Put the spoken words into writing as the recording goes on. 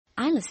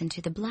I listen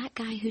to the Black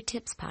Guy Who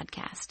Tips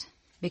podcast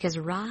because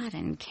Rod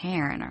and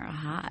Karen are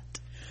hot.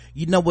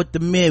 You know what the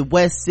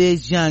Midwest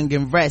is, young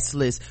and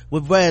restless.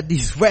 With where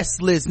these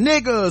restless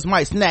niggas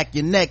might snack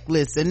your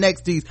necklace, and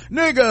next these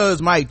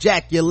niggas might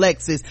jack your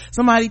Lexus.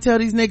 Somebody tell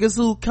these niggas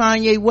who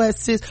Kanye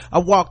West is. I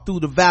walk through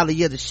the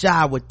valley of the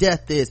Shire where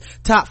death is.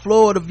 Top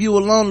floor, the view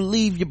alone will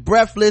leave you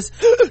breathless.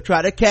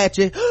 Try to catch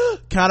it.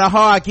 Kinda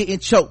hard getting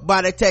choked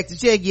by the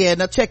Texas. Yeah,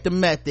 now check the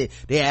method.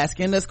 They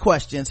asking us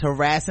questions,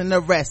 harassing the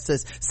rest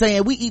us,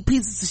 saying we eat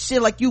pieces of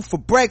shit like you for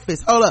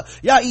breakfast. Hold up,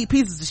 y'all eat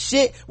pieces of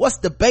shit? What's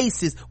the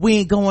basis? We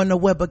ain't going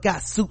nowhere but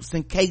got suits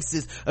and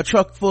cases, a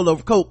truck full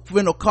of coke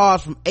rental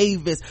cars from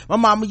Avis. My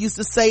mama used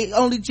to say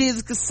only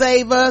Jesus could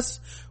save us.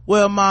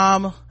 Well,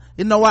 mama,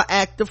 you know I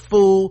act a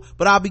fool,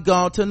 but I'll be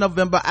gone till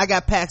November. I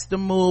got packs to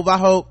move. I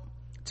hope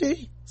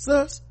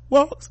Jesus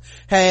walks.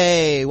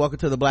 Hey, welcome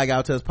to the Black Guy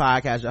Who Tips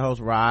podcast. Your host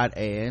Rod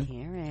and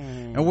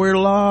Karen, and we're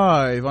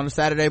live on a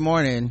Saturday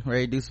morning,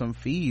 ready to do some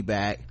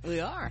feedback. We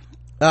are.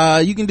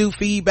 You can do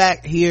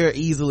feedback here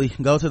easily.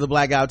 Go to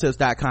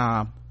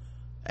theblackguywhotips.com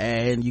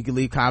and you can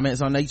leave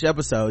comments on each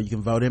episode. You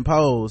can vote in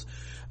polls.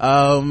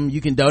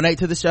 You can donate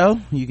to the show.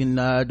 You can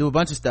do a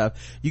bunch of stuff.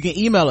 You can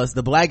email us,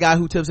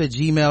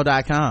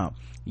 theblackguywhotips@gmail.com.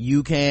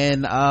 You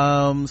can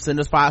send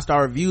us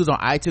 5-star reviews on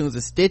iTunes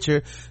and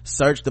Stitcher.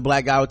 Search the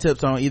Black Guy Who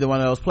Tips on either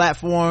one of those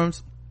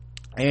platforms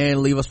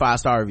and leave us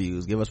 5-star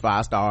reviews. Give us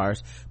 5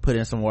 stars, put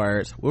in some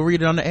words. We'll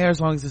read it on the air as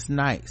long as it's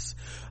nice.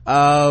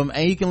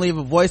 And you can leave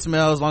a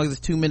voicemail as long as it's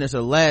 2 minutes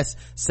or less.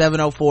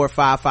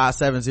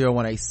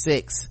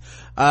 704-557-0186.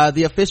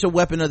 The official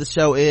weapon of the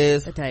show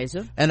is a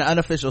taser, and the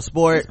unofficial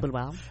sport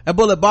a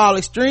bullet ball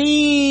extreme.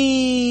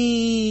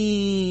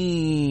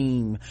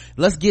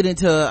 Let's get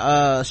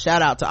into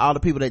shout out to all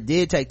the people that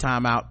did take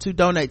time out to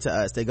donate to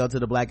us. They go to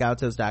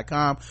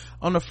theblackguywhotips.com.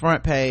 On the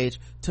front page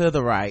to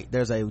the right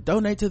there's a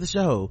donate to the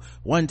show,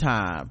 one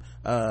time,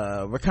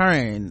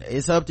 recurring.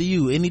 It's up to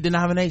you, any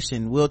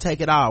denomination, we'll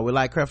take it all. We're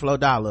like Creflo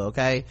Dollar,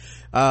 okay?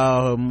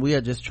 We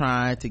are just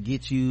trying to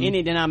get you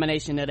any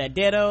denomination of that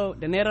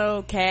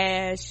dinero,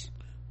 cash,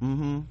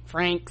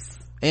 francs,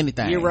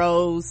 anything,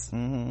 euros.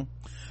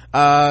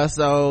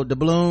 So the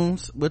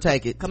balloons, we'll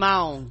take it. Come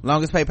on,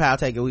 long as PayPal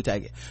take it, we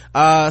take it.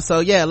 So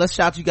yeah, let's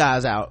shout you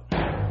guys out.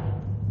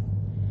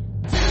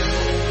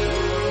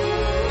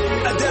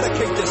 I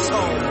dedicate this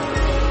song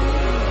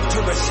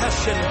to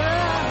recession,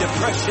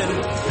 depression,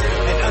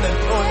 and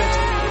unemployment.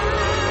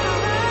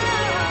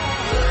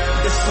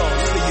 This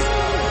song's for you.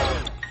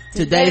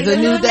 Today's a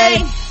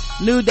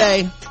new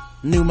day,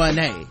 new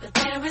money.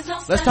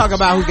 Let's talk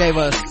about who gave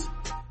us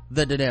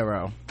the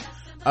dinero,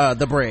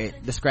 the bread,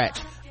 the scratch.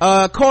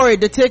 Corey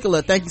the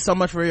Tickler, thank you so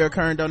much for your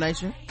current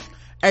donation.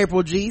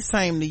 April G,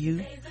 same to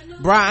you.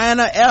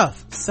 Brianna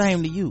F,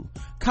 same to you.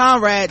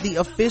 Conrad, the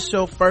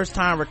official first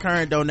time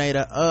recurring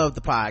donator of the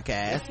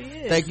podcast,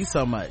 thank you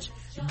so much.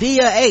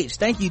 Dia H,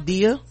 thank you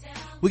Dia.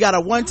 We got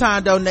a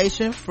one-time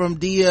donation from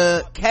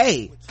Dia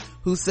K,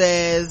 who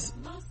says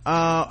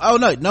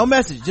no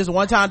message, just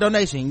one-time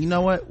donation. You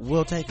know what,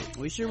 we'll take it.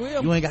 We sure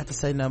will. You ain't got to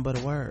say nothing but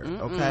a word.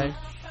 Okay.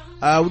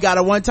 We got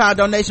a one-time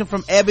donation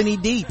from Ebony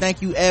D,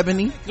 thank you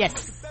Ebony.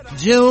 Yes.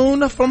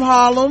 June from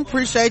Harlem,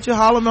 appreciate you.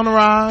 Harlem on the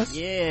rise.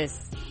 Yes.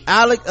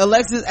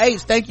 Alexis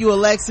H, thank you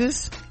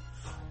Alexis.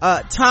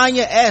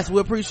 Tanya S, we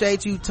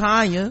appreciate you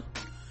Tanya.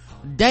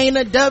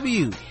 Dana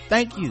W,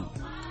 thank you.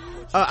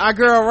 Our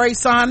girl Ray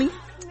Sani,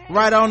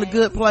 right on the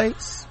good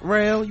place.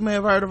 Rail, you may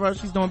have heard of her,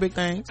 she's doing big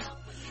things.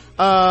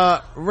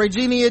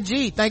 Regina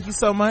G, thank you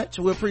so much,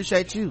 we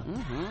appreciate you.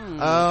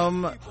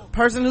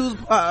 Person whose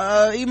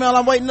email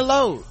I'm waiting to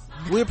load,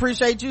 we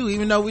appreciate you,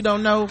 even though we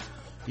don't know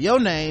your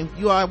name.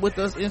 You are with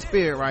us in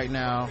spirit right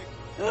now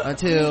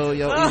until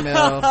your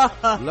email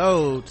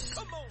loads.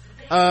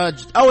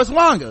 It's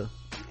Wanga.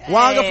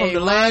 Wanga from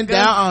the land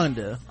down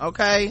under.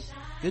 Okay,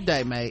 good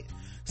day mate.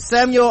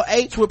 Samuel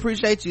H, we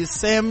appreciate you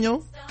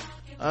Samuel.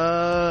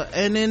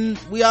 And then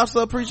we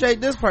also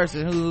appreciate this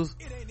person who's,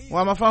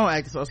 why my phone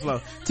acting so slow,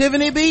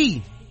 Tiffany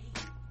B.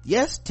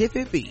 Yes,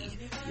 Tiffany B.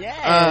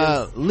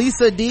 Yes.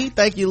 Lisa D,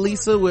 thank you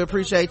Lisa, we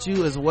appreciate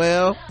you as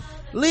well.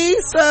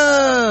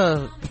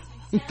 Lisa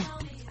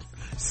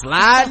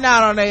sliding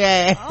out on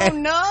their ass. Oh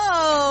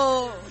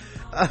no.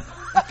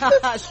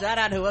 Shout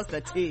out to us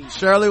the T.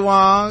 Shirley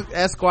Wong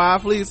Esquire,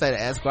 please say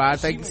the Esquire,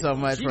 thank you so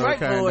much for a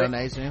recurring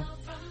donation.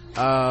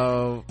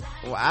 Well,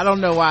 I don't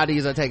know why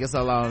these are taking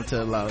so long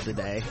to load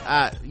today.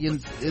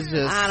 It's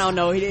just, I don't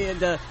know.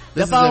 The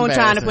phone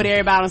trying to put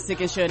everybody on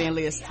sick and shut in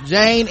list.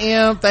 Jane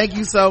M, thank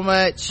you so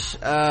much.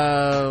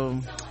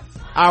 Our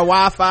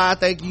Wi-Fi,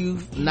 thank you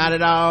not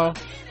at all.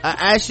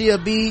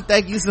 Ashia B,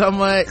 thank you so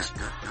much.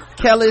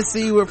 Kelly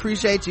C, we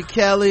appreciate you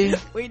Kelly.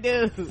 We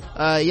do.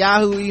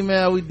 Yahoo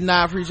email, we do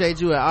not appreciate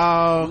you at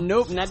all.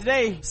 Nope, not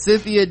today.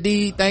 Cynthia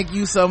D, thank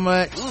you so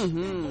much.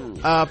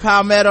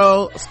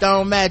 Palmetto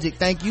Stone Magic,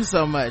 thank you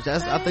so much.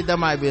 I think that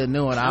might be a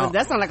new one.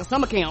 That sounds like a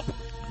summer camp,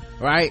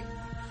 right?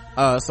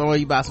 So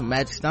you buy some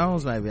magic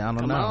stones maybe, I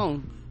don't know. Come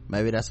on.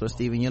 Maybe that's where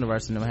Steven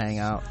Universe and them hang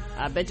out.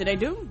 I bet you they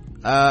do.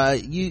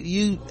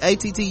 You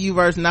ATTU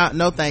verse, not,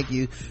 no thank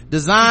you.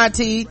 Design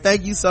T,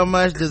 thank you so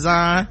much,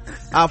 Design.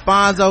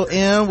 Alfonso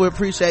M, we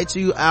appreciate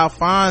you,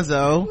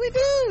 Alfonso. We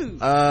do.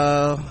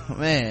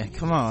 Man,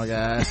 come on,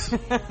 guys.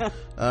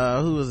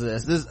 Who was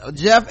this? This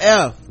Jeff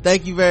F.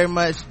 Thank you very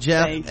much,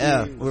 Jeff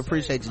F. We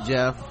appreciate you,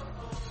 Jeff.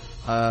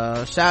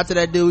 Shout out to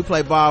that dude we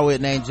play ball with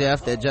named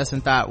Jeff that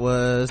Justin thought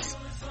was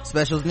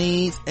special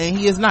needs, and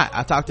he is not.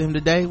 I talked to him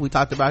today. We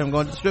talked about him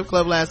going to the strip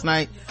club last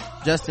night.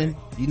 Justin,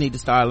 you need to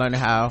start learning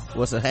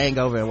what's a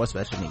hangover and what's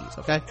special needs,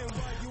 okay?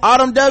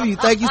 Autumn W,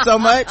 thank you so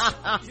much.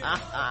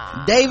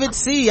 David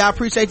C, I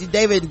appreciate you,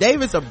 David.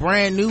 David's a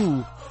brand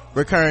new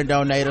recurring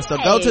donator, so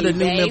go to the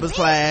new members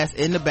class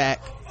in the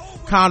back.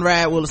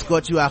 Conrad will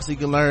escort you out so you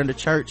can learn the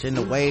church and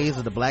the ways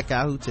of the black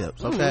guy who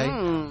tips, okay?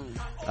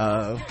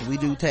 We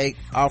do take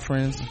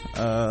offerings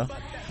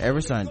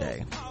every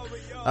Sunday.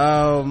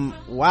 Why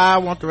I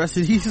want the rest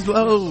of these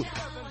low?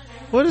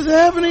 What is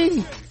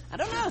happening? I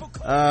don't know.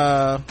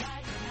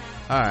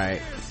 All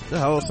right, the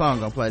whole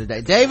song gonna play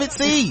today. David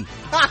C,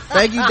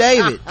 thank you,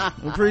 David.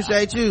 We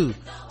appreciate you.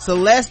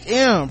 Celeste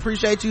M,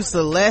 appreciate you,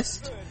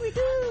 Celeste. We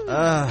do.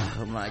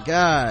 Oh my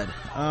God.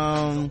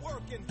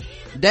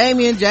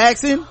 Damian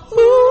Jackson,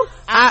 ooh,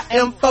 I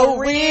am for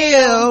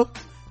real.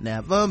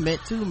 Never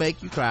meant to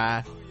make you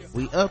cry.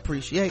 We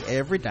appreciate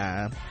every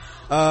dime.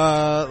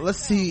 Let's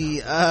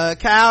see.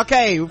 Kyle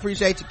K, we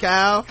appreciate you,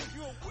 Kyle.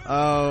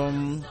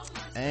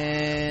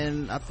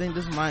 And I think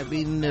this might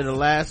be near the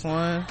last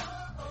one.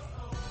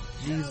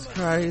 Jesus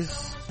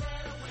Christ.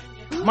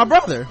 My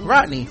brother,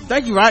 Rodney.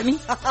 Thank you, Rodney.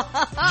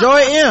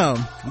 Joy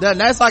M.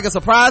 That's like a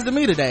surprise to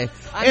me today.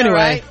 Anyway,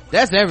 right?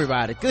 That's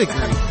everybody. Good grief.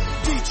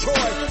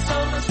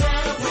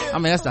 I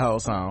mean, that's the whole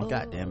song.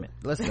 God damn it.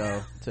 Let's go to...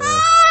 you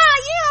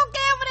don't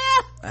care for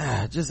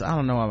that. I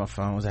don't know why my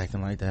phone was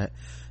acting like that.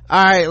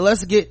 All right,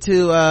 let's get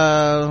to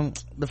the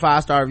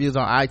 5-star reviews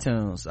on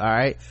iTunes. All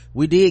right,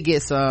 we did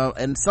get some,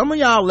 and some of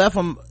y'all left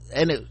them,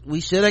 and we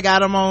should have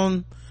got them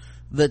on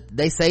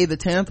they say the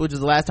 10th, which is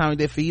the last time we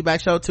did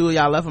feedback show. 2 of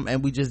y'all left them,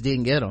 and we just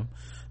didn't get them,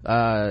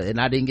 and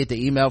I didn't get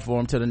the email for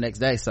them till the next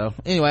day. So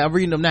anyway, I'm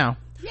reading them now.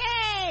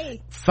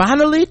 Yay!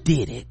 Finally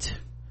did it.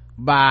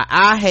 By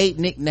I Hate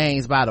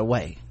Nicknames, by the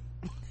way.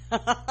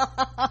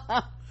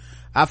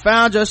 I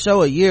found your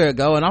show a year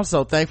ago, and I'm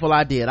so thankful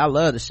I did. I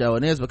love the show,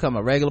 and it has become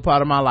a regular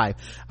part of my life.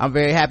 I'm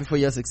very happy for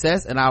your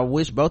success, and I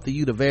wish both of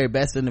you the very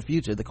best in the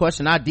future. The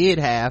question I did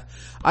have,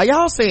 are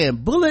y'all saying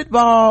bullet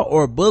ball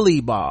or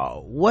bully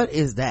ball? What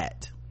is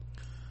that?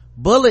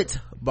 Bullet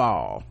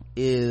ball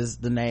is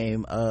the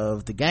name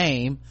of the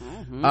game.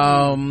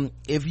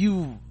 If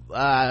you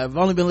I've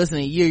only been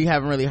listening a year, you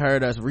haven't really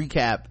heard us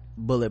recap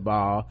bullet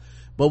ball,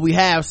 but we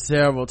have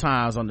several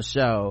times on the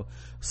show.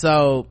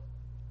 So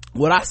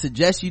what I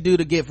suggest you do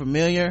to get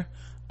familiar,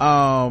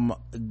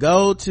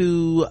 go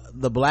to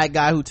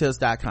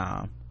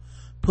theblackguywhotips.com,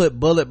 put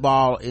bullet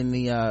ball in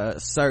the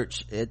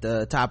search at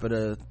the top of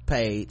the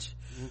page.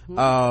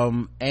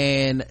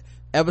 And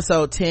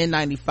episode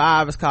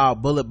 1095 is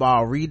called Bullet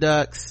Ball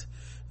Redux.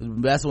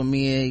 That's when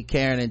me and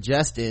Karen and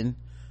Justin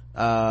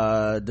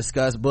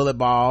discuss bullet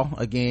ball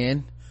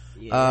again.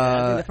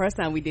 I think the first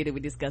time we did it, we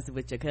discussed it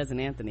with your cousin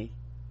Anthony.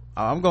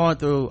 I'm going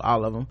through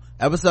all of them.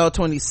 Episode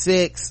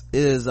 26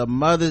 is a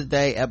Mother's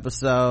Day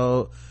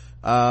episode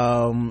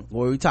where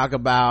we talk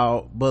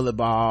about bullet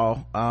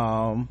ball,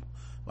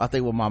 I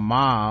think with my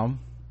mom.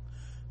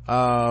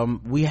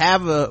 We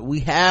have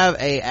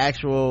a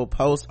actual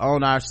post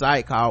on our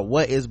site called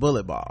What is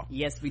Bullet Ball?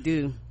 Yes, we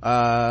do.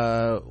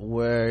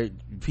 Where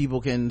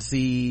people can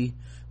see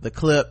the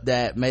clip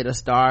that made us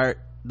start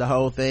the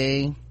whole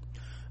thing.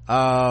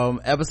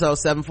 Episode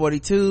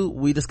 742,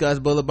 we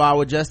discussed bullet ball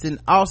with Justin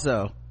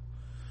also.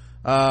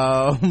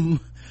 Because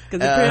it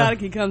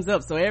periodically comes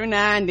up, so every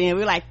now and then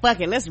we're like,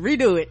 fuck it, let's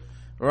redo it.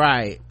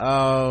 Right.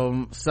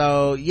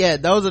 So yeah,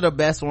 those are the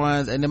best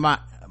ones. And then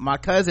my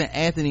cousin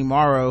Anthony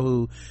Morrow,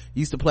 who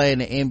used to play in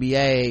the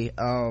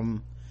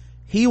NBA,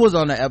 he was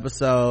on the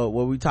episode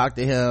where we talked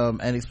to him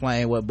and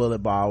explained what bullet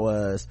ball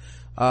was.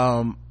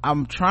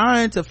 I'm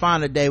trying to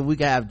find a day we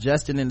can have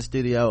Justin in the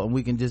studio and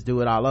we can just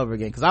do it all over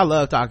again, because I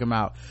love talking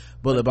about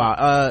bullet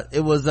ball.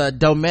 It was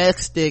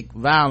domestic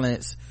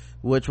violence,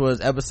 which was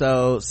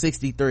episode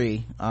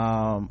 63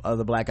 of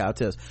the Blackout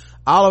Tips.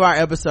 All of our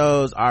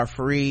episodes are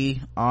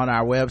free on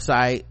our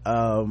website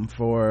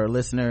for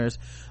listeners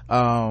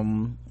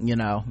that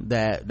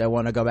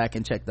want to go back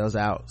and check those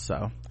out.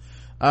 So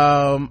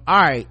all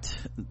right,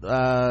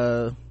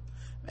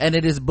 and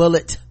it is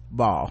bullet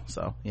ball.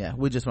 So yeah,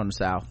 we're just from the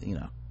South, you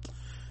know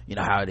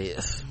how it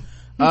is.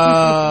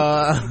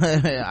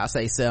 I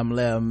say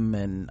 7-Eleven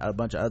and a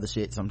bunch of other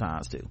shit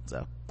sometimes too.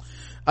 So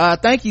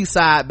thank you,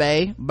 Side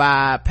Bay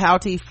by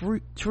Pouty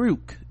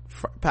Truk.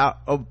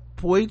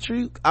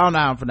 Poitruk, I don't know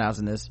how I'm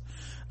pronouncing this.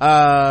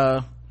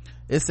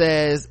 It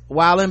says,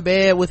 while in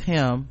bed with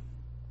him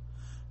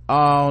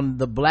on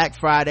the Black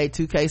Friday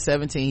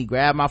 2K17, he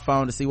grabbed my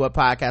phone to see what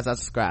podcast I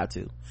subscribed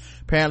to.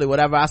 Apparently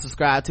whatever I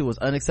subscribed to was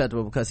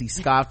unacceptable because he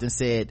scoffed and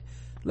said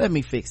let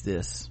me fix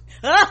this.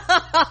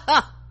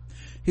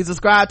 He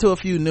subscribed to a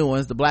few new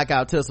ones. The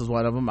Blackout Tips was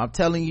one of them. I'm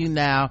telling you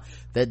now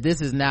that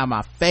this is now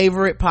my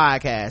favorite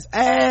podcast.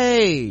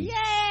 Hey!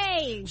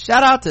 Yay!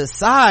 Shout out to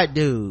Side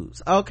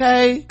Dudes,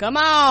 okay? Come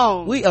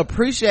on! We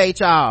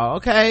appreciate y'all,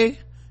 okay?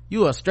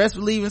 You are stress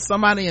relieving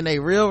somebody in a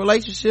real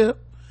relationship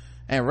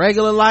and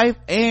regular life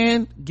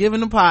and giving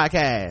them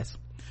podcasts.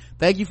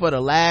 Thank you for the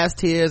laughs,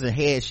 tears, and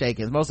head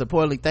shakings. Most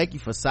importantly, thank you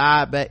for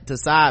Side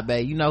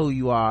Bay. You know who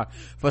you are,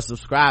 for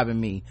subscribing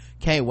me.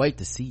 Can't wait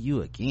to see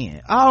you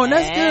again. Oh, and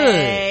that's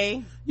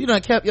good. You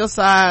done kept your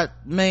side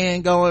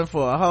man going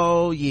for a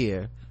whole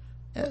year.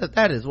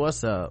 That is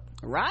what's up.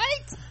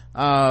 Right?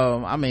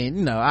 I mean,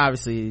 you know,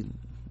 obviously,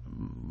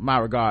 my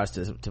regards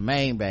to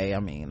Main Bay. I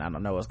mean, I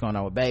don't know what's going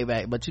on with Bay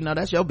Bay, but you know,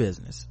 that's your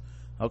business.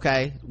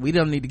 Okay? We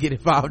don't need to get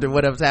involved in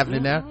whatever's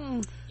happening there.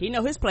 He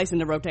know his place in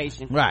the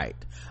rotation. Right.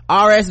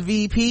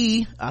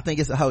 RSVP, I think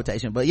it's a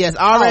rotation, but yes,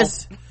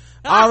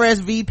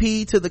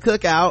 RSVP to the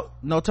cookout.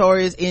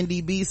 Notorious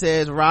NDB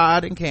says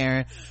Rod and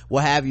Karen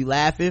will have you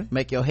laughing,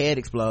 make your head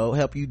explode,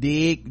 help you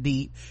dig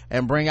deep,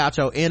 and bring out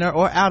your inner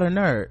or outer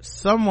nerd.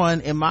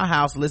 Someone in my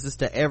house listens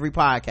to every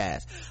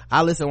podcast.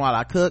 I listen while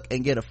I cook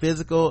and get a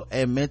physical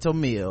and mental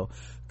meal.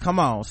 Come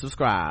on,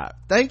 subscribe.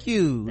 Thank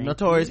you,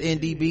 Notorious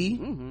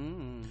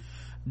NDB.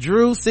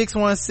 Drew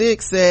 616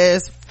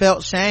 says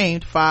felt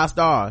shamed, 5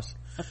 stars.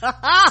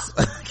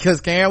 Because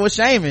Karen was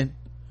shaming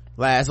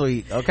last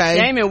week. Okay,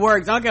 shaming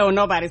works. Don't care what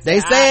nobody says. They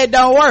say it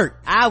don't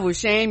work. I will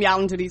shame y'all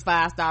into these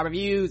 5-star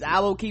reviews. I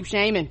will keep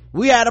shaming.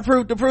 We had to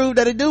prove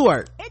that it do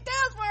work. It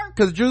does work.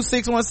 Because Drew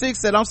 616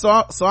 said I'm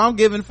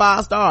giving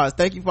 5 stars.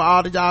 Thank you for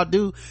all that y'all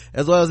do,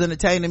 as well as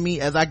entertaining me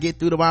as I get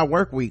through to my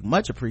work week.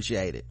 Much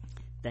appreciated.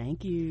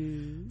 Thank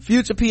you.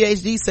 Future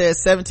PhD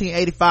says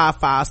 1785,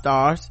 5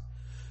 stars.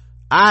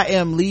 I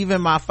am leaving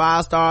my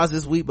 5 stars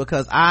this week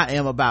because I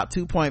am about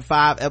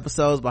 2.5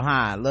 episodes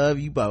behind. Love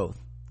you both.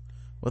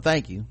 Well,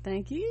 thank you.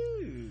 Thank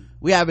you.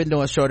 We have been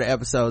doing shorter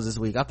episodes this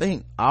week. I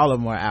think all of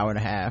them were an hour and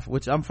a half,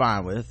 which I'm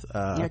fine with.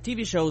 Yeah,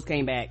 TV shows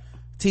came back.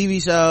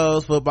 TV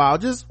shows, football,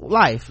 just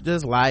life,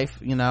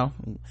 you know.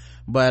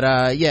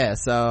 But yeah,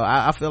 so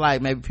I feel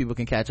like maybe people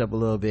can catch up a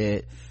little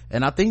bit.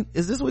 And I think,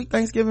 is this week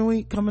Thanksgiving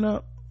week coming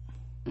up?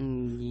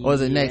 Or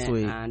is it next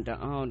week?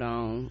 Hold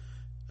on.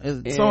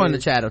 Someone in the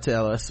chat will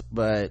tell us,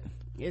 but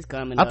it's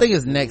coming I think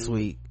it's next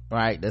week,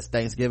 right? That's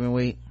Thanksgiving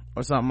week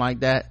or something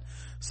like that.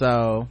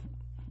 So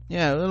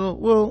yeah,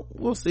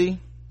 we'll see.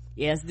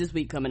 Yeah, it's this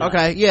week coming up.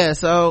 Okay, yeah,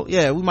 so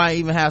yeah, we might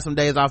even have some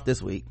days off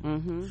this week.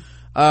 And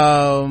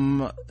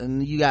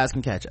you guys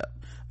can catch up.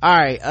 All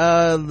right,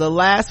 the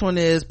last one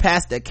is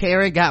Pastor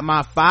Karen got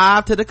my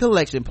 5 to the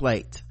collection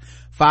plate.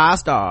 5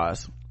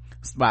 stars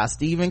by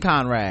Stephen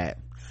Conrad.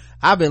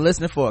 I've been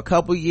listening for a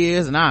couple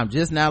years and I'm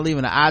just now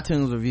leaving an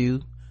iTunes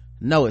review.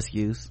 No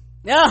excuse.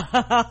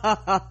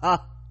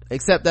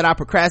 Except that I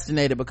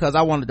procrastinated because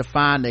I wanted to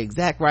find the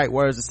exact right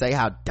words to say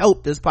how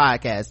dope this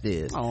podcast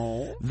is.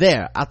 Oh.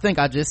 There, I think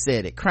I just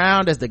said it.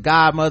 Crowned as the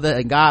godmother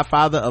and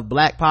godfather of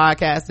black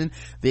podcasting,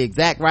 the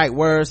exact right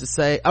words to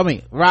say.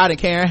 Rod and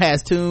Karen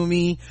has turned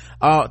me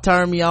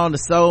on to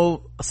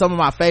some of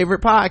my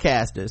favorite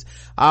podcasters.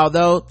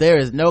 Although there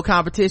is no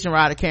competition,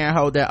 Rod and Karen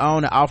hold their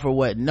own and offer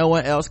what no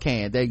one else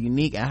can. They're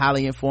unique and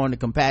highly informed and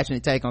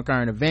compassionate take on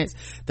current events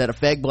that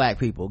affect black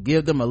people.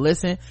 Give them a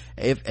listen.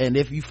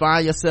 If you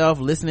find yourself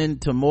listening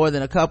to more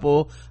than a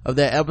couple of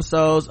their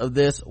episodes of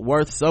this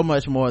worth so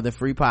much more than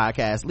free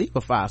podcast, leave a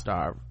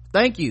 5-star.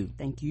 Thank you.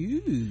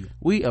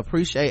 We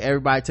appreciate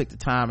everybody took the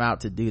time out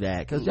to do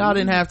that, because y'all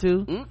didn't have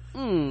to.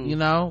 You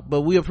know,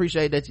 but we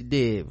appreciate that you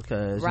did,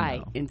 because right, you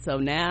know. and so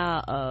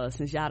now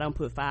since y'all don't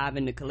put 5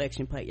 in the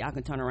collection plate, y'all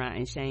can turn around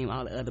and shame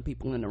all the other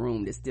people in the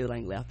room that still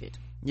ain't left it.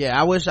 Yeah,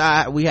 I wish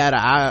we had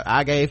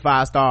I gave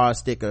 5-star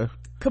sticker.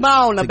 Come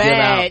on, a badge give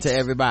out to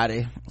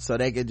everybody so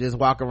they could just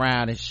walk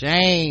around and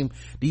shame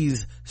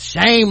these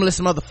shameless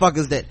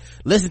motherfuckers that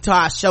listen to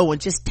our show and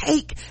just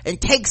take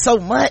so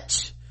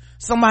much.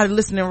 Somebody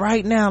listening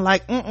right now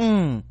like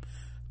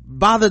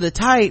bother to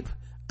type,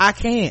 I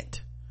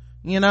can't,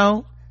 you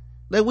know,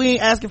 like we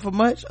ain't asking for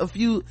much,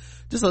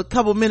 just a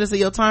couple minutes of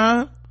your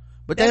time,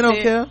 but they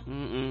don't care.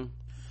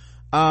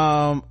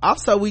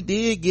 Also we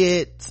did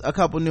get a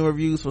couple new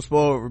reviews for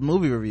spoiled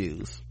movie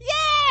reviews.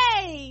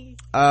 Yay!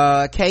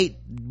 Kate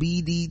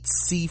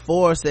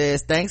BDC4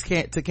 says thanks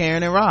to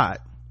Karen and Rod,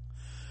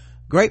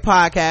 great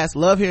podcast,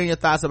 love hearing your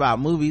thoughts about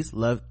movies,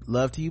 love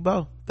to you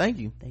both. Thank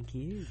you.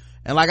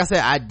 And like I said,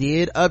 I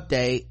did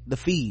update the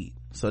feed,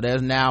 so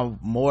there's now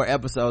more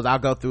episodes. I'll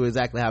go through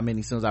exactly how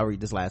many as soon as I read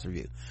this last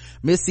review.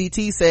 Miss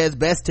CT says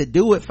best to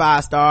do it,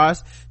 5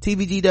 stars.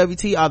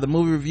 TBGWT are the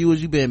movie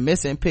reviewers you've been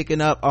missing. Picking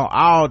up on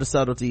all the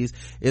subtleties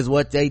is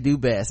what they do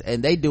best,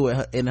 and they do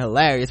it in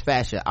hilarious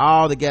fashion.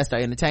 All the guests are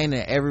entertaining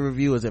and every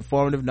review is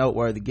informative,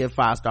 noteworthy. Give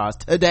 5 stars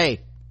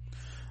today.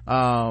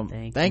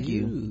 Thank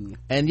you.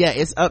 And yeah,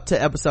 it's up to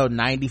episode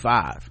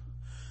 95.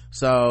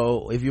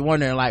 So if you're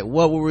wondering like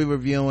what were we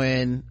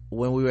reviewing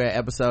when we were at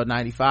episode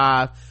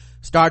 95,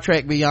 Star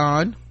Trek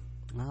Beyond,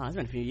 it's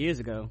been a few years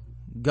ago,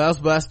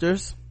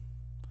 Ghostbusters,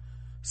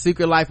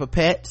 Secret Life of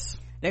Pets.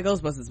 That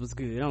Ghostbusters was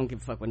good. I don't give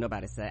a fuck what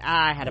nobody say.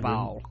 I had a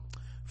ball.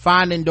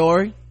 Finding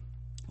Dory.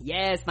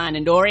 Yes,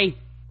 Finding Dory.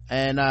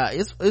 And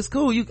it's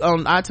cool. You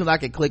on iTunes, I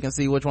can click and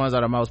see which ones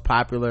are the most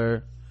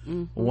popular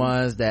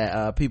ones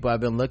that people have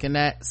been looking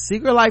at.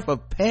 Secret Life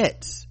of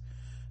Pets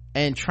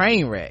and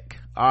Trainwreck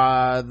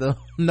are the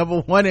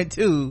number 1 and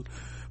 2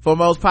 for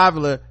most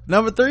popular.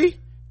 Number 3,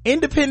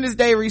 Independence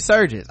Day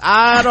Resurgence.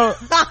 I don't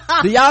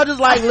do y'all just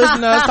like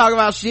listening to us talk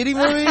about shitty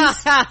movies?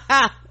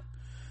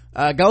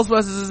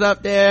 Ghostbusters is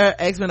up there.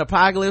 X-Men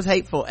Apocalypse,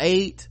 Hateful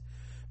Eight,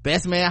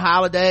 Best Man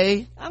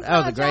Holiday. I'm that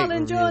was a glad great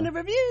y'all enjoying review.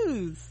 the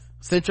reviews.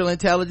 Central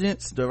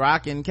Intelligence, The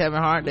Rock and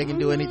Kevin Hart, they can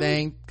do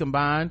anything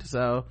combined.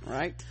 So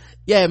right,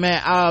 yeah,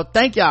 man.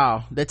 Thank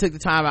y'all that took the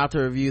time out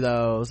to review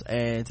those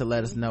and to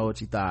let us know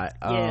what you thought.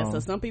 So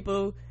some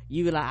people,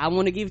 you like, I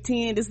want to give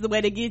 10. This is the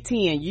way to give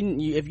 10.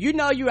 You if you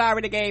know you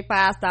already gave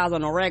 5 stars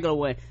on a regular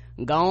one,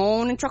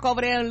 go on and truck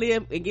over there and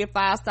live and give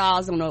 5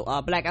 stars on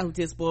the Black Guy Who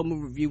Tips Spoiled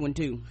Movie Review one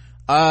too.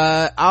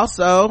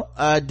 Also,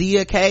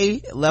 Dia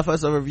K left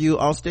us a review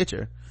on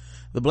Stitcher.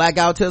 The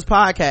Blackout Tips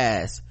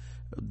podcast.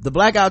 The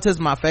Blackout Tips is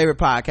my favorite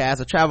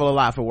podcast. I travel a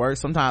lot for work,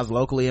 sometimes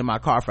locally in my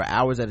car for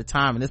hours at a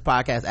time, and this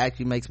podcast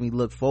actually makes me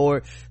look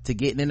forward to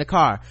getting in the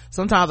car.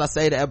 Sometimes I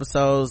say the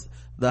episodes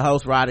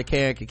host Ryder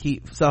Karen can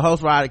keep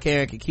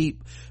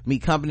me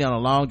company on a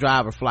long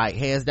drive or flight.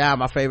 Hands down,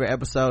 my favorite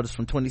episode is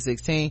from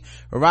 2016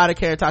 where Ryder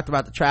Karen talked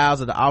about the trials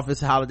of the office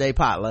holiday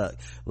potluck.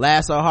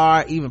 Laughed so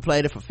hard, even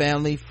played it for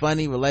family.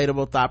 Funny,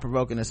 relatable,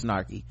 thought-provoking, and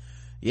snarky.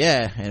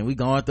 Yeah, and we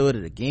going through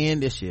it again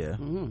this year.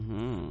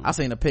 I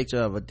seen a picture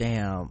of a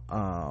damn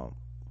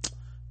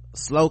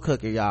slow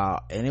cooker,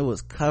 y'all, and it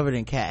was covered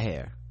in cat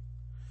hair,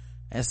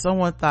 and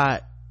someone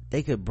thought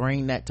they could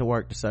bring that to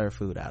work to serve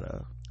food out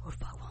of. Who the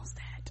fuck wants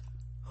that?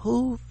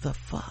 Who the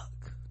fuck?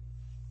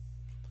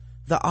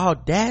 The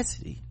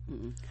audacity.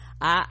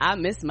 I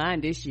missed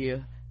mine this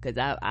year because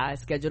I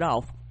scheduled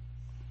off.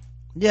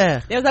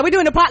 Yeah, They was like, we're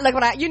doing the potluck,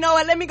 but you know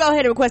what, let me go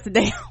ahead and request the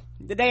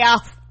day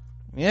off.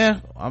 yeah.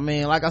 I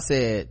mean, like I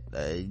said,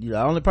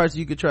 the only person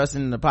you could trust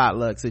in the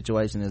potluck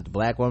situation is the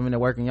black woman that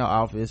work in your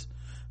office,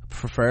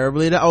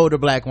 preferably the older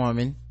black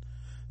woman.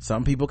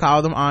 Some people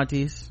call them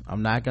aunties.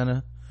 I'm not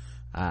gonna,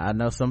 I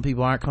know some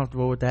people aren't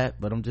comfortable with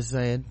that, but I'm just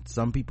saying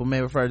some people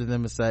may refer to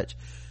them as such.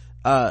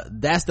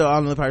 That's the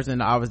only person in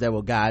the office that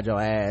will guide your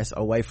ass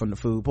away from the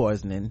food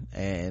poisoning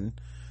and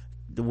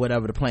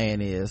whatever the plan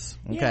is.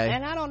 Okay. Yeah,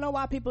 and I don't know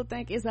why people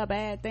think it's a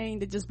bad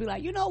thing to just be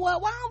like, you know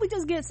what, why don't we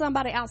just get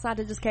somebody outside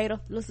to just cater?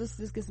 Let's just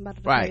get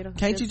somebody to cater. Right.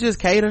 Can't you just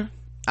cater?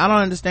 I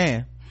don't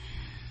understand.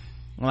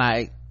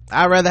 Like,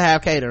 I'd rather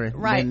have catering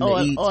than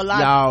to eat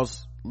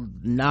y'all's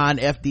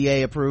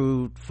non-FDA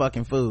approved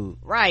fucking food.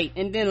 Right.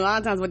 And then a lot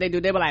of times what they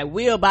do, they be like,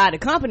 we'll buy the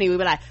company. We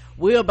be like,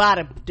 we'll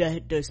buy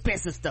the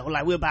expensive stuff.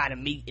 Like, we'll buy the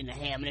meat and the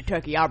ham and the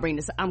turkey. Y'all bring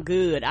this. I'm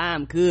good,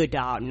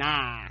 dog.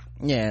 Nah.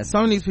 Yeah,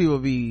 some of these people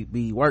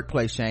be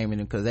workplace shaming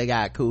them because they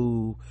got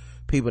cool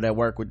people that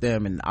work with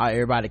them and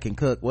everybody can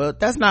cook. Well,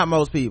 that's not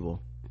most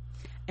people.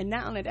 And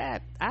not only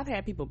that, I've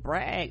had people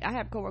brag. I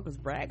have coworkers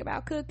brag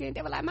about cooking.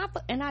 They were like,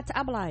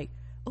 I be like,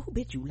 oh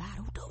bitch, you lied.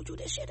 Who told you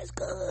this shit is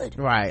good?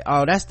 Right.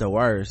 Oh, that's the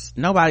worst.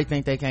 Nobody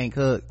think they can't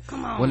cook.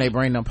 Come on. When they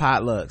bring them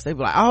potlucks, they be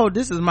like, oh,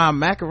 this is my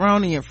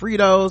macaroni and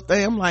Fritos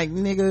thing. I'm like,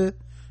 nigga,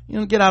 you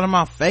don't get out of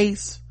my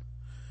face.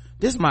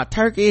 This is my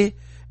turkey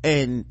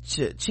and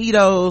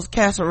Cheetos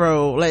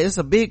casserole. Like,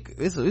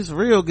 it's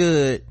real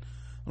good.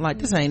 I'm like,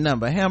 this ain't nothing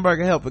but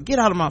hamburger helper. Get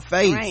out of my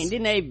face. Right. And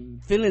then they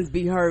feelings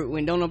be hurt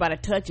when don't nobody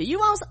touch it. You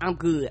want some? I'm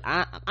good.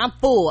 I'm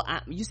full.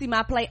 You see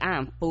my plate?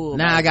 I'm full.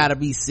 Now I gotta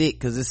be sick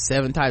because it's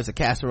 7 types of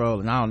casserole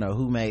and I don't know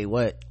who made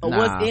what. Or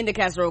what's in the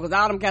casserole, because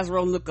all them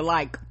casseroles look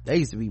alike. They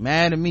used to be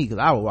mad at me because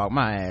I would walk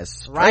my ass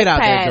straight right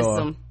out that past door.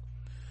 them.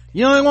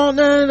 You don't want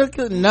none of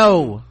the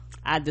no.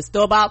 The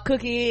store-bought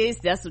cookies,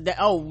 did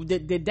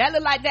that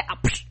look like that?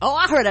 Oh,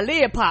 I heard a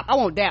lid pop. I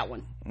want that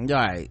one.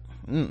 Right.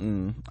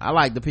 I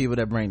like the people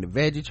that bring the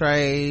veggie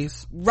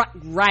trays.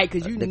 Right,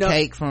 because the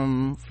cake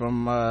from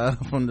the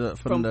grocery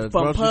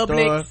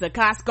Publix, store. the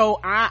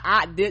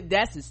Costco.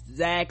 That's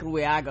exactly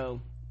where I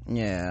go.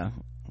 Yeah,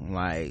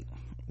 like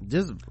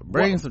just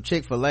bring some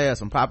Chick-fil-A or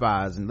some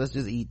Popeyes and let's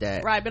just eat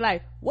that. Right, be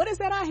like, what is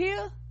that I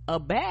hear? A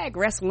bag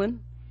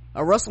rustling.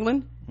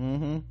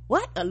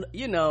 What?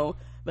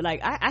 But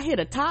like, I hear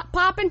the top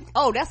popping.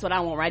 Oh, that's what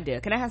I want right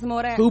there. Can I have some more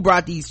of that? Who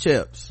brought these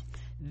chips?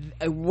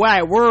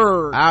 Right,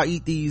 word. I'll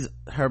eat these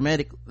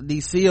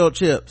sealed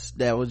chips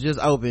that was just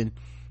open.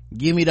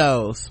 Give me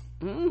those.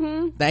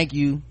 Thank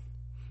you.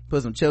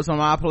 Put some chips on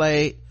my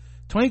plate.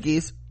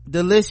 Twinkies,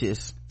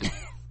 delicious.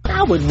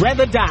 I would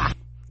rather die.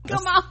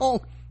 Come on.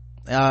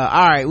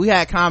 All right, we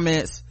had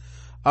comments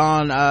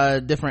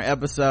on different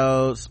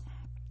episodes.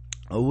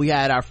 We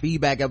had our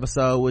feedback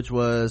episode, which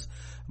was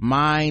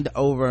Mind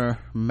Over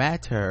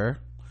Matter.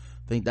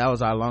 I think that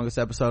was our longest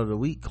episode of the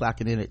week,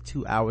 clocking in at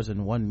 2 hours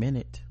and 1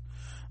 minute.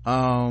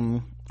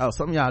 Some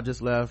of y'all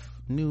just left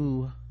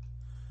new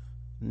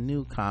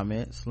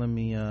comments. Let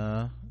me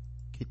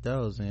get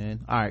those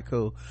in. All right,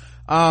 cool.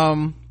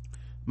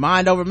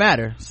 mind over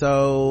matter.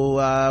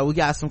 So we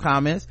got some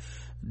comments.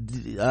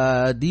 D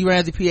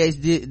Ramsey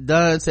PhD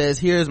Dunn says,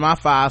 here's my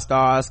 5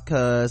 stars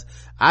because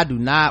I do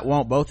not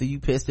want both of you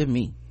pissed at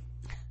me.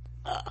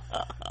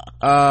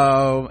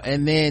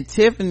 And then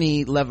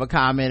Tiffany left a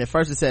comment. At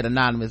first it said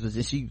anonymous, but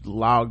then she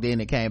logged in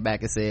and came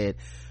back and said,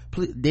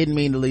 didn't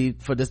mean to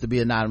leave for this to be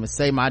anonymous,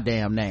 say my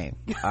damn name.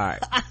 All right.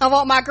 I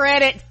want my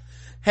credit.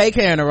 Hey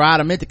Karen and Rod,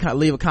 I meant to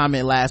leave a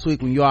comment last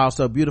week when you all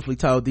so beautifully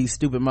told these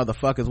stupid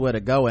motherfuckers where to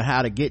go and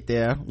how to get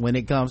there when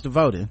it comes to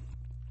voting.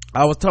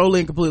 I was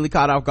totally and completely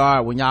caught off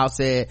guard when y'all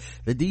said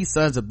that these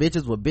sons of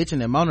bitches were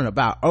bitching and moaning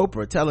about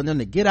Oprah telling them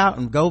to get out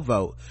and go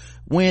vote,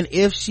 when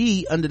if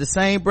she under the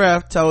same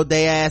breath told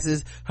they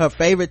asses her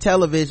favorite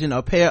television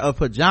or pair of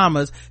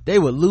pajamas, they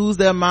would lose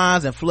their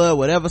minds and flood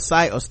whatever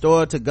site or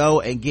store to go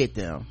and get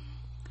them.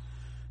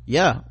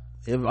 Yeah,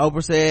 if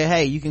Oprah said,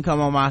 hey, you can come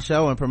on my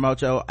show and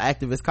promote your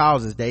activist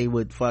causes, they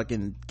would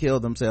fucking kill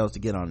themselves to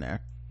get on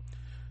there.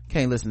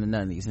 Can't listen to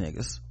none of these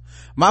niggas.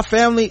 My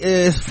family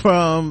is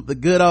from the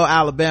good old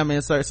Alabama,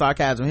 insert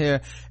sarcasm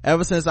here.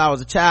 Ever since I was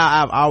a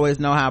child, I've always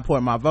known how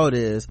important my vote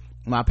is.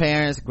 My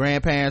parents,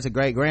 grandparents, and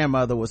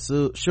great-grandmother was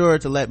sure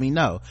to let me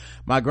know.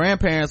 My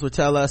grandparents would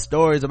tell us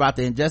stories about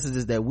the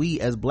injustices that we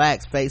as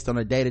blacks faced on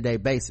a day-to-day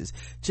basis,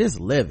 just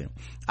living.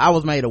 I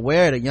was made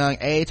aware at a young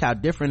age how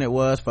different it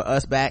was for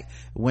us back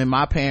when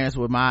my parents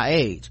were my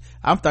age.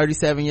 I'm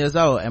 37 years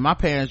old, and my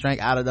parents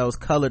drank out of those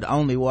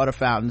colored-only water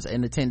fountains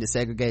and attended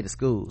segregated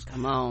schools.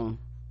 Come on.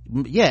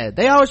 Yeah,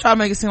 they always try to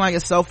make it seem like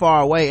it's so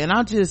far away, and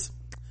I just,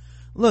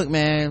 look,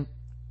 man,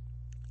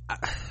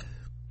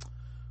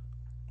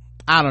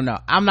 I don't know,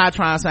 I'm not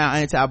trying to sound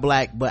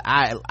anti-black, but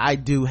I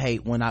do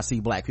hate when I see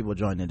black people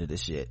join into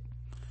this shit.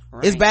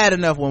 Right. It's bad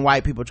enough when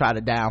white people try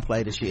to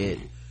downplay the shit.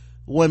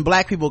 When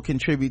black people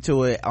contribute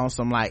to it on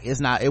some like,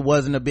 it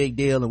wasn't a big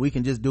deal and we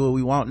can just do what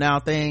we want now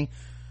thing,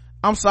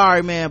 I'm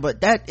sorry, man,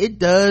 but it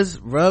does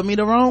rub me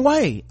the wrong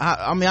way.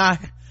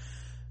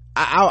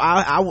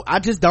 I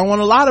just don't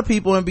want a lot of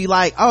people and be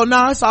like, oh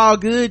no, it's all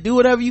good, do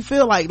whatever you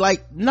feel like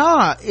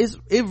nah,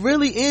 it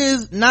really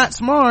is not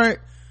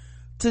smart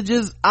to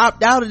just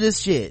opt out of this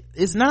shit.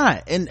 It's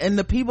not. And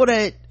the people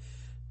that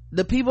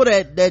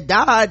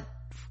died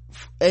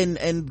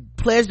and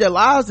pledged their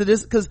lives to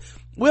this, because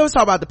we always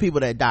talk about the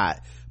people that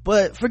died,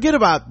 but forget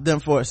about them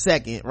for a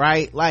second,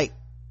 right? Like,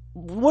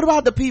 what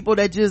about the people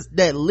that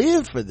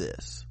lived for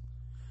this?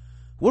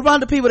 What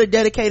about the people that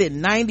dedicated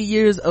 90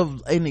 years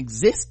of an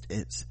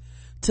existence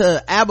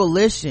to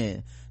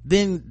abolition,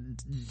 then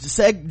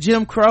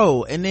Jim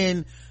Crow, and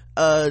then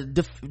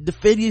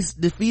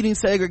defeating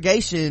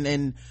segregation,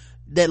 and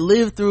that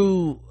lived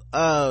through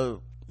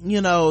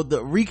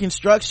the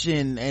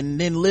Reconstruction,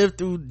 and then lived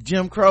through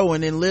Jim Crow,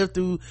 and then lived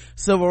through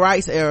Civil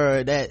Rights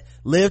era, that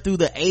lived through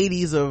the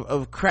 80s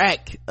of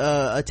crack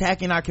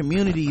attacking our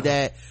community,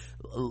 that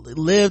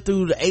lived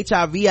through the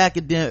HIV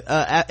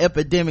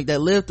epidemic,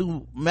 that lived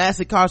through mass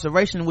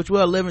incarceration, which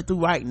we're living through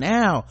right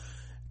now.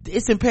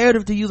 It's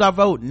imperative to use our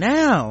vote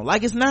now.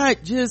 Like, it's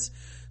not just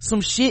some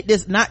shit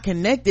that's not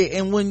connected.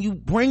 And when you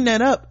bring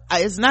that up,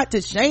 it's not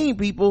to shame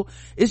people,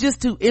 it's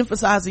just to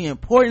emphasize the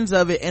importance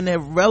of it and the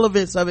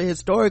relevance of it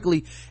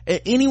historically.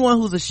 And anyone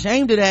who's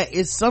ashamed of that,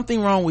 is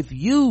something wrong with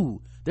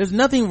you. There's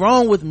nothing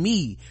wrong with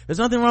me. There's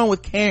nothing wrong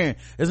with Karen.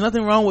 There's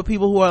nothing wrong with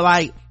people who are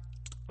like,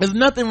 there's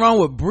nothing wrong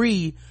with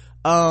Bree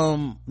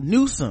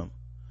Newsom.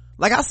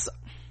 Like,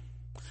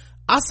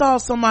 I saw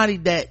somebody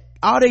that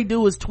all they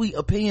do is tweet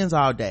opinions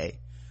all day,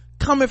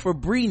 coming for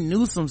Bree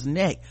Newsom's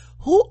neck.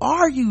 Who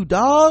are you,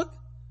 dog?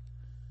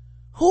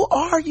 Who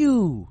are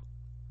you?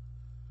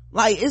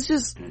 Like, it's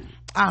just,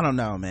 I don't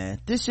know, man.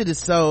 This shit is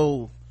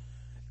so,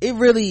 it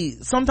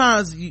really,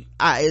 sometimes you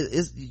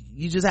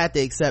just have to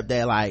accept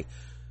that, like,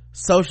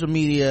 social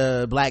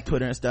media, Black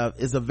Twitter and stuff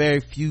is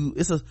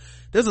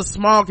there's a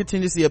small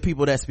contingency of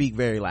people that speak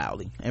very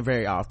loudly and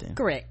very often.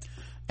 Correct.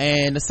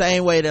 And the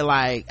same way that,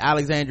 like,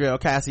 Alexandria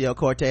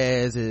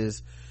Ocasio-Cortez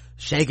is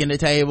shaking the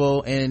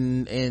table,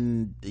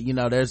 and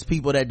there's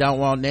people that don't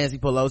want Nancy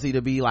Pelosi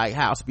to be like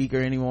House Speaker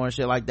anymore and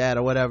shit like that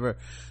or whatever.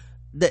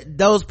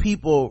 Those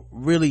people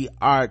really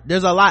are,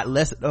 there's a lot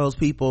less of those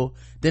people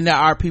than there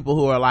are people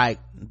who are like,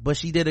 but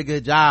she did a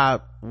good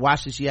job, why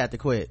should she have to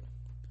quit?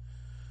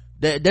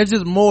 There's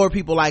just more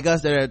people like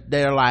us that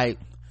are like,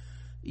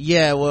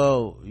 yeah,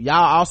 well,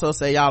 y'all also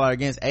say y'all are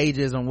against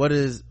ageism.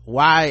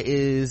 Why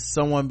is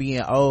someone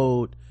being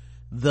owed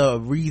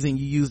the reason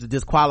you use to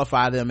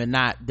disqualify them and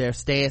not their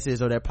stances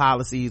or their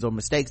policies or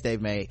mistakes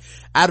they've made?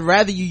 I'd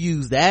rather you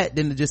use that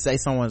than to just say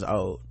someone's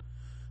old.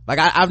 Like,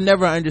 I've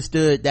never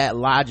understood that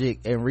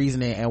logic and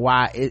reasoning, and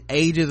why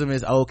ageism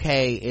is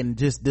okay in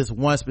just this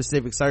one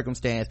specific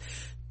circumstance,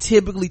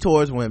 typically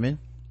towards women,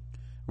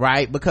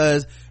 right?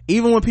 Because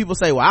even when people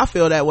say, well, I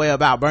feel that way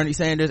about Bernie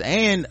Sanders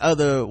and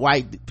other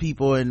white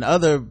people and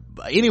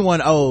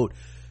anyone old,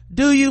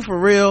 do you, for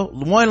real?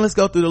 One, let's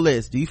go through the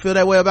list. Do you feel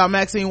that way about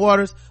Maxine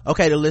Waters?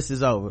 Okay, the list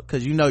is over,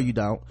 because you know you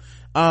don't.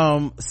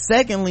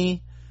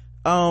 Secondly,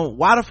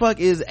 why the fuck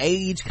is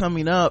age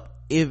coming up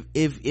if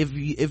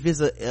it's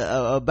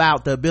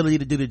about the ability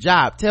to do the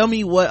job. Tell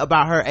me what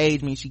about her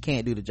age means she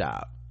can't do the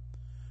job.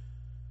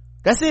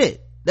 That's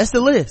it. That's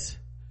the list.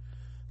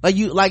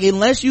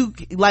 Unless you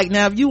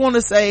now if you want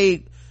to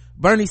say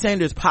Bernie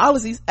Sanders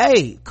policies,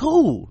 hey,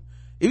 cool.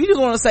 If you just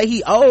want to say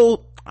he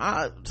old,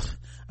 I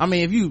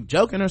mean, if you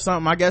joking or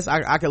something, I guess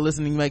I could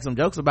listen to you make some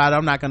jokes about it.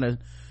 I'm not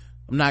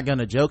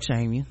gonna joke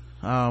shame you.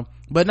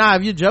 But nah,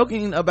 if you're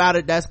joking about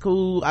it, that's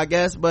cool, I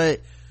guess.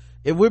 But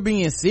if we're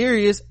being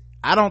serious,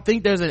 I don't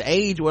think there's an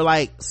age where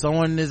like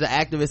someone is an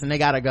activist and they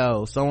gotta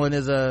go. Someone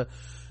is a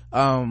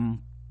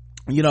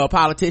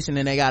politician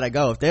and they gotta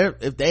go.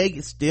 If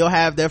they still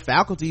have their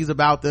faculties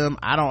about them,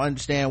 I don't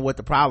understand what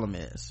the problem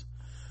is.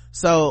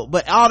 So,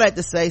 but all that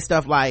to say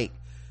stuff like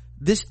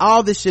this,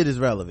 all this shit is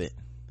relevant.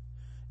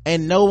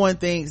 And no one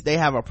thinks they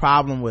have a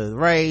problem with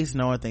race.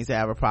 No one thinks they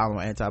have a problem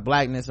with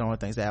anti-blackness. No one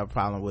thinks they have a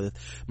problem with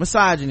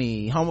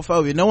misogyny,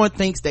 homophobia. No one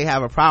thinks they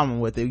have a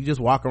problem with it. You just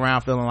walk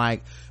around feeling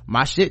like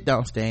my shit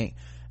don't stink.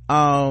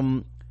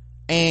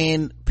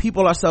 And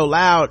people are so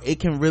loud, it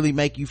can really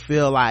make you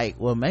feel like,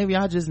 well, maybe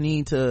I just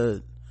need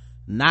to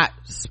not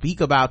speak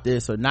about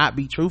this or not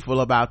be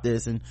truthful about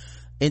this. And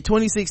in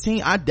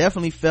 2016, I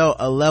definitely felt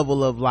a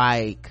level of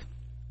like,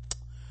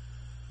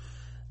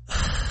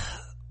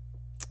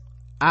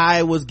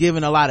 I was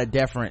giving a lot of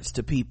deference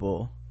to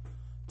people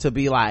to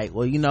be like,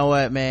 well, you know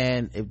what,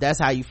 man, if that's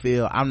how you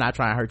feel, I'm not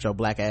trying to hurt your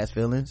black ass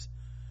feelings.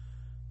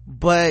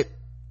 But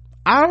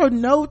I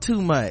don't know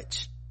too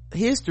much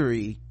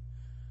history,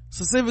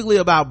 specifically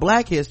about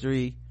black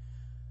history,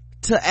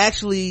 to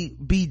actually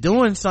be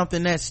doing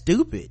something that's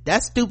stupid.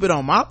 That's stupid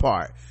on my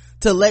part,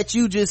 to let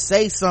you just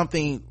say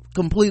something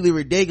completely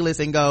ridiculous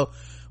and go,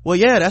 well,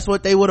 yeah, that's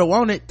what they would have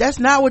wanted. That's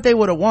not what they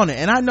would have wanted.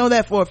 And I know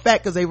that for a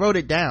fact because they wrote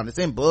it down. It's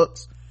in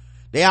books.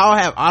 They all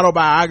have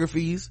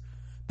autobiographies.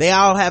 They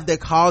all have their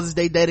causes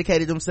they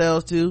dedicated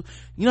themselves to.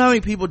 You know how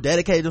many people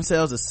dedicated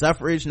themselves to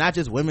suffrage, not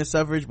just women's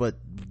suffrage, but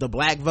the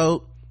black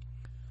vote?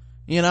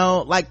 You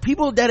know, like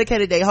people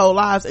dedicated their whole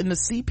lives, and to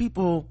see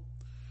people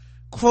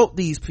quote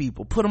these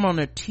people, put them on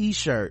their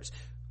t-shirts,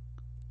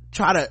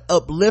 try to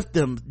uplift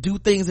them, do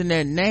things in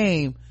their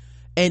name,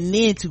 and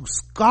then to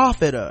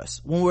scoff at us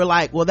when we're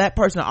like, well, that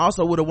person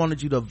also would have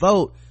wanted you to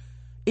vote,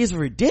 is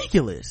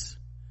ridiculous.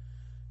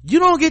 You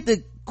don't get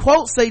to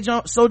quote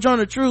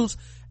Sojourner Truth,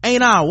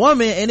 ain't I a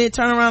woman, and then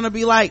turn around and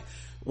be like,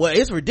 well,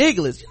 it's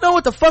ridiculous. You know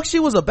what the fuck she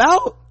was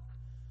about?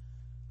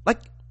 Like,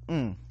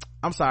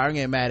 I'm sorry, I'm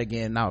getting mad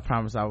again. I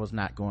promise I was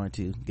not going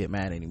to get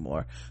mad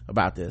anymore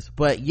about this.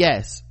 But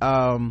yes,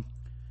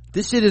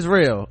 this shit is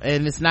real,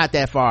 and it's not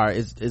that far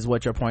is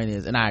what your point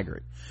is, and I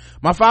agree.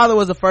 My father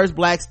was the first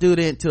black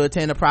student to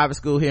attend a private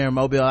school here in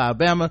Mobile,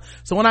 Alabama.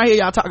 So when I hear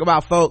y'all talk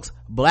about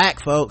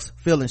black folks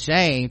feeling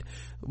shamed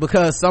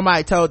because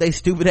somebody told they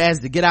stupid ass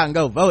to get out and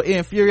go vote, it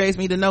infuriates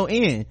me to no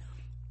end.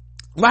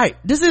 Right,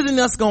 this isn't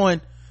us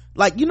going,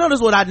 like, you notice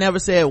what I never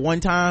said one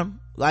time?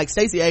 Like,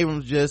 Stacey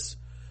Abrams just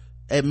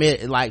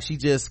admitted, like, she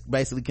just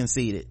basically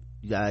conceded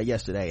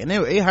yesterday, and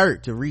it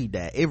hurt to read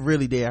that. It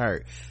really did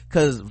hurt,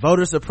 because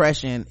voter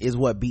suppression is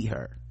what beat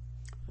her.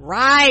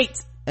 Right.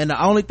 And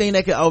the only thing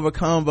that can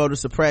overcome voter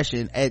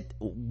suppression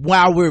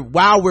while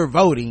we're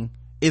voting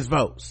is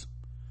votes.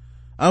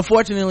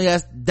 Unfortunately,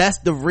 that's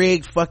the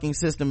rigged fucking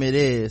system it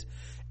is.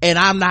 And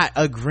I'm not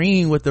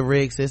agreeing with the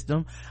rigged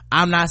system.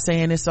 I'm not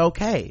saying it's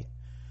okay,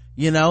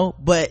 you know,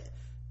 but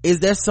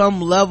is there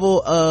some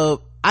level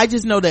of, I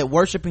just know that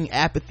worshiping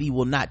apathy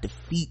will not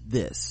defeat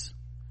this.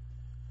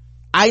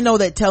 I know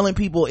that telling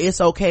people it's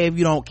okay if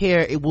you don't care,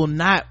 it will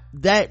not,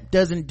 that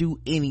doesn't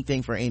do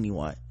anything for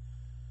anyone.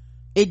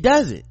 It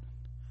doesn't.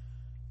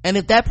 And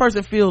if that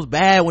person feels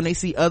bad when they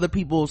see other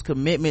people's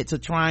commitment to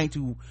trying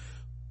to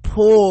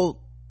pull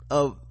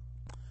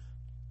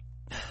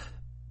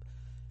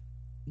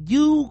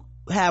you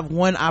have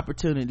one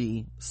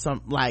opportunity,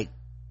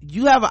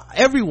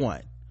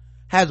 everyone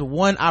has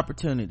one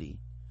opportunity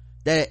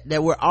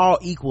that we're all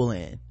equal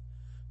in,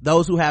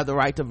 those who have the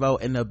right to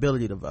vote and the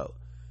ability to vote,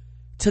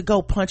 to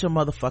go punch a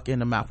motherfucker in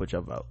the mouth with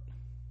your vote.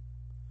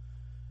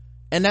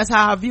 And that's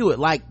how I view it.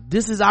 Like,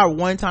 this is our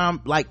one time,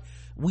 like,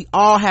 we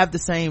all have the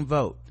same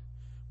vote.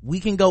 We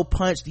can go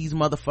punch these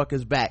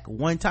motherfuckers back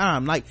one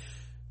time. Like,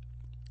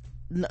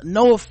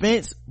 no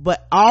offense,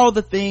 but all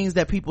the things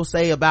that people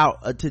say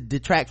about to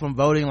detract from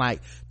voting,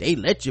 like, they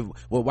let you,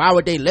 well, why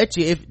would they let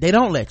you if they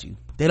don't let you?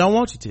 They don't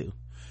want you to.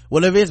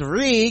 Well, if it's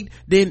rigged,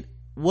 then,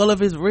 well,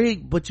 if it's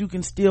rigged but you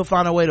can still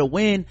find a way to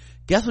win,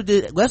 guess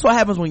what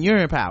happens when you're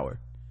in power?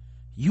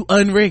 You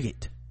unrig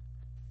it.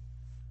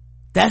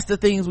 That's the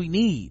things we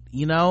need,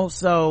 you know?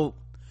 So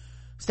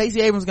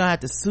Stacey Abrams gonna have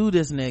to sue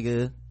this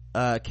nigga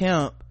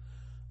Kemp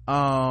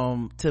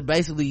to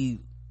basically,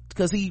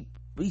 because he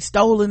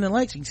stole an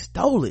election. He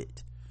stole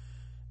it.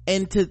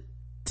 And to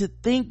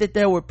think that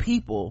there were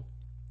people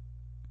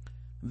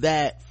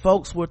that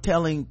folks were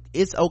telling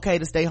it's okay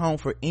to stay home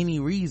for any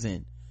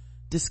reason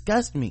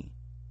disgust me,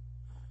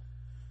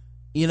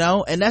 you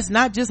know? And that's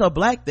not just a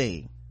black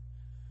thing.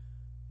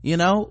 You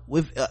know,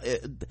 with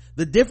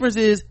the difference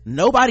is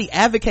nobody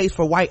advocates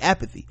for white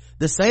apathy.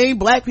 The same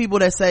black people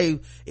that say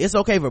it's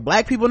okay for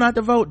black people not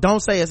to vote don't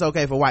say it's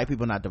okay for white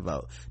people not to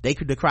vote. They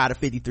could decry the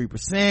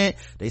 53%.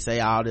 They say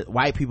all the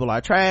white people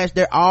are trash.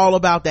 They're all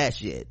about that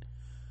shit.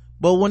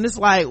 But when it's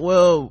like,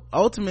 well,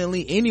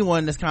 ultimately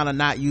anyone that's kind of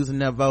not using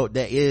their vote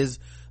that is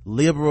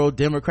liberal,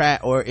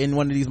 Democrat, or in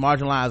one of these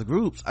marginalized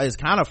groups is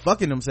kind of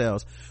fucking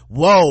themselves.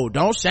 Whoa,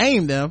 don't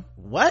shame them.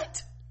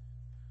 What?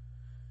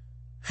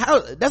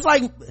 How? That's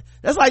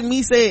like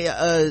me saying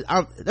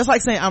that's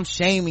like saying I'm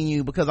shaming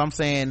you because I'm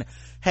saying,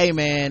 hey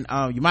man,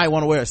 you might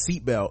want to wear a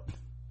seatbelt.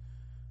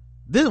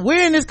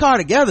 We're in this car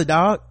together,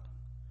 dog.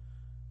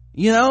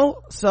 You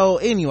know? So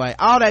anyway,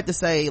 all that to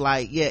say,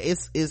 like, yeah,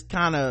 it's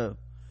kind of,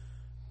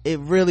 it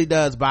really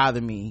does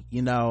bother me,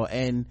 you know.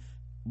 And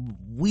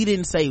we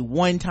didn't say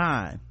one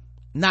time,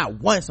 not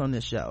once on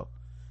this show,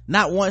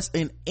 not once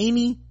in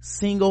any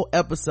single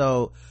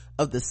episode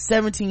of the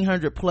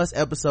 1700 plus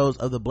episodes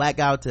of the Black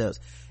Guy Who Tips,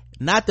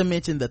 not to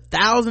mention the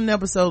 1,000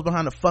 episodes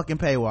behind the fucking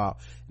paywall,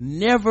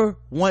 never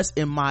once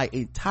in my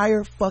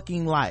entire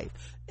fucking life,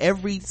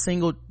 every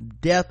single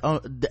day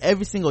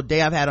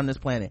I've had on this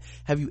planet,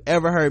 have you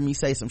ever heard me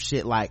say some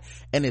shit like,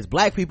 and it's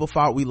black people's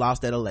fault we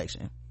lost that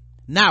election.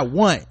 Not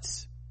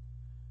once.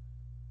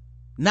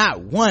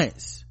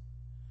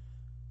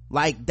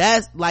 Like,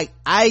 that's like,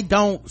 I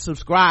don't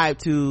subscribe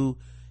to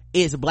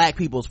it's black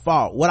people's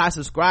fault. What I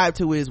subscribe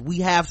to is we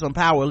have some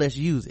power, let's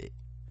use it.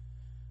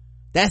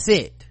 That's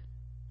it.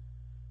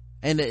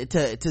 And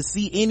to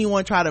see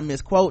anyone try to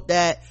misquote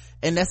that,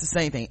 and that's the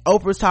same thing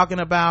Oprah's talking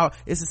about,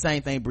 it's the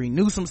same thing Bree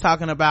Newsom's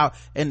talking about,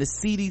 and to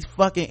see these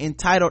fucking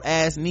entitled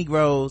ass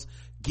Negroes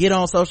get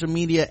on social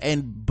media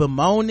and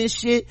bemoan this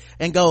shit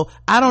and go,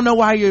 I don't know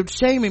why you're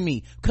shaming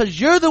me, because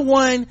you're the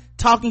one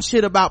talking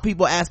shit about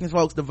people asking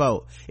folks to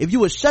vote. If you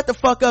would shut the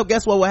fuck up,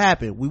 guess what would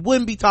happen? We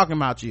wouldn't be talking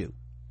about you.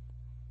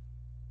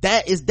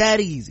 That is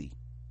that easy.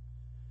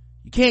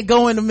 You can't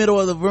go in the middle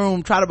of the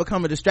room, try to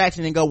become a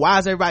distraction and go, why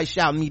is everybody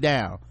shouting me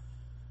down?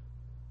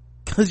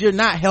 Because you're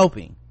not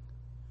helping.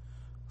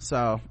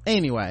 So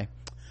anyway,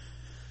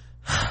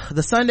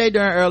 the Sunday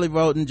during early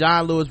voting,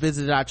 John Lewis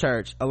visited our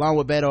church along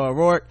with Beto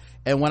O'Rourke,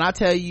 and when I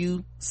tell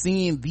you,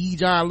 seeing the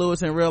John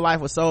Lewis in real life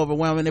was so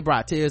overwhelming, it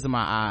brought tears to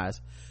my eyes.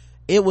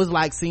 It was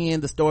like seeing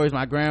the stories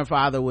my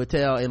grandfather would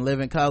tell in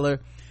living color,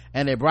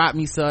 and it brought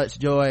me such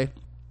joy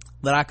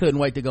that I couldn't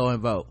wait to go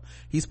and vote.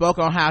 He spoke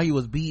on how he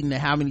was beaten and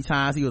how many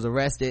times he was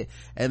arrested,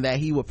 and that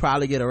he would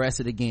probably get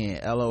arrested again.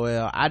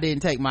 LOL. I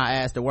didn't take my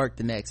ass to work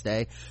the next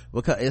day,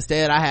 because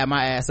instead I had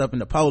my ass up in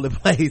the polling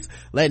place,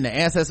 letting the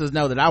ancestors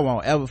know that I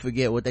won't ever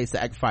forget what they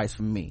sacrificed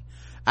for me.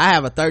 I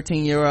have a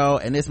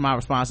 13-year-old, and it's my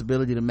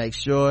responsibility to make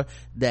sure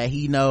that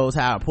he knows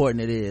how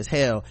important it is.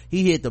 Hell,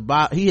 he hit the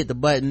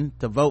button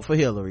to vote for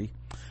Hillary.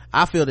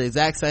 I feel the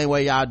exact same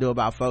way y'all do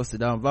about folks that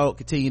don't vote.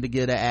 Continue to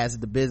give their asses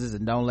to business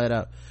and don't let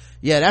up.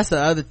 Yeah, that's the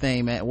other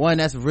thing, man. One,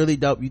 that's really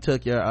dope you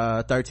took your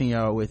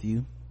 13-year-old with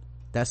you.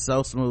 That's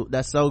so smooth.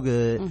 That's so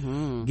good.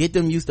 Mm-hmm. Get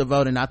them used to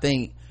voting. I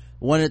think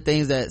one of the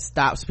things that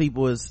stops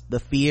people is the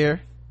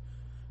fear.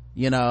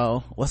 You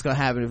know, what's gonna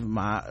happen if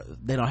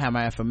they don't have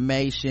my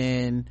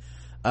information?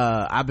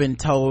 I've been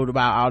told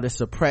about all this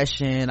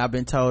suppression. I've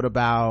been told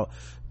about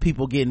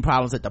people getting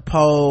problems at the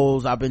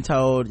polls. I've been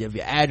told if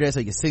your address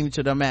or your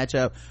signature don't match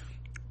up.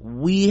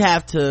 We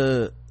have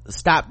to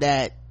stop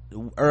that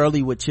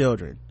early with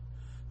children.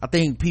 I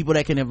think people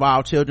that can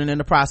involve children in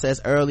the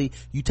process early,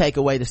 you take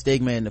away the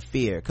stigma and the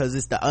fear, because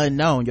it's the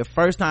unknown. Your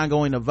first time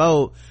going to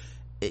vote,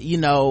 you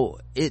know,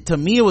 to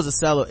me it was a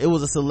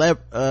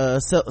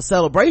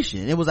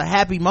celebration. It was a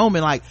happy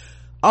moment, like,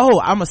 oh,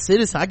 I'm a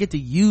citizen, I get to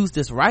use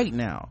this right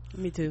now.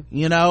 Me too.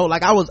 You know,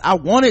 like I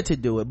wanted to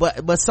do it,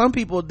 but some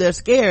people, they're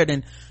scared.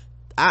 And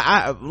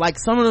I like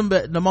some of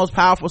them, the most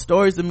powerful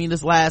stories to me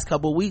this last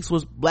couple of weeks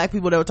was black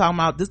people that were talking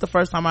about, this is the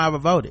first time I ever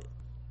voted.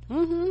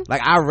 Mm-hmm.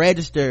 Like, I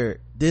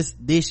registered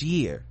this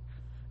year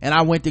and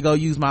I went to go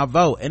use my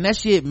vote, and that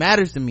shit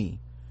matters to me,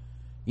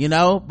 you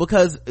know,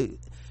 because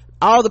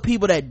all the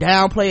people that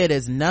downplay it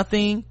as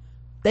nothing,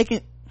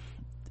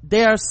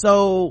 they are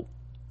so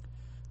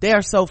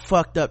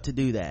fucked up to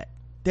do that.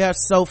 They are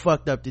so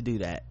fucked up to do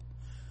that.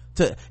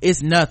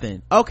 It's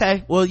nothing.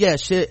 Okay, well, yeah,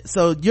 shit.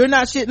 So you're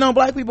not shitting on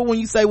black people when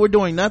you say we're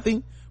doing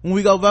nothing when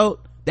we go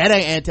vote? That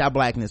ain't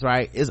anti-blackness,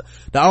 right? It's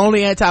the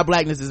only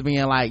anti-blackness is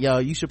being like, yo,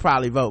 you should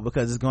probably vote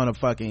because it's gonna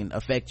fucking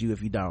affect you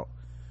if you don't.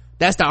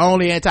 That's the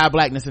only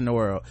anti-blackness in the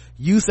world.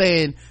 You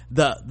saying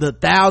the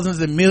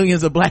thousands and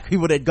millions of black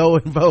people that go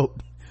and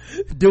vote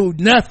do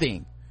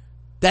nothing.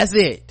 That's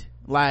it.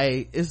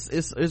 Like,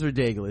 it's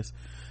ridiculous.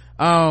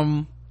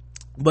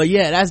 But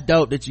yeah, that's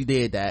dope that you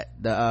did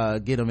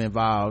that, get them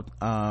involved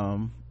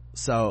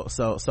so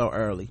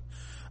early.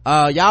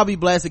 Y'all be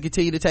blessed and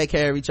continue to take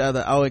care of each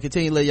other. Oh, and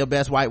continue to live your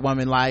best white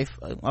woman life.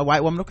 A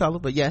white woman of color,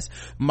 but yes,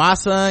 my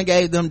son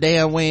gave them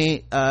damn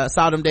wings,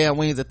 saw them damn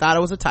wings and thought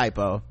it was a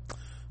typo.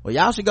 Well,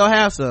 y'all should go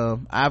have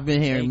some. I've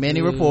been hearing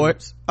many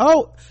reports.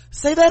 Oh,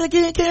 say that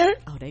again, Karen.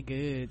 Oh, they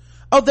good.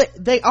 Oh,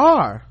 they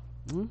are.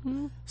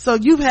 So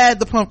you've had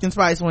the pumpkin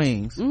spice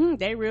wings.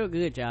 They real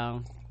good,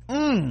 y'all.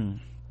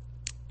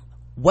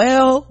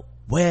 Well.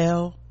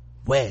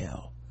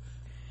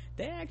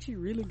 They're actually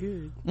really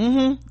good.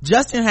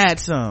 Justin had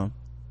some.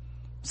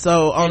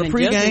 So on the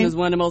pregame, Justin is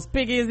one of the most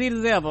pickiest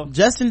eaters ever.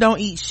 Justin don't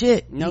eat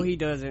shit. No, he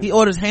doesn't. He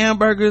orders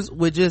hamburgers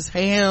with just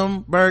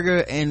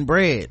hamburger and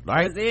bread,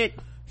 right? That's it.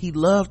 He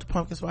loved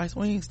pumpkin spice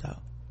wings though.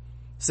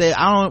 Said,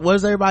 what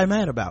is everybody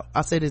mad about?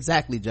 I said,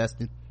 exactly,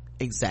 Justin.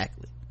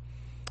 Exactly.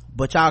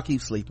 But y'all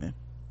keep sleeping.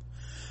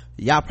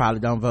 Y'all probably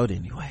don't vote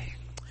anyway.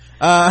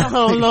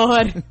 Oh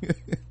Lord.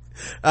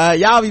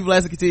 Y'all be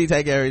blessed and continue to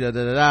take care of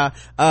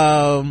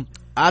it.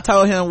 I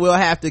told him we'll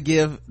have to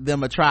give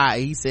them a try.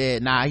 He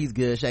said, nah, he's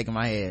good, shaking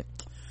my head.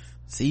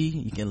 See,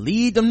 you can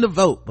lead them to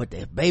vote, but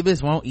their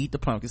babies won't eat the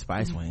pumpkin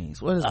spice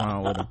wings. What is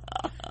wrong with them?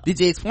 Did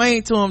you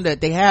explain to them that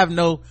they have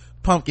no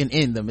pumpkin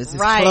in them? It's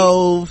just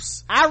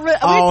cloves,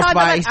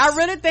 allspice. I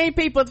really think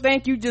people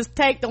think you just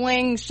take the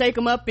wings, shake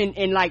them up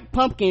in like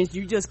pumpkins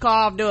you just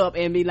carved up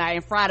and be like,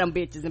 and fry them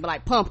bitches and be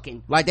like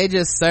pumpkin. Like they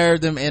just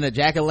serve them in a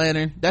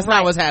jack-o'-lantern. That's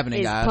not what's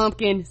happening, guys. It's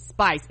pumpkin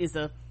spice. It's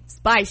a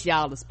spice,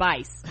 y'all, the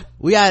spice.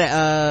 We got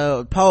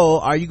a poll.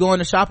 Are you going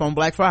to shop on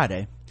Black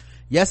Friday?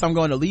 Yes, I'm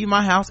going to leave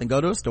my house and go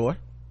to a store.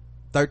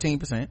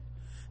 13%.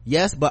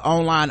 Yes, but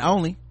online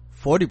only.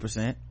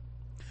 40%.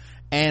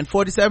 And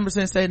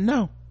 47% said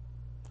no.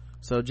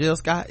 So Jill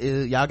Scott,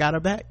 y'all got her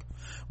back.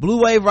 Blue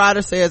Wave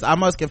Rider says, I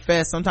must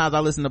confess, sometimes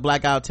I listen to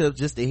Blackout Tips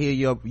just to hear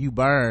you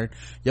burn.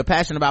 You're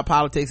passionate about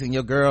politics and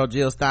your girl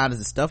Jill Stein is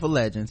the stuff of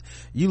legends.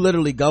 You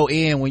literally go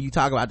in when you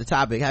talk about the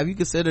topic. Have you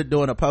considered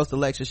doing a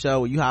post-election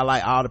show where you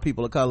highlight all the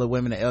people of color,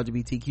 women, and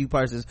LGBTQ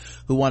persons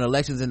who won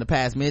elections in the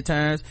past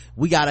midterms?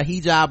 We got a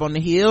hijab on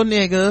the hill,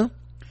 nigga.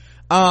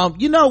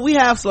 We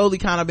have slowly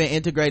kind of been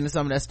integrating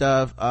some of that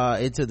stuff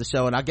into the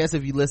show, and I guess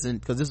if you listen,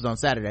 because this is on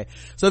Saturday,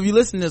 so if you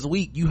listen this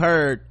week, you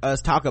heard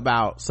us talk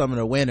about some of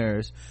the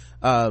winners,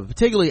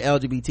 particularly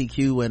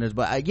LGBTQ winners.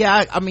 But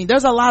I mean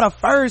there's a lot of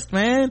firsts,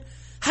 man.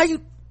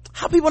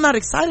 How people not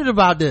excited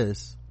about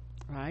this,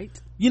 right?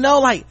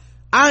 Like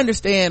I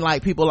understand,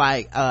 like people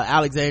like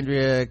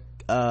Alexandria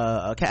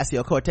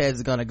Ocasio-Cortez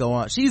is gonna go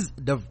on. She's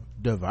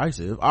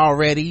divisive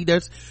already.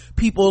 There's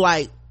people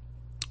like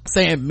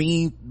saying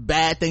mean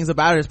bad things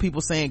about her. There's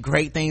people saying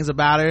great things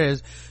about her.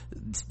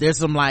 There's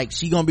some like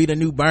she gonna be the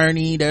new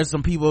Bernie. There's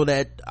some people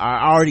that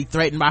are already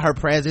threatened by her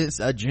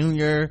presence. A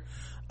junior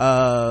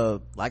I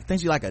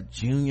think she's like a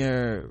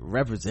junior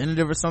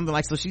representative or something,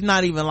 like, so she's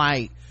not even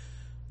like,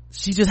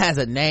 she just has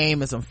a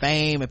name and some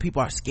fame and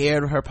people are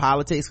scared of her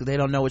politics because they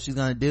don't know what she's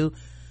gonna do.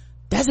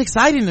 That's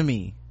exciting to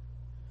me.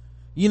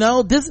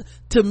 This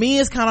to me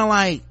is kind of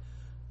like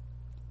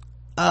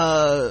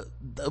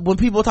when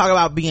people talk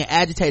about being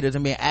agitators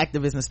and being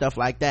activists and stuff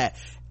like that,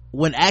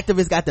 when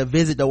activists got to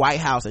visit the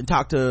White House and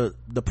talk to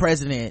the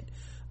president,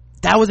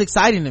 that was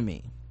exciting to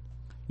me.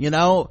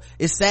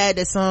 It's sad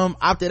that some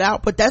opted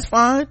out, but that's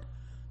fine.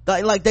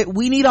 Like that,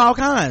 we need all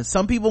kinds.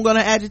 Some people are going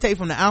to agitate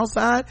from the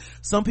outside,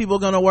 some people are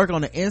going to work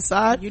on the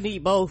inside. You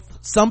need both.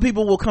 Some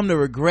people will come to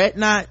regret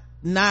not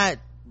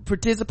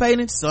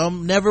participating,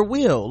 some never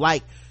will.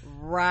 Like,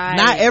 right,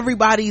 not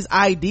everybody's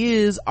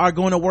ideas are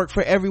going to work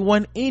for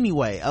everyone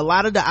anyway. A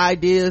lot of the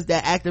ideas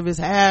that activists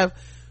have,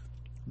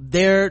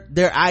 they're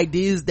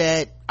ideas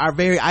that are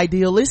very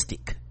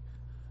idealistic.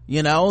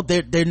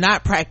 They're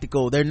not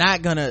practical. we're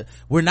not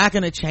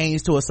gonna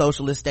change to a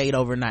socialist state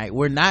overnight.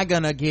 We're not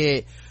gonna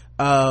get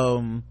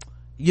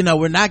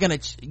we're not gonna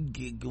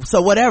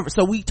so whatever.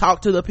 So we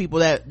talk to the people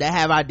that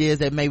have ideas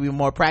that may be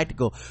more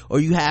practical, or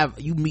you have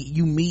a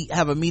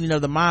meeting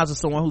of the minds of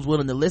someone who's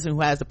willing to listen,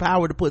 who has the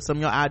power to put some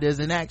of your ideas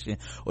in action,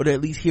 or to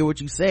at least hear what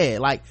you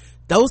said. Like,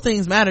 those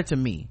things matter to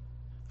me.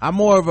 I'm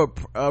more of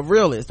a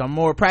realist. I'm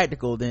more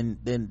practical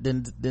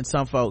than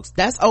some folks.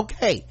 That's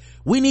okay.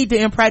 We need the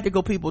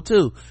impractical people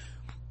too.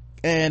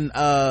 And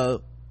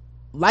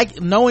like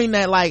knowing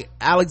that like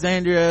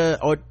Alexandria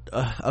or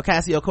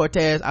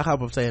Ocasio-Cortez, I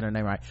hope I'm saying her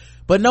name right,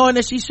 but knowing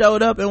that she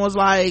showed up and was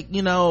like,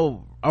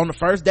 on the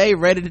first day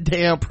ready to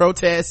damn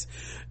protest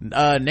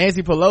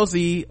Nancy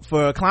Pelosi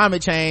for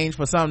climate change,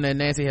 for something that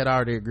Nancy had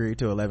already agreed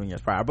to 11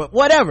 years prior. But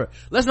whatever,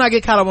 let's not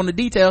get caught up on the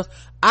details.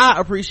 I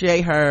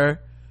appreciate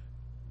her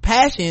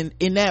passion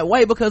in that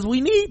way because we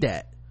need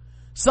that.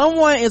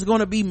 Someone is going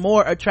to be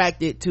more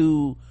attracted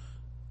to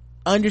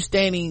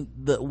understanding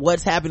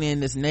what's happening in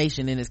this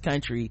nation, in this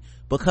country,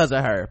 because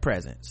of her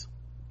presence,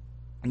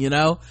 and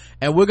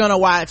we're gonna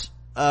watch.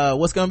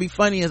 What's gonna be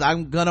funny is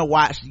I'm gonna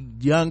watch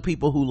young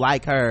people who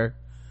like her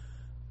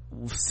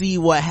see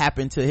what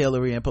happened to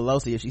Hillary and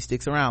Pelosi if she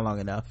sticks around long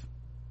enough.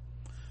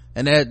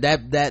 And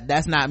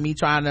that's not me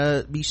trying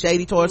to be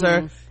shady towards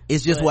her.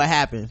 It's just what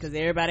happens, because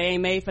everybody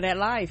ain't made for that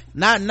life.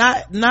 Not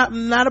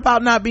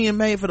about not being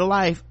made for the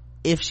life.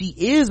 If she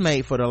is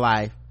made for the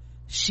life,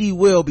 she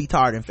will be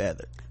tarred and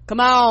feathered. Come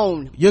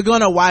on, you're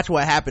gonna watch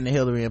what happened to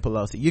Hillary and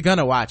Pelosi. You're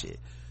gonna watch it,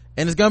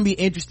 and it's gonna be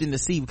interesting to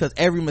see, because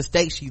every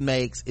mistake she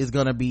makes is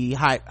gonna be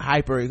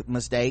hyper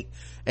mistake,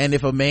 and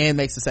if a man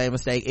makes the same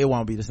mistake, it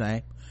won't be the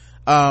same.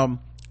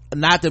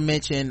 not to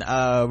mention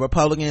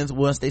Republicans,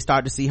 once they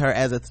start to see her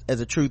as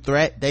a true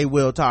threat, they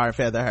will tar and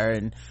feather her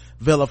and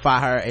vilify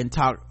her and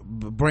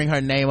bring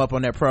her name up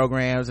on their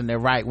programs and their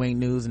right-wing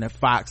news and their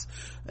Fox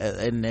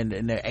and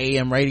their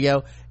AM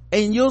radio,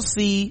 and you'll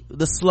see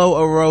the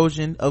slow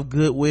erosion of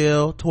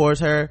goodwill towards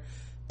her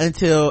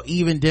until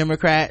even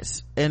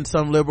Democrats and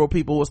some liberal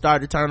people will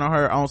start to turn on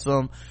her on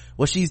some,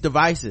 well, she's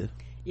divisive.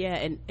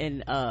 Yeah,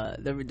 and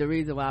the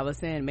reason why I was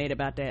saying made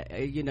about that,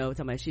 talking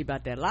about she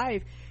about that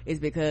life, is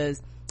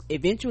because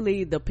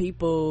eventually the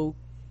people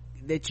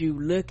that you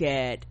look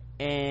at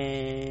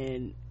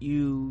and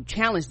you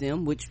challenge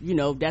them, which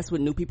that's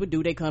what new people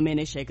do. They come in,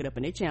 they shake it up,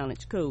 and they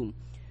challenge. Cool.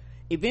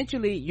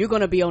 Eventually you're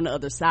gonna be on the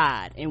other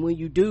side, and when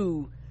you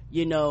do,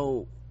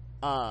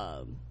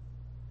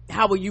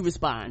 how will you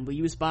respond? Will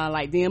you respond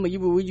like them, or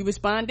will you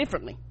respond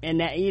differently? And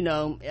that,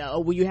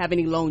 or will you have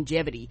any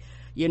longevity?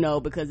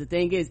 Because the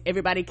thing is,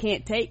 everybody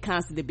can't take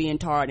constantly being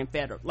tarred and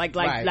feathered. Like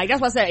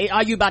that's why I said,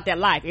 are you about that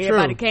life?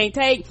 Everybody can't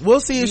take.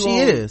 We'll see if she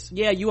is.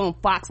 Yeah, you on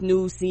Fox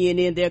News,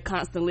 CNN, they're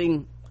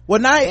constantly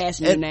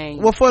bashing your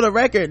name. Well, for the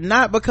record,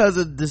 not because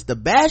of this, the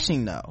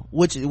bashing though,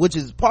 which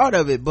is part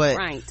of it, but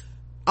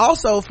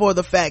also for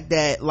the fact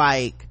that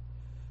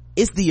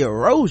it's the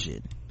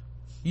erosion.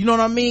 You know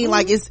what I mean?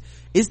 Mm-hmm.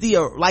 It's the,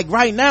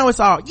 right now it's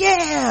all,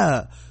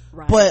 yeah.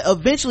 Right. But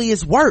eventually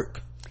it's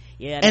work.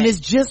 Yeah. And it's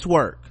just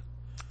work.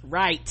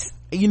 Right.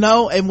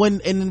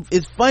 And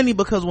it's funny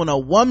because when a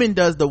woman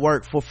does the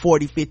work for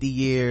 40, 50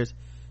 years,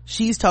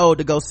 she's told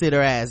to go sit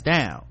her ass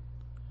down.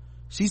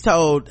 She's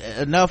told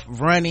enough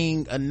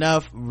running,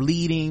 enough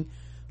leading.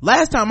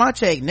 Last time I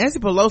checked, Nancy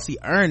Pelosi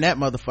earned that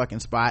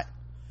motherfucking spot.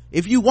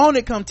 If you want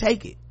it, come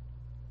take it.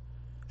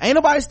 Ain't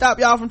nobody stop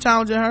y'all from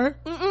challenging her.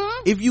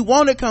 Mm-mm. If you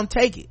want it, come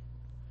take it.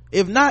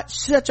 If not,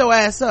 shut your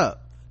ass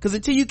up. Cause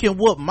until you can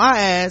whoop my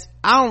ass,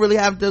 I don't really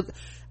have to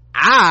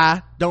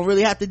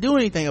do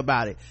anything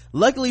about it.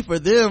 Luckily for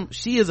them,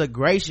 she is a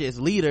gracious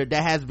leader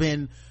that has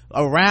been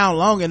around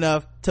long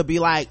enough to be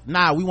like,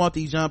 nah, we want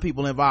these young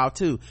people involved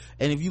too.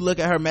 And if you look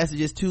at her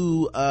messages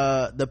to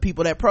the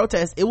people that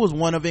protest, it was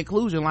one of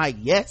inclusion. Like,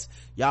 yes,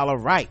 y'all are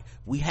right,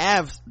 we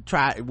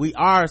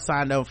are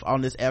signed up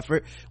on this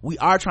effort, we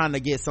are trying to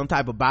get some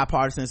type of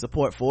bipartisan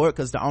support for it,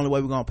 because the only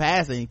way we're gonna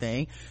pass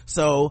anything,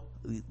 so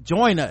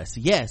join us.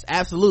 Yes,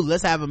 absolutely,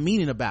 let's have a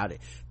meeting about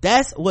it.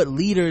 That's what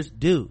leaders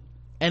do,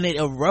 and it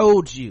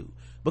erodes you,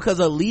 because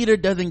a leader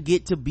doesn't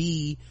get to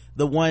be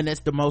the one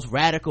that's the most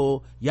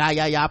radical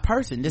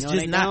person. That's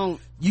just not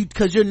you,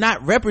 because you're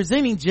not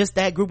representing just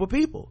that group of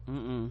people.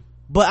 Mm-mm.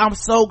 But I'm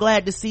so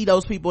glad to see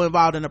those people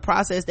involved in the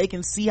process. They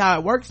can see how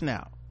it works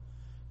now.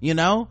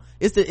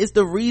 It's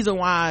the reason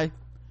why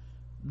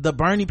the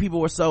Bernie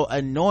people were so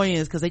annoying,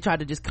 is because they tried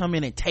to just come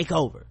in and take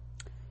over.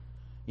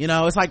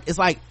 It's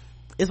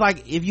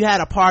like if you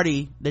had a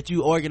party that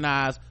you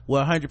organized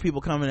where 100 people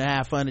coming to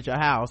have fun at your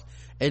house,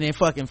 and then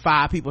fucking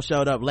 5 people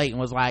showed up late and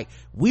was like,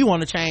 we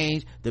want to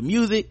change the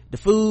music, the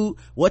food,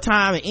 what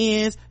time it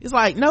ends. It's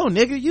like, no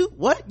nigga, you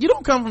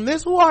don't come from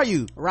this. Who are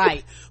you?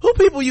 Right. Who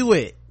people you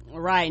with?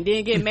 Right. And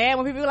then get mad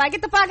when people are like,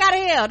 get the fuck out of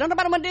here, don't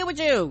nobody want to deal with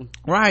you.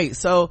 Right.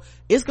 So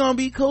it's gonna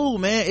be cool,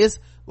 man. It's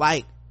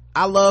like,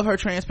 I love her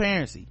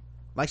transparency.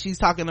 Like, she's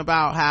talking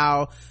about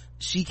how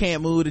she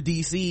can't move to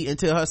DC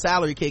until her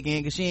salary kick in,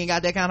 because she ain't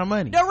got that kind of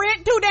money. The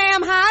rent too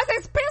damn high.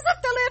 It's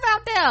expensive to live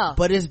out there.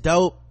 But it's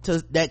dope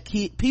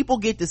people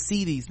get to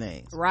see these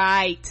things,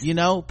 right?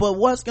 But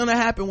what's gonna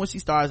happen when she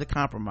starts to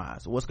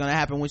compromise? What's gonna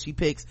happen when she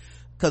picks,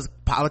 because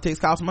politics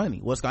costs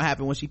money, what's gonna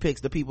happen when she picks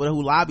the people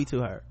who lobby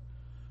to her?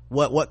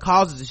 What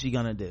causes is she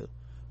gonna do?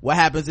 What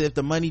happens if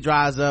the money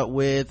dries up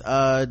with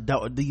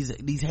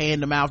these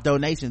hand-to-mouth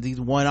donations, these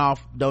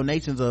one-off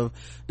donations of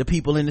the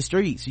people in the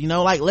streets?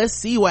 Let's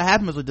see what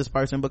happens with this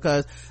person,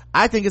 because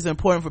I think it's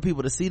important for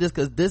people to see this,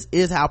 because this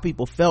is how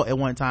people felt at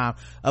one time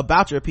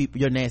about your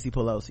Nancy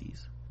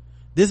Pelosi's.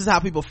 This is how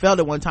people felt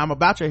at one time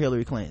about your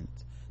Hillary Clintons.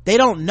 They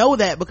don't know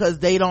that because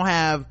they don't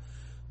have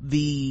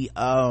the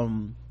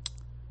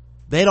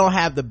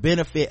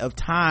benefit of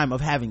time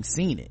of having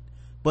seen it.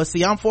 But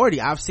see, I'm 40,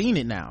 I've seen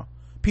it now.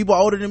 People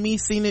older than me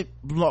seen it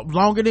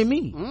longer than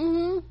me.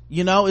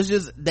 Mm-hmm. It's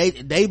just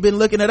they've been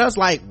looking at us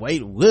like,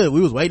 wait,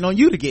 we was waiting on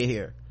you to get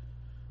here.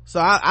 So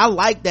I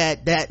like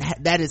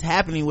that is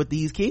happening with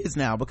these kids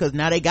now, because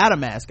now they got a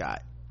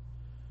mascot.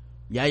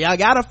 Yeah, y'all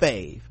got a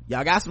fave,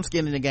 y'all got some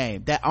skin in the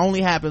game. That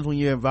only happens when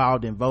you're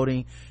involved in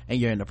voting and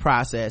you're in the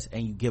process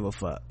and you give a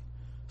fuck.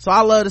 So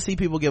I love to see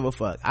people give a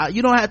fuck.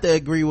 You don't have to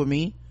agree with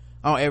me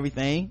on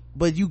everything,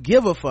 but you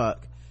give a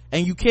fuck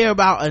and you care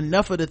about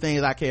enough of the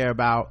things I care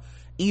about,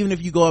 even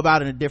if you go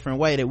about it in a different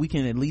way, that we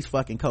can at least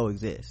fucking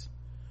coexist.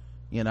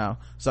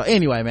 So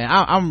anyway, man,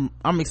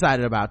 I'm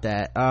excited about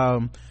that.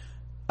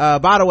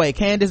 By the way,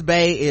 Candace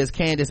Bay is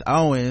Candace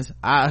Owens.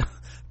 I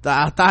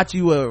thought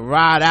you would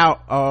ride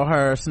out on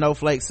her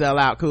snowflake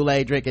sellout,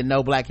 Kool-Aid drinking,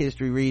 no Black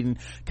history reading,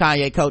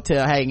 Kanye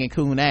coattail hanging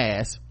coon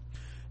ass.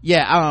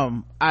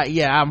 I'm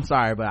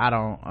sorry, but I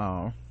don't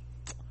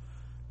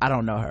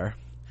know her.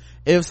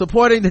 If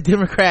supporting the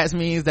Democrats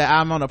means that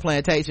I'm on a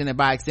plantation and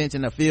by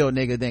extension a field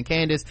nigga, then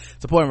Candace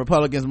supporting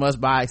Republicans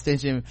must by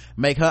extension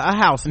make her a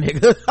house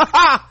nigga.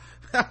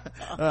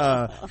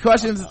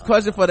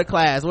 Question for the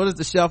class: what is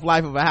the shelf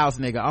life of a house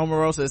nigga?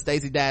 Omarosa and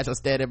Stacey Dash are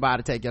standing by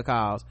to take your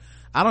calls.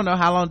 I don't know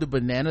how long do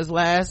bananas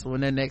last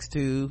when they're next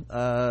to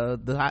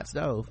the hot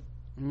stove.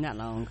 Not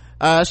long.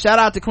 Shout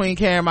out to Queen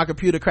Karen. My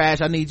computer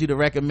crashed. I need you to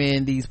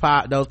recommend those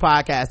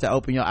podcasts to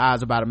open your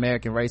eyes about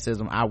American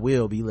racism. I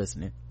will be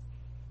listening.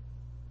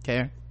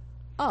 Karen?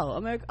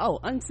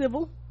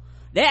 Uncivil.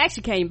 They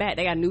actually came back.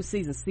 They got a new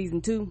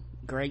season 2.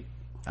 Great.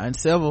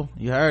 Uncivil.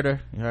 You heard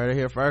her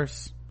here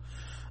first.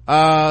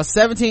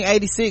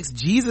 1786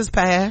 Jesus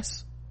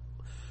Pass.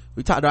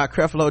 We talked about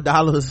Creflo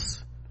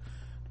Dollar's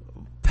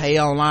pay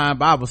online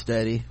Bible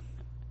study.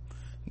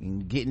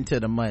 Getting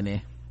to the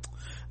money.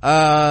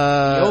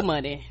 Your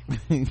money.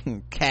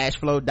 Cash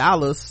flow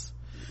dollars.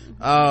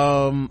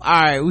 All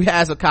right, we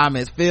have some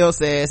comments. Phil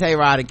says, hey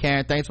Rod and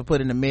Karen, thanks for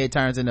putting the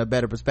midterms in a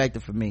better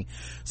perspective for me.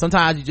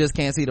 Sometimes you just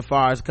can't see the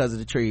forest because of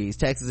the trees.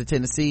 Texas and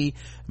Tennessee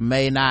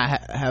may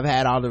not have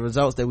had all the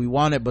results that we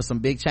wanted, but some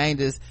big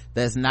changes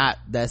that's not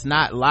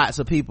lots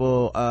of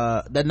people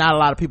that not a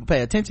lot of people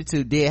pay attention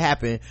to did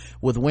happen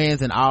with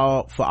wins and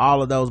all for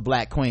all of those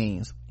black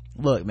queens.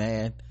 Look,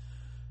 man,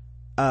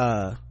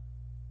 I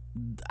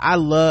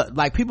love,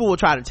 like, people will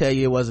try to tell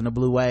you it wasn't a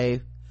blue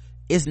wave.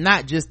 It's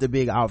not just the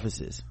big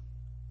offices,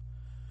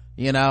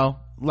 you know,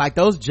 like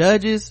those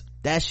judges,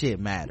 that shit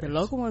matters. The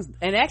local ones,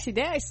 and actually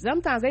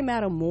sometimes they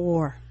matter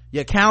more.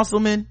 Your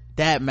councilman,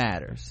 that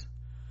matters.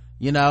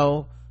 You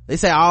know, they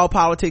say all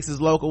politics is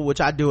local,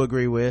 which I do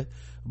agree with,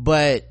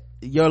 but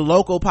your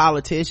local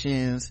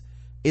politicians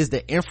is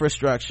the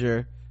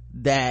infrastructure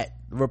that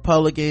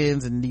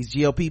Republicans and these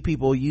GOP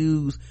people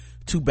use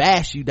to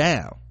bash you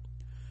down.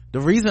 The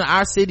reason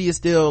our city is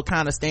still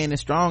kind of standing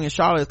strong in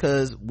Charlotte is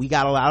because we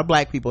got a lot of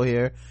black people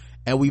here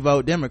and we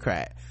vote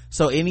Democrat.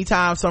 So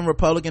anytime some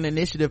Republican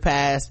initiative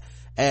passed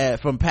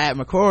from Pat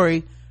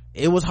McCrory,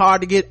 it was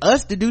hard to get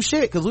us to do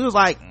shit because we was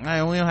like,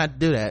 man, we don't have to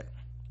do that.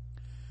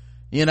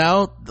 You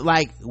know,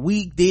 like,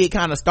 we did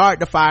kind of start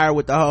the fire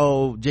with the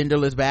whole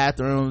genderless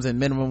bathrooms and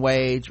minimum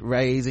wage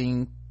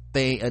raising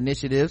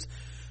initiatives.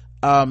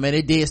 And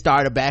it did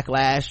start a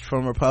backlash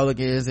from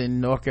Republicans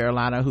in North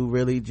Carolina who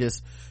really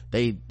just,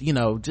 we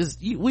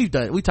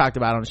talked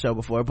about it on the show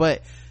before,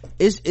 but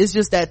it's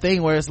just that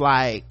thing where it's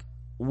like,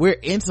 we're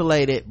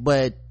insulated,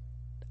 but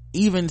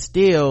even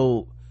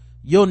still,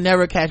 you'll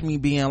never catch me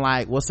being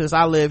like, well, since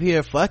I live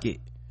here, fuck it.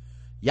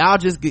 Y'all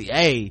just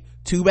hey,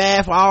 too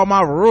bad for all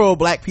my rural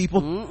black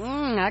people.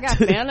 I got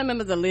family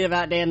members that live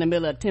out there in the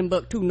middle of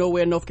Timbuktu,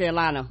 nowhere, North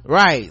Carolina.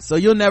 Right. So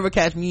you'll never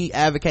catch me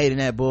advocating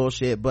that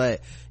bullshit. But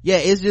yeah,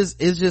 it's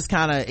just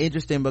kind of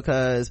interesting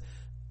because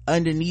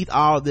underneath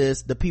all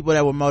this, the people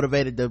that were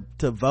motivated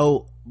to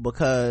vote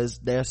because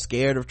they're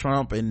scared of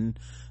Trump and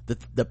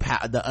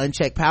the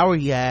unchecked power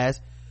he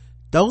has,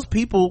 those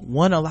people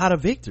won a lot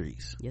of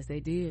victories. Yes, they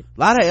did. A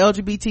lot of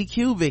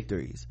LGBTQ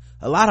victories,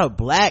 a lot of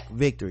black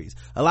victories,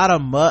 a lot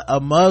of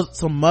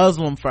some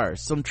Muslim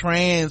first, some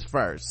trans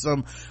first,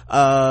 some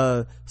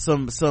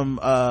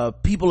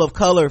people of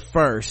color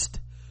first.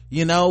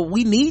 You know,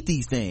 we need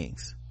these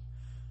things,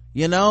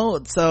 you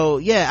know. So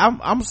yeah,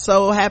 I'm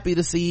so happy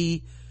to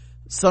see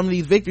some of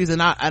these victories,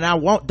 and I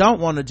don't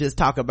want to just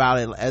talk about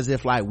it as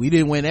if like we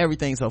didn't win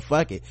everything, so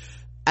fuck it.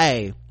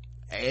 Hey,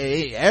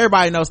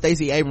 everybody knows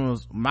Stacey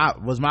Abrams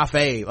was my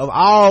fave of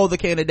all the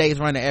candidates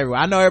running everywhere.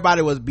 I know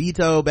everybody was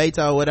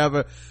Beto,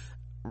 whatever.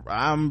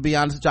 I'm gonna be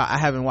honest with y'all, I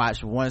haven't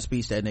watched one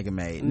speech that nigga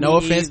made. No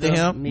offense to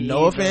him.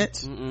 No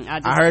offense.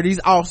 I heard he's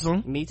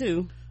awesome. Me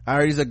too. I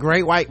heard he's a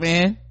great white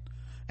man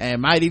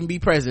and might even be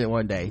president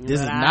one day. This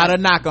is not a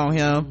knock on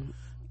him.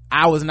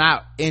 I was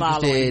not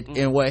interested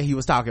in what he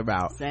was talking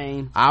about.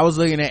 Same. I was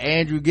looking at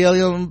Andrew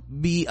Gillum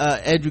be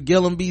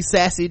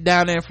sassy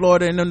down there in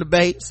Florida in them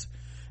debates,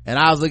 and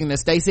I was looking at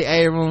Stacey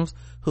Abrams,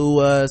 who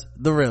was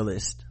the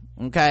realist.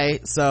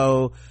 Okay,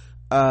 so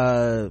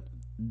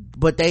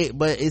but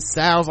it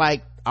sounds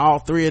like all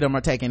three of them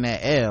are taking that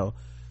L.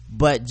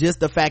 But just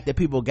the fact that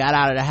people got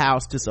out of the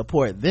house to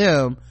support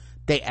them,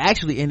 they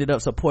actually ended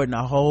up supporting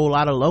a whole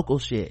lot of local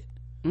shit.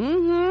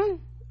 There's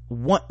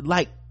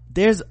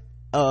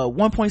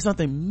 1 point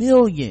something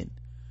million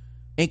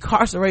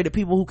incarcerated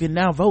people who can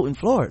now vote in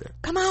Florida.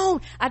 Come on,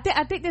 I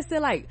think they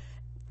said like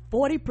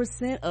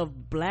 40%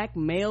 of black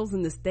males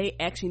in the state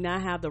actually now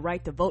have the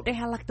right to vote. They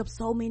have locked up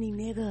so many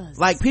niggas.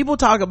 Like, people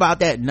talk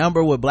about that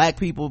number with black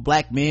people,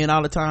 black men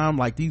all the time,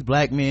 like these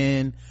black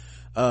men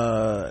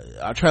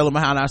are trailing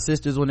behind our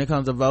sisters when it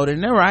comes to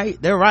voting. They're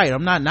right,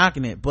 I'm not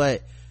knocking it,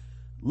 but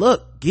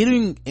look,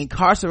 getting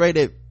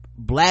incarcerated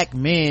black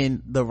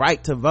men the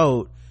right to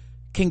vote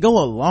can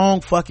go a long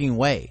fucking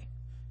way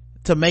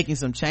to making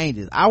some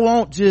changes. I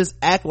won't just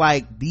act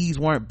like these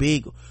weren't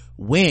big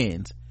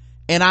wins.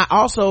 And I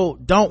also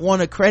don't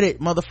want to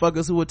credit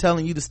motherfuckers who were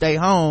telling you to stay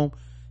home.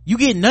 You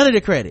get none of the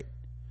credit,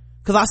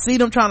 because I see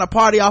them trying to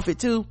party off it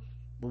too.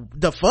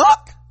 The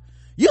fuck?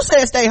 You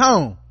said stay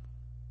home.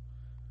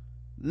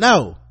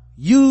 No,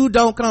 You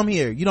don't come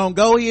here. You don't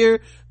go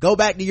here. Go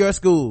back to your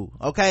school.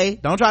 Okay?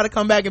 Don't try to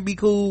come back and be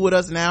cool with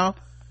us now.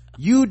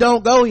 You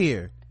don't go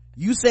here.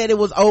 You said it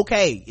was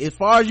okay. As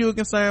far as you were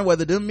concerned,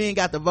 whether them men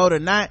got the vote or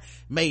not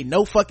made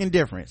no fucking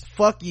difference.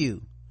 Fuck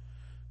you.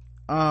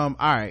 All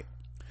right.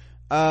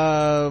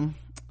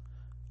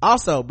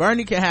 Also,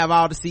 Bernie can have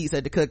all the seats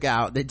at the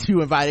cookout that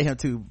you invited him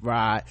to,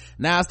 Rod.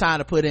 Now it's time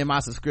to put in my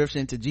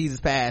subscription to Jesus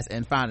Pass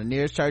and find the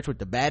nearest church with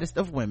the baddest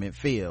of women.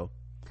 Phil.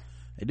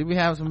 Hey, do we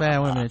have some bad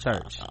women in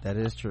church? That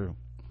is true.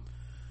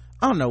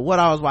 I don't know what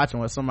I was watching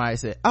when somebody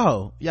said,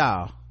 oh,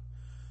 y'all.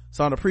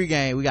 So on the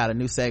pregame, we got a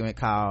new segment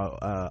called,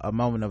 A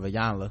Moment of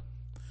Iyanla.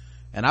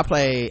 And I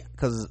played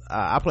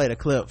a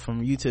clip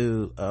from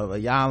YouTube of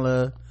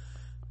Iyanla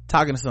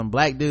talking to some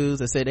black dudes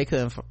that said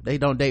they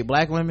don't date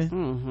black women.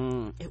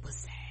 Mm-hmm. It was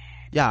sad.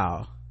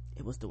 Y'all,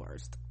 it was the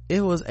worst.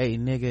 It was a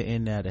nigga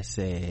in there that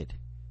said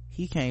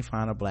he can't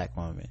find a black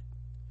woman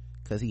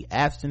because he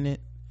abstinent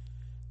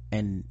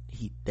and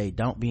they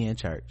don't be in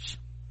church.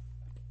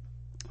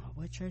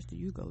 What church do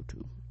you go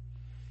to?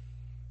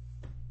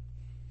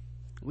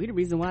 We the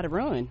reason why they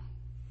run.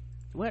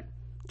 What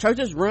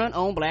churches run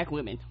on black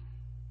women?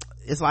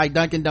 It's like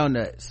Dunkin'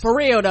 Donuts. For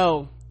real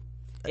though,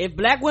 if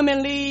black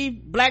women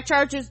leave black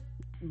churches,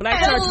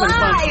 black church would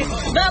function.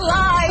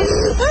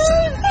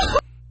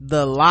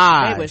 The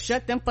lies. They would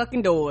shut them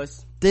fucking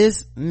doors.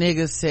 This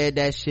nigga said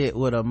that shit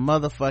with a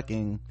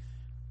motherfucking,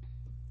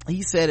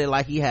 he said it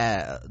like he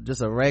had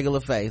just a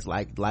regular face,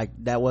 like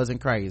that wasn't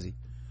crazy.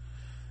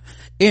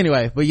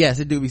 Anyway, but yes,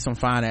 it do be some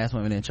fine ass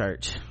women in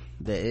church.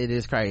 It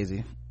is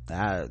crazy.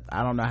 I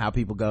don't know how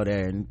people go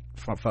there and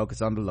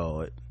focus on the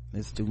Lord.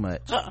 It's too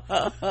much.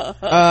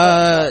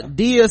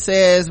 Dia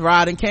says,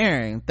 Rod and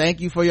Karen, thank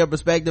you for your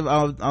perspective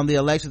on the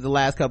elections the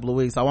last couple of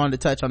weeks. I wanted to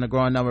touch on the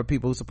growing number of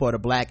people who support a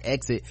black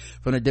exit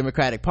from the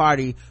Democratic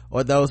Party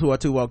or those who are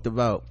too woke to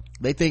vote.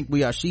 They think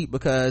we are sheep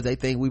because they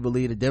think we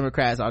believe the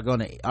Democrats are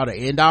the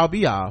end all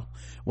be all.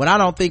 When I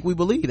don't think we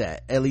believe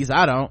that. At least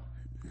I don't.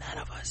 None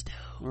of us do.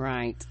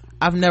 Right.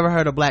 I've never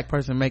heard a black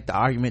person make the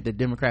argument that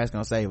Democrats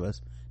gonna save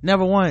us.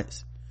 Never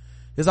once.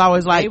 It's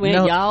always like,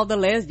 y'all the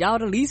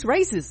least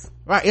racist.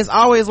 Right. It's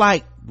always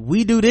like,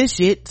 we do this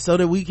shit so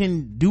that we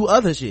can do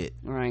other shit.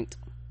 Right.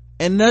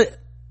 And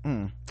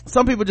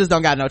some people just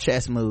don't got no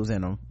chess moves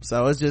in them.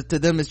 So it's just, to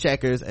them it's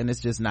checkers, and it's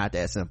just not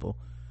that simple.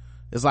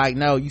 It's like,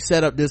 no, you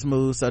set up this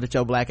move so that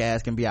your black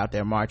ass can be out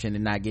there marching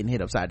and not getting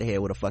hit upside the head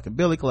with a fucking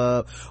billy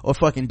club or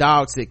fucking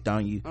dog sicked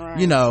on you.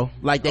 Right. You know,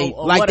 like they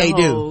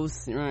do.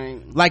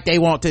 Right. Like they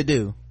want to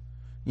do.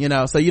 You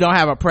know, so you don't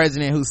have a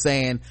president who's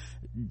saying,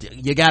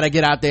 you gotta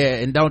get out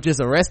there and don't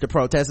just arrest the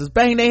protesters,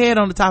 bang their head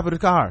on the top of the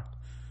car.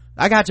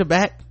 I got your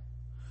back.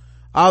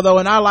 Although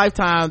in our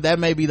lifetime that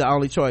may be the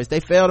only choice. They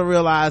fail to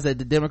realize that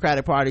the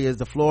Democratic Party is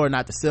the floor,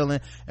 not the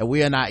ceiling, and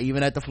we are not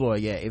even at the floor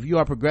yet. If you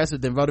are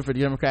progressive, then voting for the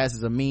Democrats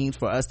is a means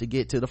for us to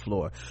get to the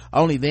floor.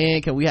 Only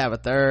then can we have a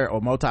third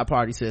or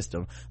multi-party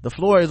system. The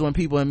floor is when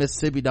people in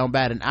Mississippi don't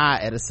bat an eye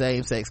at a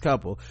same-sex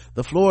couple.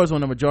 The floor is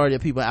when the majority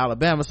of people in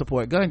Alabama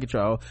support gun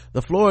control.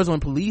 The floor is when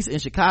police in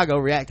Chicago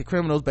react to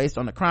criminals based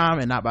on the crime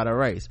and not by their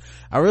race.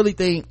 I really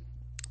think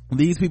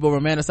these people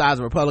romanticize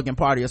the Republican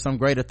Party or some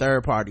greater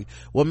third party.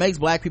 What makes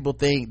black people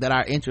think that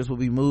our interests will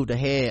be moved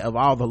ahead of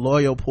all the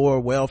loyal,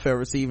 poor, welfare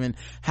receiving,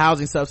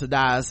 housing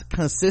subsidized,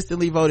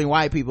 consistently voting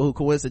white people who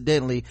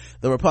coincidentally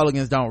the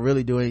Republicans don't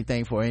really do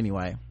anything for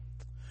anyway?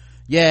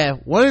 Yeah,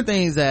 one of the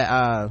things that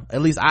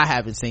at least I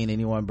haven't seen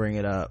anyone bring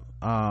it up,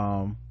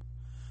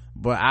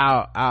 but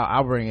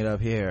I'll bring it up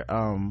here.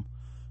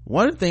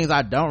 One of the things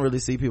I don't really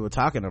see people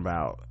talking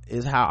about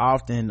is how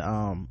often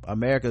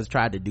America's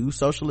tried to do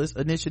socialist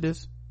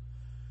initiatives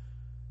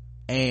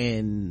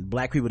and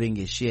black people didn't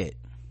get shit.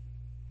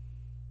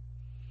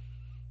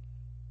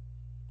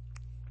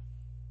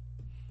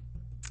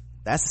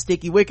 That's a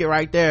sticky wicket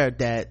right there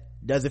that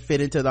doesn't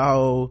fit into the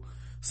whole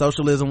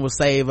socialism will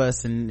save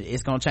us and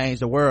it's gonna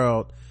change the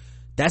world.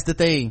 That's the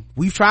thing.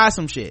 We've tried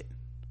some shit,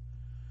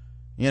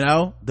 you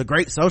know, the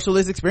great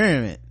socialist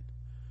experiment,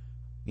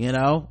 you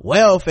know,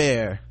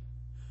 welfare,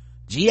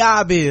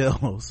 GI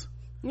bills.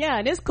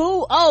 Yeah, this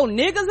cool. Oh,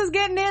 niggas is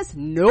getting this?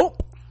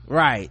 Nope.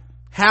 Right.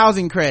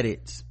 Housing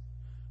credits.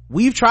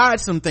 We've tried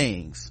some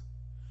things.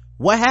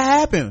 What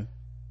happened?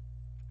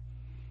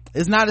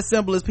 It's not as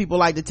simple as people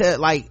like to tell.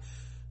 Like,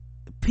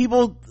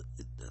 people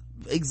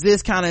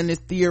exist kind of in this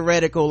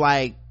theoretical,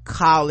 like,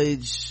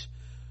 college,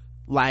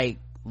 like,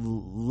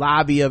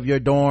 lobby of your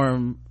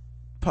dorm,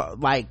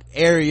 like,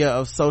 area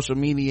of social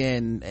media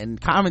and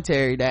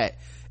commentary that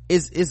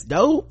it's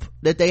dope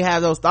that they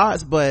have those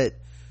thoughts, but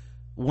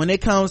when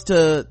it comes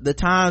to the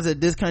times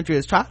that this country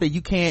has tried it,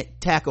 you can't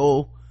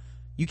tackle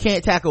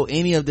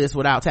any of this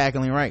without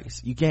tackling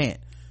race. You can't.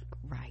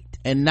 Right.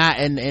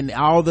 And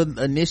all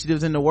the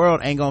initiatives in the world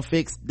ain't gonna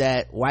fix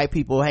that white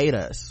people hate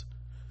us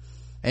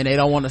and they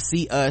don't want to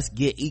see us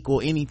get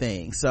equal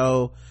anything.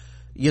 So,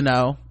 you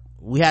know,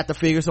 we have to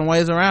figure some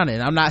ways around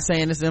it. I'm not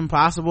saying it's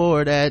impossible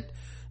or that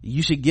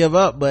you should give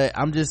up, but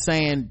I'm just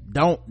saying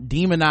don't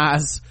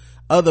demonize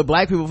other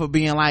black people for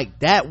being like,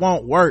 that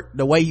won't work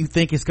the way you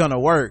think it's gonna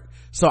work.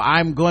 So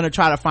I'm going to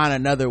try to find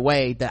another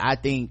way that I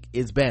think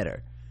is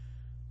better.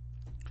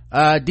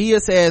 Dia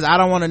says, I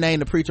don't want to name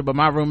the preacher, but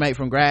my roommate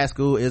from grad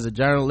school is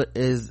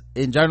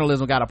in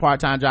journalism, got a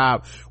part-time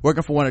job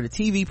working for one of the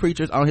TV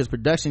preachers on his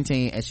production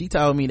team, and she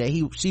told me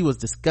that she was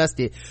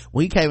disgusted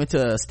when he came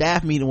into a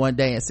staff meeting one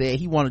day and said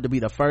he wanted to be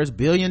the first $1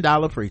 billion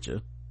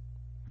preacher.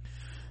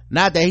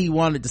 Not that he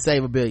wanted to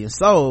save 1 billion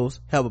souls,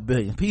 help 1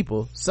 billion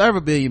people, serve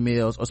 1 billion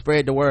meals, or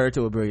spread the word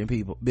to 1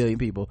 billion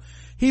people.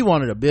 He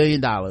wanted $1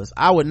 billion.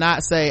 I would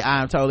not say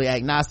I am totally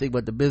agnostic,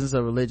 but the business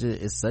of religion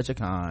is such a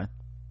con.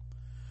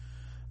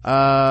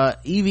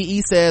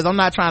 EVE says, I'm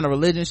not trying to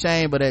religion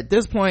shame, but at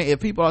this point,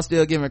 if people are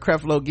still giving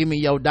Creflo give me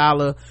your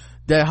dollar,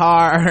 their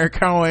hard-earned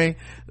coin,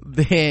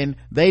 then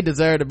they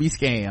deserve to be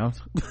scammed.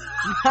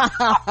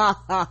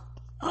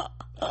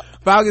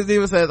 Falcon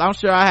Diva says, I'm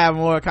sure I have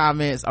more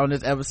comments on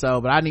this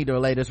episode, but I need to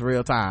relay this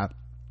real time.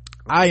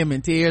 I am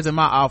in tears in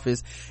my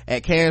office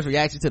at Karen's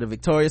reaction to the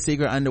Victoria's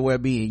Secret underwear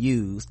being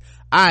used.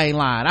 I ain't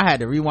lying. I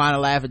had to rewind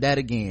and laugh at that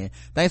again.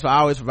 Thanks for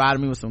always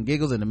providing me with some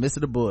giggles in the midst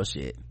of the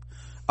bullshit.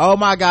 Oh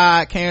my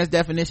god, Karen's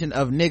definition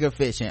of nigger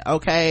fishing.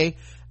 Okay,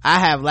 I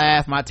have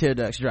laughed my tear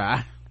ducts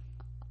dry.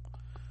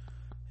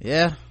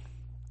 Yeah.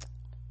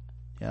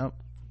 Yep.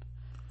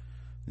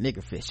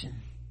 Nigger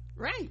fishing.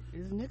 Right,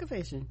 it's nigger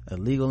fishing.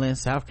 Illegal in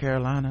South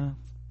Carolina,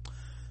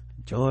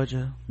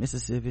 Georgia,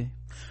 Mississippi.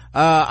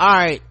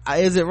 Alright,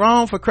 is it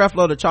wrong for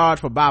Creflo to charge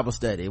for Bible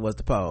study, was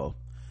the poll.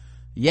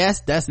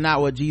 Yes, that's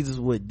not what Jesus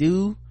would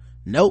do.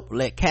 Nope,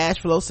 let cash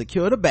flow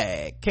secure the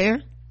bag.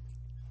 Karen?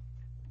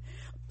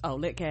 Oh,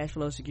 let cash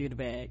flow secure the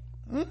bag.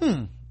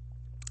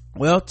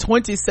 Well,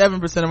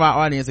 27% of our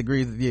audience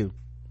agrees with you.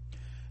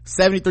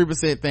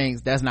 73%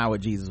 thinks that's not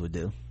what Jesus would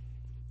do.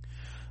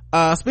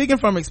 Speaking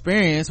from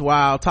experience,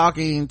 while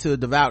talking to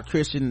devout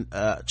Christian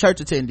church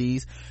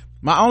attendees,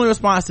 my only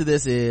response to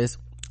this is,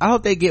 I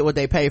hope they get what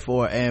they pay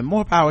for, and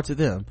more power to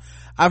them.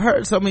 I've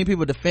heard so many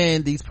people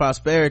defend these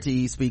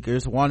prosperity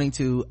speakers wanting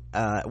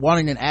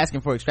and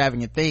asking for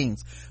extravagant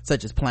things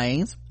such as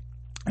planes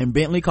and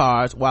Bentley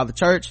cars, while the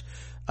church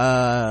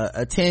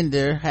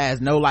attender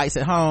has no lights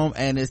at home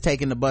and is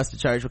taking the bus to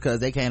church because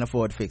they can't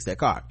afford to fix their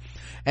car,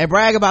 and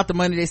brag about the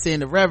money they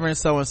send to Reverend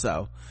so and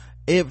so.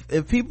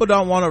 If people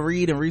don't want to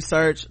read and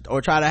research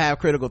or try to have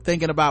critical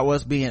thinking about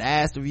what's being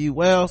asked of you,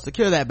 well,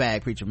 secure that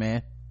bag, preacher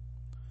man.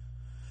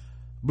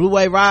 Blue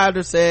Wave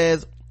Ride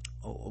says,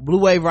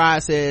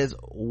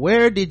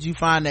 where did you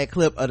find that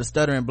clip of the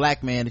stuttering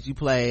black man that you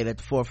played at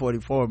the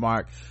 4:44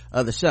 mark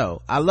of the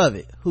show? I love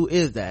it. Who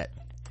is that?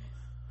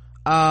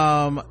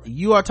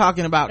 You are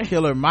talking about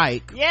Killer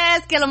Mike.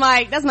 Yes, Killer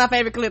Mike. That's my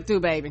favorite clip too,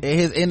 baby. In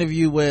his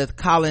interview with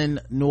Colin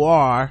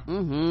Noir,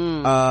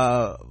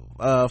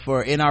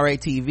 for NRA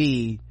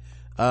TV,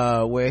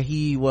 where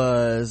he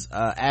was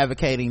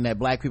advocating that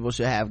black people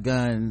should have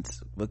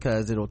guns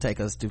because it'll take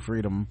us to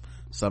freedom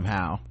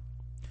somehow.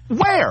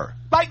 Where?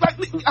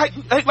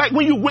 Like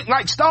when you went,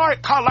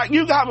 start, like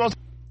you got those.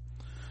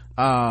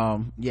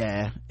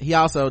 Yeah. He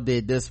also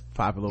did this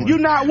popular one. You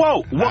not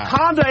woke.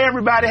 Wakanda,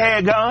 everybody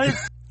had guns.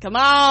 Come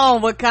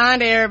on,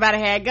 Wakanda, everybody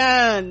had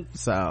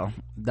guns. So,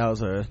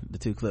 those are the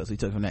two clips we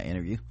took from that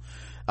interview.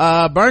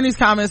 Bernie's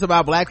comments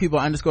about black people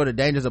underscore the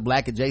dangers of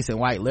black adjacent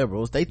white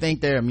liberals. They think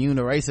they're immune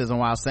to racism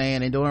while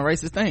saying and doing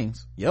racist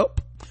things.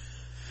 Yep.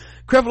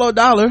 Creflo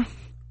Dollar,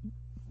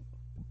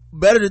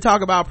 better to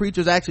talk about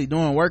preachers actually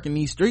doing work in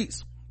these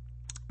streets.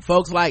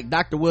 Folks like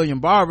Dr. William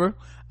Barber,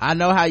 I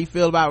know how you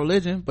feel about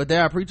religion, but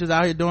there are preachers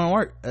out here doing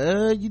work.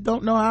 You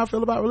don't know how I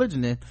feel about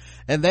religion then.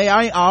 And they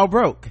ain't all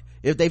broke.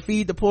 If they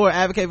feed the poor,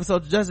 advocate for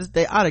social justice,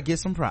 they ought to get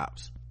some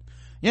props.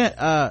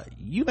 Yeah,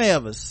 you may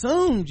have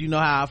assumed you know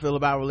how I feel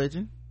about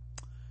religion,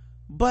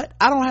 but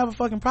I don't have a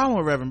fucking problem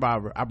with Reverend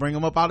Barber. I bring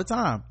him up all the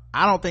time.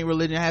 I don't think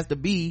religion has to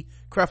be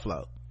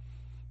Creflo,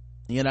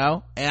 you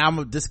know, and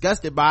I'm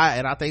disgusted by it,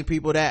 and I think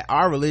people that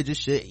are religious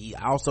should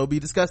also be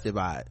disgusted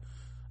by it.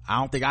 I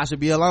don't think I should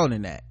be alone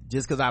in that.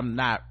 Just because I'm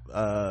not,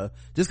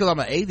 just because I'm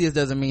an atheist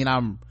doesn't mean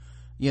I'm,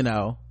 you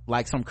know,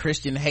 like some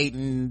Christian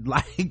hating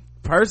like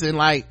person.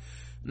 Like,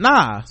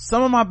 nah,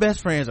 some of my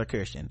best friends are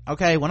Christian.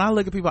 Okay, when I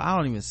look at people, I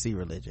don't even see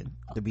religion,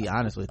 to be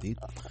honest with you.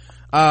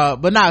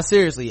 But nah,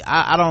 seriously,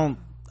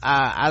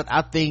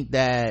 I think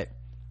that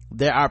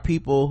there are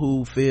people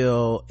who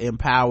feel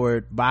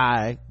empowered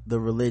by the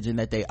religion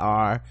that they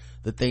are,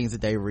 the things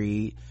that they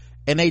read,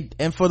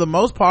 and for the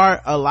most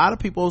part, a lot of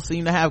people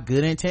seem to have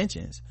good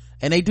intentions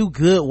and they do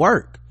good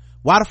work.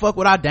 Why the fuck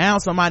would I down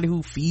somebody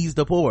who feeds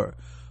the poor,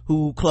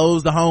 who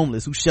clothes the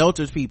homeless, who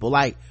shelters people?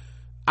 Like,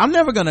 I'm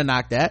never gonna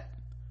knock that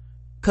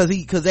cause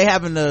they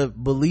happen to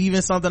believe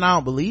in something I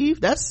don't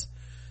believe. That's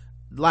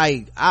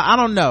like, I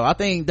don't know. I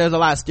think there's a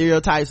lot of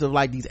stereotypes of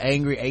like these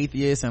angry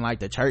atheists and like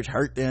the church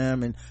hurt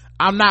them, and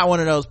I'm not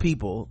one of those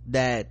people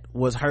that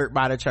was hurt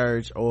by the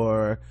church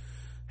or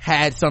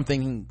had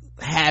something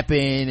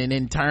happen and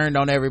then turned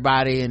on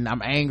everybody and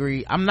I'm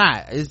angry. I'm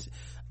not.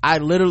 I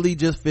literally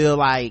just feel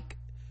like,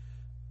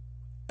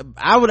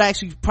 I would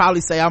actually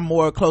probably say I'm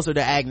more closer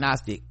to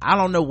agnostic. I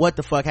don't know what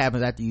the fuck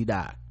happens after you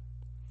die.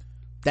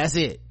 That's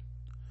it.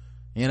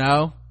 You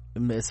know,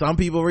 Some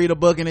people read a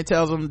book and it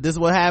tells them this is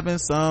what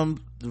happens.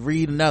 Some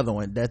read another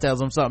one that tells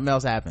them something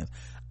else happens.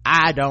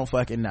 I don't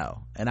fucking know,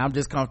 and I'm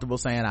just comfortable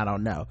saying I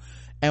don't know.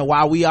 And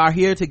while we are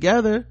here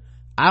together,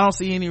 I don't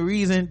see any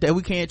reason that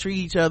we can't treat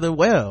each other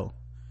well,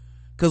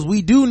 because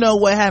we do know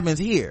what happens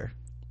here,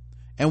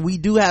 and we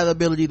do have the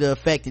ability to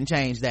affect and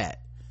change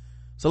that.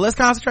 So let's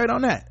concentrate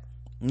on that.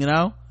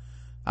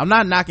 I'm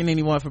not knocking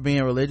anyone for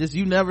being religious.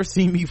 You never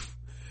see me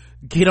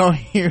get on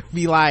here and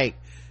be like,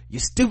 you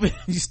stupid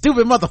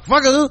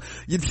motherfucker,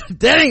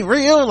 that ain't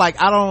real.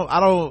 Like, I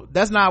don't,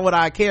 that's not what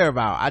I care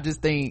about. I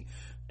just think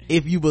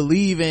if you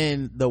believe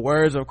in the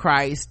words of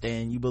Christ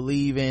and you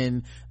believe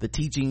in the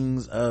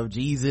teachings of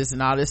Jesus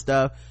and all this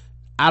stuff,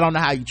 I don't know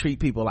how you treat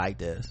people like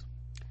this.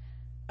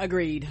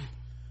 Agreed.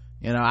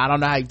 I don't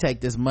know how you take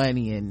this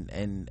money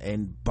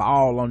and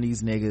ball on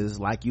these niggas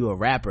like you a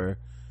rapper,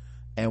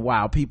 and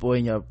while people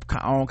in your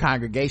own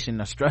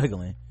congregation are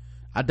struggling.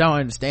 I don't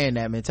understand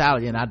that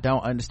mentality, and I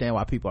don't understand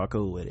why people are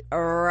cool with it.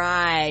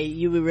 Right.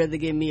 You would rather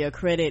give me a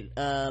credit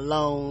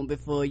loan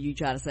before you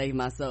try to save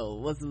my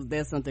soul.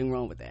 There's something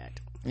wrong with that.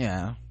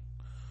 Yeah.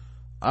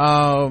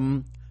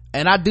 And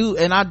I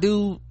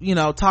do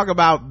talk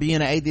about being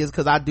an atheist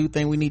because I do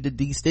think we need to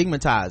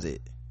destigmatize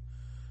it.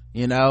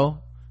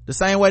 The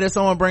same way that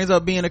someone brings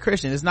up being a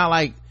Christian. It's not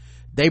like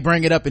they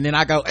bring it up and then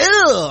I go,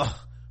 ew,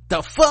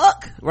 the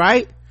fuck,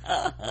 right?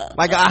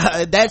 Like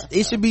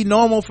it should be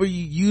normal for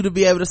you to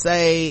be able to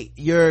say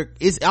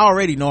it's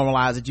already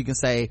normalized that you can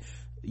say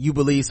you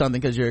believe something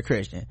because you're a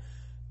Christian.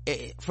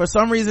 For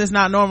some reason it's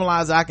not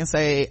normalized. I can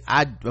say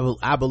I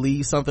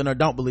believe something or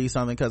don't believe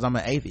something because I'm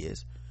an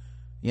atheist,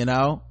 and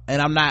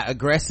I'm not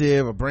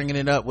aggressive or bringing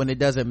it up when it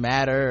doesn't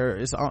matter.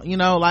 It's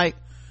like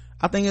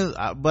I think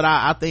but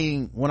I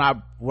think when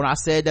I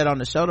said that on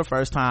the show the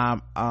first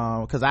time,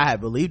 because I had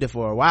believed it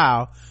for a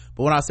while,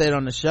 but when I said it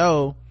on the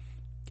show,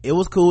 it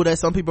was cool that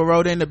some people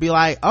wrote in to be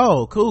like,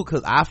 oh cool,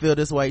 because I feel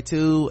this way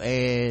too,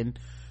 and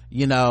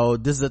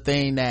this is a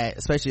thing that,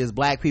 especially as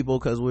black people,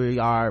 because we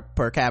are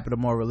per capita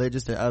more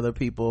religious than other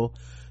people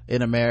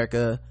in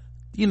America,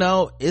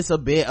 it's a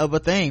bit of a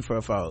thing for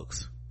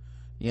folks.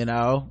 When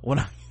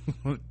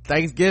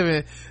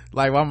Thanksgiving,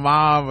 like my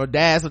mom or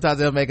dad, sometimes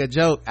they'll make a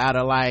joke out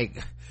of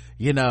like,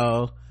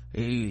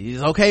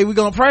 it's okay, we're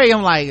gonna pray.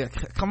 I'm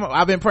like, come on,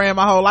 I've been praying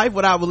my whole life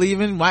without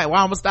believing. Why I'm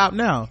gonna stop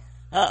now?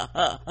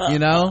 I'm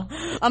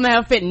gonna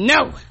have a fit.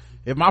 No,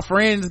 if my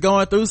friend's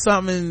going through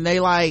something and they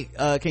like,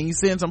 can you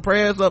send some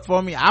prayers up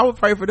for me, I would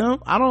pray for them.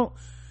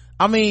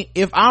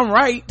 If I'm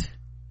right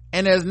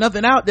and there's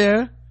nothing out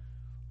there,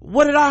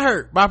 what did I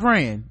hurt by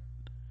praying?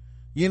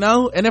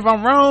 And if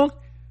I'm wrong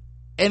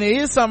and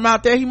there is something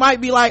out there, he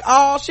might be like,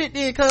 oh shit,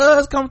 did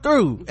cuz come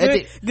through.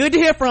 Good to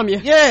hear from you.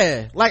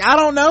 Yeah, like I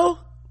don't know.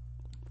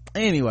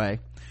 Anyway,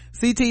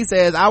 CT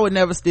says, I would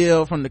never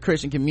steal from the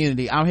Christian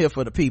community. I'm here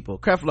for the people.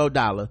 Creflo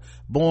Dollar,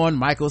 born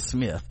Michael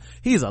Smith.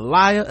 He's a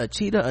liar, a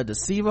cheater, a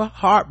deceiver,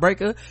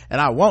 heartbreaker, and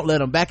I won't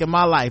let him back in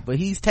my life. But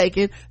he's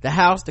taken the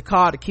house, the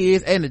car, the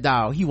kids, and the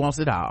dog. He wants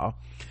it all.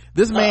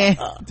 This man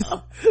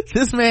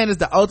is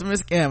the ultimate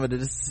scammer,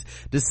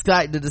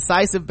 the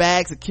decisive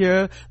bag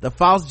secure, the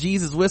false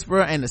Jesus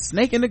whisperer, and the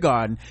snake in the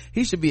garden.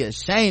 He should be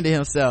ashamed of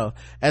himself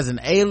as an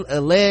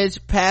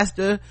alleged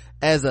pastor,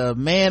 as a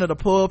man of the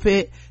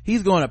pulpit.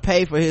 He's going to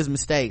pay for his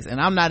mistakes, and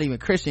I'm not even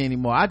Christian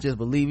anymore. I just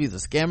believe he's a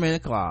scammer in a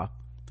claw.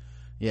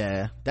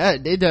 Yeah,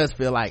 that it does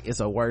feel like it's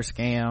a worse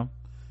scam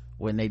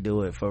when they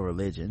do it for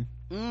religion.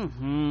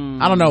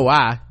 I don't know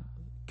why,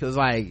 because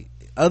like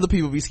other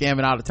people be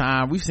scamming all the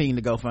time. We've seen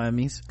the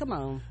GoFundMes. Come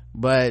on.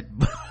 But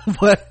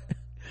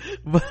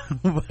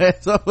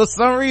so for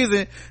some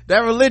reason that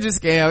religious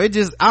scam, it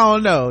just, I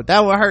don't know,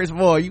 that one hurts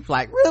more. You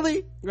like,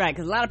 really? Right,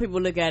 because a lot of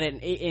people look at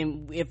it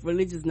and if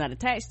religion is not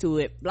attached to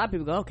it, a lot of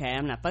people go, okay,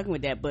 I'm not fucking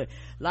with that. But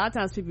a lot of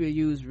times people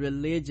use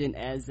religion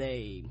as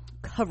a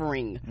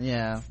covering,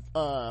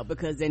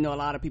 because they know a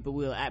lot of people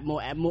will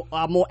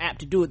are more apt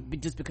to do it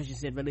just because you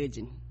said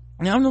religion.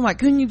 Yeah, I'm like,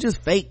 couldn't you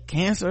just fake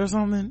cancer or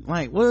something?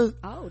 Like, what?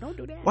 Oh, don't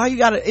do that. Why you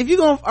gotta, if you're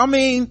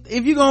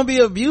gonna be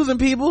abusing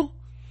people,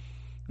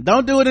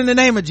 don't do it in the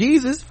name of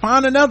Jesus.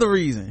 Find another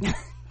reason.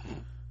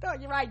 No,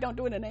 you're right, don't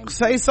do it in the name of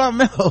Say Jesus.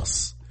 something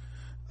else.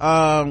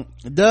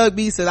 Doug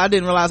B says, I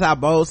didn't realize how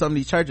bold some of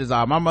these churches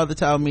are. My mother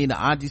told me the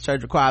Auntie's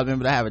church requires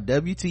members to have a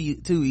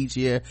W-2 each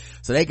year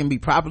so they can be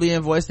properly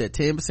invoiced at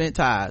 10%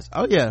 tithes.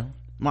 Oh yeah,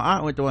 my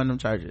aunt went to one of them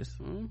churches.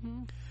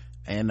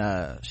 And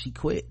she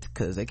quit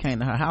because they came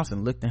to her house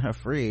and looked in her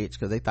fridge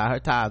because they thought her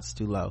tithes was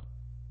too low.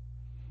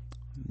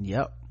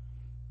 Yep.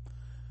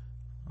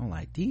 I'm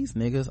like, these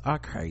niggas are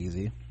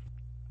crazy,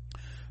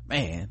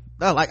 man.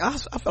 Like, I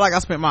feel like I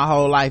spent my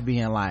whole life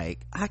being like,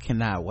 I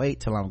cannot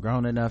wait till I'm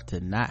grown enough to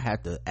not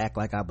have to act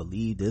like I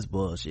believe this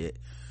bullshit.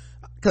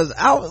 Because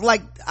I was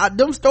like,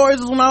 them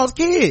stories was when I was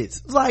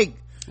kids. It's like,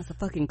 that's a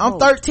fucking I'm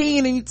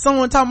 13 and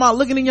someone talking about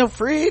looking in your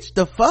fridge.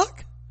 The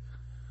fuck?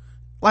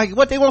 Like,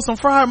 what, they want some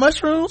fried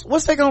mushrooms?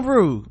 What's they gonna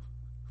prove?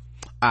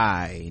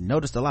 I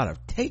noticed a lot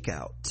of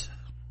takeout.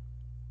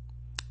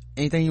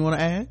 Anything you want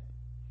to add?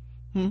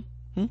 Want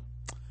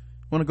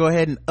to go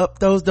ahead and up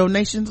those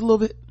donations a little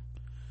bit?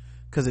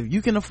 Because if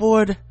you can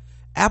afford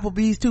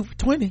Applebee's 2 for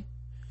 $20,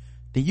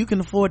 then you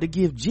can afford to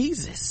give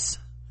Jesus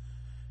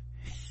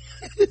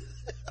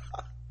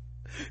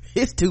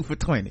his 2 for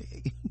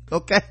 $20.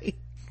 Okay,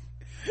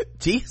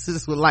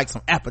 Jesus would like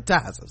some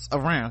appetizers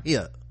around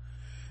here.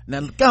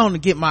 Now go on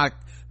and get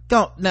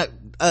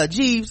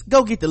Jeeves,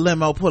 go get the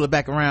limo, pull it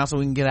back around so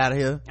we can get out of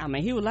here. I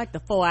mean, he would like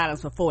the 4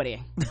 items for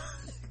 $40.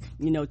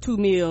 2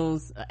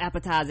 meals,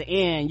 appetizer,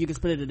 and you can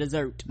split it a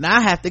dessert. Now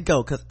I have to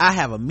go because I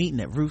have a meeting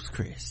at Ruth's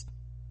Chris.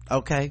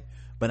 Okay,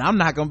 but I'm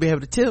not gonna be able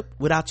to tip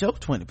without your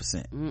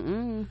 20%. How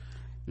am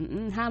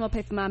I gonna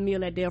pay for my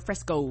meal at Del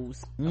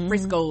Frisco's?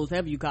 Frisco's,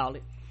 however you call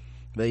it.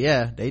 But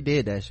yeah, they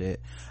did that shit.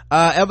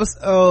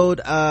 Episode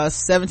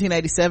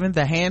 1787,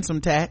 The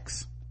Handsome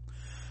Tax.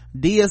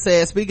 Dia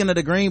says, speaking of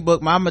the Green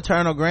Book, my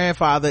maternal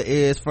grandfather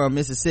is from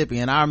Mississippi,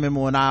 and I remember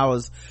when I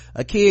was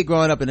a kid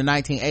growing up in the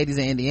 1980s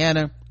in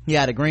Indiana, he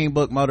had a Green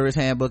Book, motorist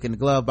handbook in the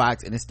glove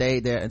box, and it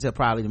stayed there until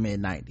probably the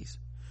mid-90s.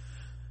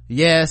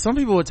 Yeah, some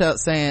people were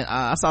saying,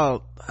 I saw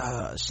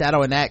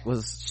Shadow and Act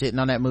was shitting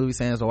on that movie,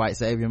 saying it's a white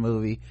savior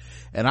movie,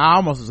 and I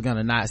almost was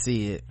gonna not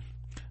see it.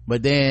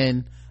 But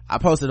then I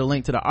posted a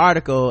link to the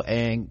article,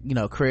 and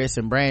Chris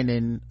and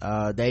Brandon,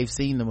 they've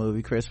seen the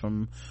movie. Chris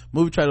from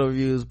Movie Trailer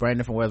Reviews,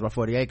 Brandon from Where's My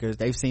 40 Acres,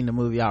 they've seen the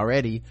movie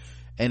already,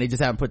 and they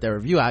just haven't put their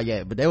review out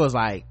yet. But they was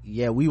like,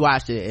 yeah, we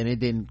watched it and it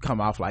didn't come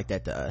off like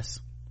that to us.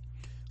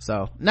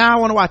 So now I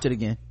want to watch it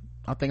again.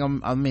 I think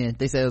I'm in.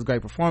 They said it was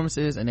great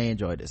performances and they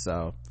enjoyed it.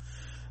 So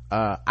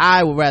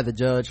I would rather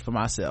judge for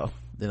myself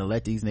than to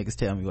let these niggas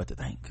tell me what to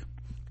think.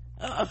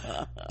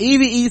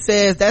 EVE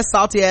says that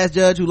salty ass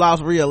judge who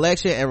lost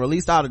re-election and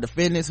released all the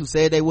defendants who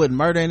said they wouldn't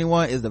murder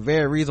anyone is the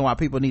very reason why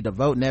people need to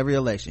vote in every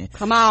election.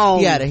 Come on.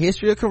 He had a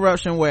history of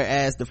corruption,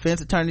 whereas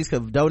defense attorneys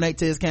could donate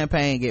to his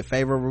campaign and get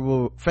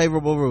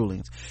favorable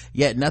rulings,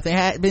 yet nothing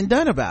had been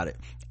done about it.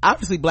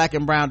 Obviously black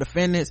and brown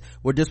defendants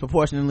were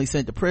disproportionately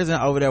sent to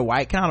prison over their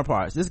white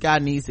counterparts. This guy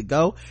needs to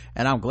go,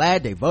 and I'm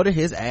glad they voted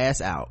his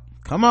ass out.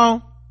 Come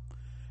on.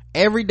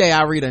 Every day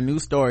I read a new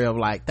story of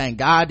like, thank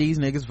God these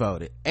niggas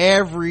voted.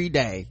 Every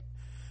day.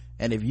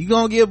 And if you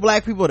gonna give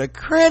black people the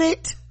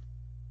credit,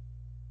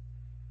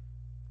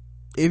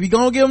 if you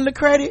gonna give them the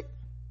credit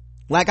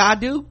like I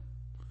do,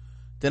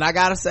 then I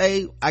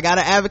gotta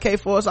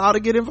advocate for us all to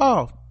get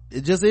involved.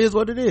 It just is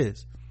what it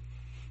is.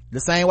 The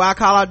same way I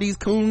call out these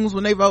coons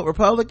when they vote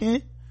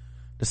Republican,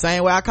 the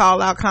same way I call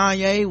out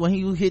Kanye when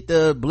he hit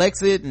the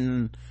Blexit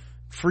and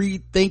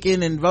free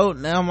thinking and vote,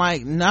 and I'm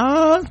like,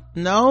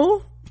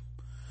 no,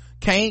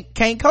 can't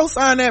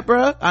co-sign that,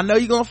 bruh. I know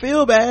you're gonna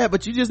feel bad,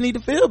 but you just need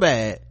to feel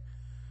bad.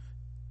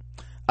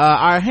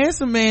 Are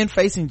handsome men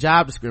facing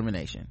job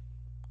discrimination?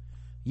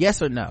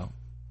 Yes or no?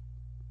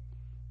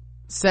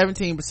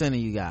 17% of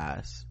you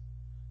guys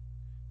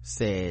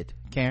said.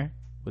 Karen,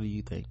 what do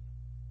you think?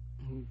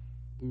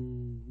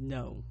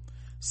 No.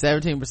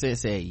 17%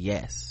 said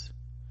yes,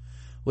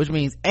 which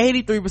means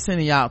 83%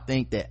 of y'all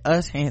think that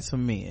us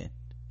handsome men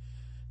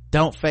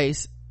don't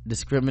face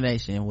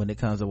discrimination when it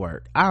comes to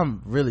work.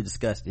 I'm really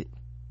disgusted.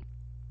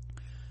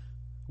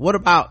 What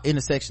about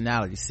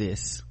intersectionality,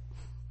 sis?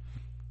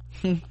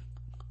 You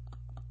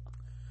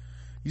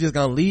just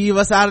gonna leave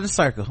us out of the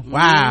circle?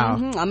 Wow.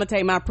 I'm gonna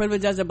take my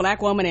privilege as a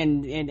black woman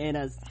and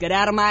get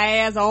out of my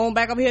ass on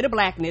back up here to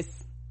blackness.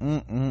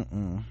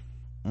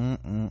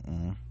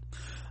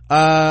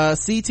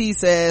 CT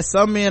says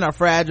some men are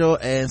fragile,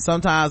 and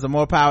sometimes the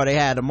more power they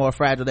have, the more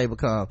fragile they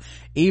become.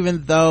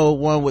 Even though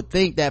one would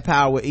think that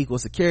power would equal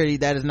security,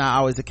 that is not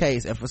always the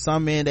case. And for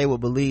some men, they will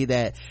believe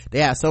that they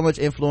have so much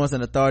influence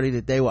and authority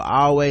that they will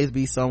always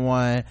be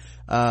someone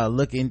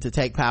looking to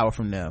take power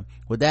from them.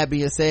 With that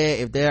being said,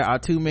 if there are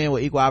two men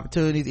with equal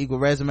opportunities, equal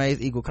resumes,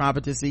 equal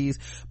competencies,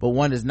 but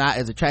one is not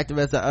as attractive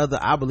as the other,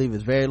 I believe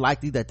it's very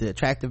likely that the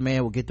attractive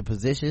man will get the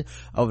position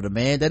over the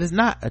man that is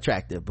not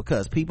attractive,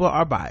 because people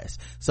are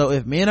biased. So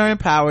if men are in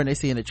power and they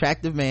see an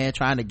attractive man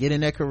trying to get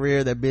in their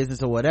career, their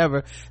business, or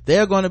whatever,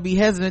 they're going to be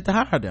hesitant to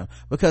hire them,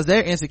 because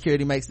their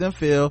insecurity makes them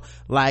feel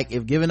like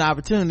if given the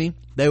opportunity,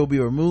 they will be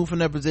removed from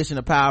their position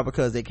of power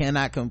because they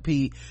cannot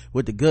compete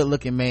with the good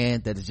looking man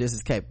that is just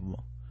as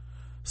capable.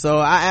 So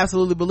I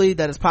absolutely believe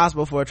that it's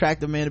possible for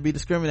attractive men to be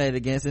discriminated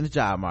against in the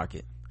job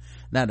market.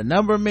 Now, the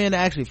number of men that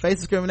actually face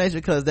discrimination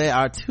because they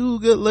are too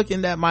good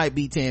looking, that might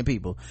be 10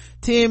 people.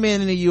 10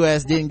 men in the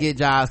US didn't get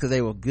jobs because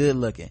they were good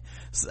looking.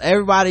 So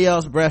everybody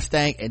else breath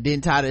stank and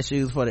didn't tie their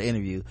shoes for the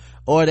interview,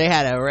 or they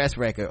had an arrest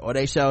record, or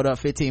they showed up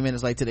 15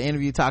 minutes late to the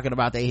interview talking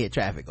about they hit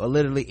traffic, or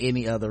literally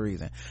any other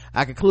reason.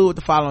 I conclude with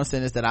the following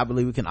sentence that I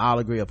believe we can all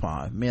agree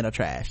upon: men are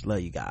trash.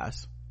 Love you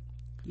guys.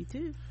 You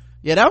too.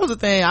 Yeah, that was the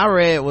thing I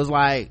read, was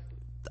like,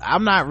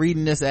 I'm not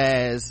reading this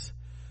as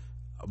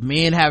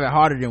men have it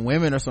harder than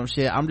women or some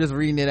shit. I'm just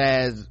reading it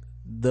as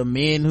the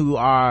men who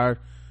are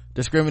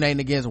discriminating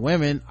against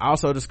women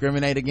also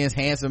discriminate against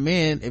handsome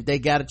men if they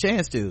got a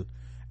chance to.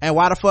 And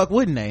why the fuck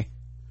wouldn't they?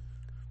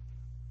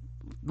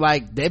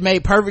 Like, that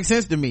made perfect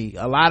sense to me.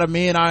 A lot of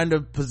men are in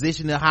the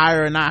position to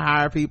hire or not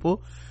hire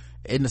people.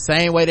 In the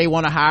same way they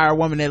want to hire a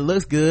woman that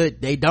looks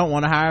good, they don't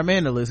want to hire a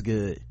man that looks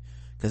good,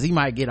 because he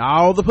might get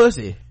all the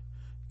pussy.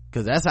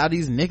 because that's how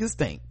these niggas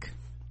think.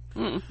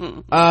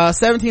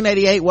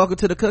 1788, welcome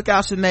to the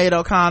cookout, Sinead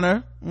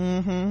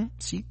O'Connor.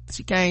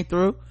 She came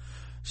through.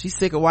 She's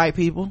sick of white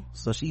people,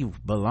 so she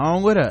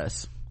belong with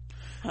us.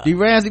 D.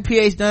 Ramsey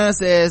PH Dunn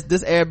says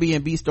this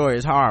Airbnb story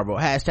is horrible.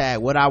 Hashtag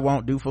what I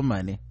won't do for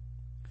money.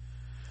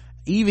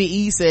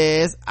 EVE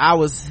says I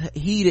was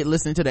heated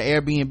listening to the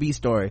Airbnb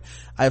story.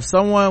 If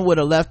someone would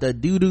have left a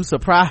doo-doo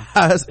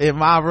surprise in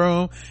my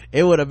room,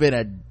 it would have been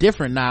a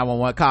different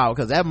 911 call,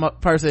 because that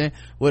person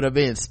would have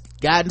been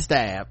gotten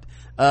stabbed.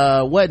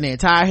 Wasn't the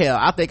entire hell.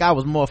 I think I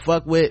was more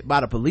fucked with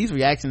by the police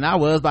reaction than I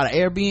was by the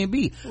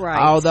Airbnb. Right.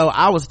 Although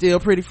I was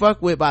still pretty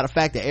fucked with by the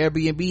fact that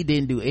Airbnb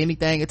didn't do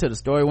anything until the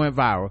story went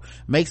viral.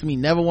 Makes me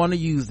never want to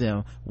use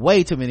them.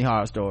 Way too many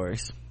horror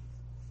stories.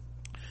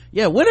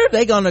 Yeah, when are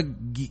they gonna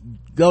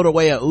go the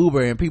way of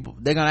Uber and people,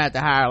 they're gonna have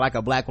to hire like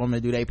a black woman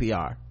to do their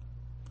PR?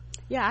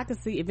 Yeah, I can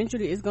see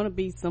eventually it's gonna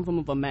be some form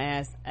of a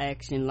mass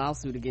action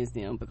lawsuit against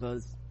them,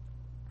 because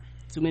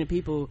too many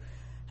people,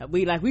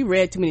 we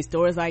read too many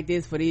stories like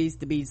this for these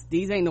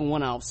ain't no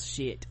one-off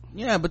shit.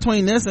 Yeah,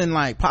 between this and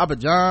like Papa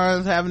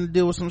John's having to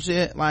deal with some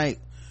shit, like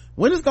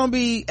when is gonna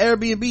be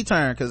Airbnb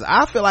turn? Because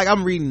I feel like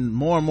I'm reading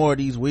more and more of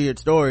these weird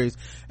stories,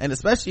 and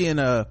especially in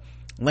a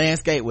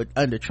landscape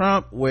under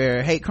Trump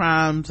where hate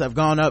crimes have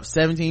gone up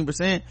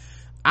 17%.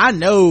 I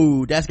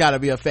know that's got to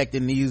be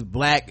affecting these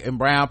black and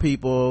brown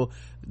people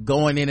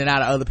going in and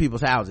out of other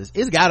people's houses.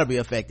 It's got to be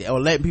affected, or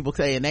letting people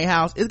stay in their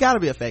house. It's got to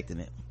be affecting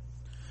it.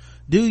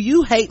 Do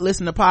you hate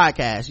listening to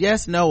podcasts?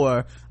 Yes, no,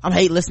 or I'm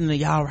hate listening to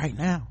y'all right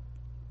now.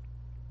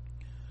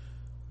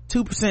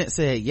 2%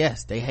 said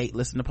yes, they hate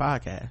listening to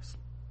podcasts.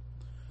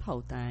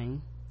 Whole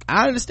thing.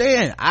 I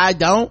understand. I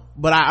don't,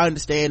 but I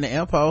understand the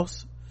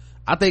impulse.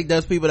 I think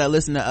there's people that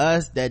listen to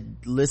us that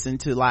listen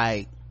to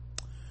like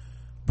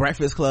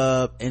Breakfast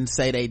Club and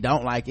say they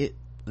don't like it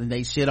and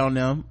they shit on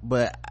them,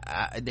 but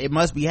it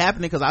must be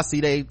happening because I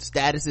see their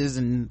statuses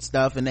and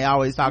stuff, and they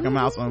always talking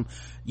about some,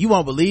 you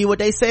won't believe what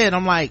they said.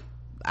 I'm like,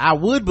 I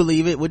would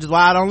believe it, which is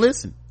why I don't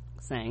listen.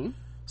 Same.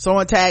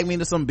 Someone tagged me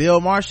to some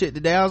Bill Maher shit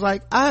today. I was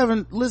like, I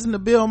haven't listened to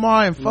Bill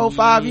Maher in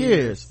 4-5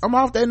 years. I'm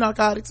off that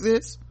narcotic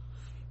sis.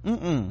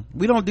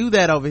 We don't do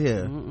that over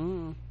here.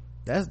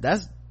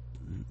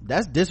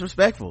 That's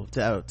disrespectful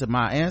to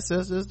my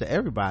ancestors, to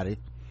everybody.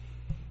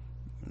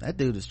 That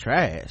dude is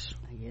trash.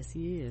 Yes,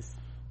 he is.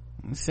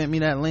 He sent me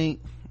that link.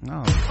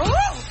 No.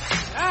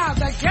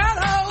 The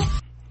ghetto.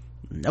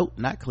 Nope,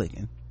 not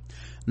clicking.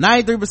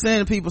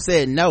 93% of people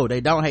said no,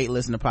 they don't hate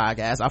listening to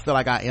podcasts. I feel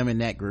like I am in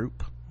that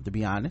group, to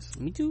be honest.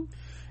 Me too.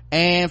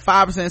 And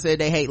 5% said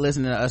they hate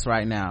listening to us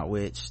right now,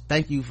 which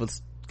thank you for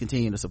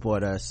continuing to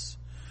support us.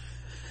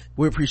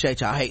 We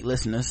appreciate y'all hate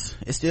listeners.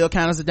 It still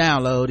counts as a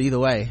download either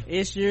way.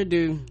 It sure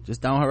do.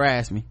 Just don't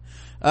harass me.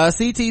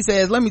 CT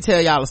says, let me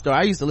tell y'all a story.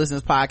 I used to listen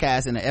to this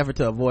podcast in an effort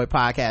to avoid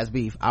podcast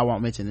beef. I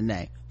won't mention the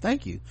name.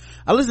 Thank you.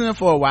 I listened to them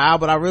for a while,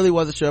 but I really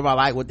wasn't sure if I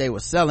liked what they were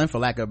selling, for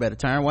lack of a better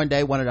term. One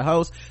day, one of the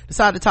hosts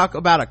decided to talk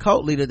about a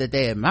cult leader that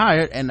they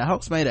admired, and the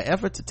host made an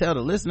effort to tell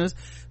the listeners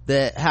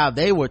that how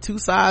they were two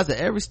sides of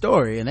every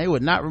story, and they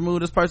would not remove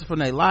this person from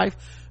their life,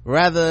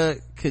 rather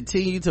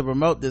continue to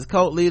promote this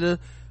cult leader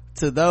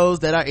to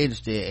those that are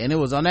interested. And it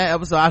was on that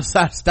episode I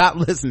decided to stop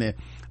listening.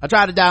 I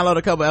tried to download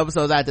a couple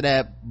episodes after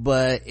that,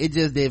 but it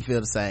just didn't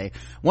feel the same.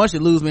 Once you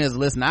lose me as a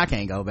listener, I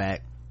can't go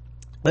back.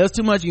 There's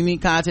too much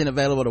unique content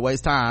available to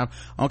waste time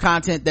on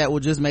content that will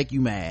just make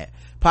you mad.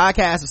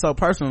 Podcasts are so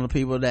personal to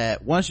people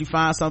that once you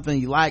find something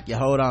you like, you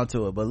hold on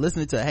to it. But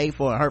listening to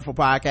hateful and hurtful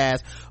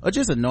podcasts or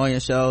just annoying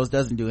shows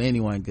doesn't do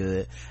anyone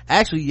good.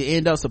 Actually, you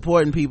end up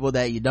supporting people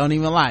that you don't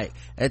even like.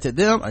 And to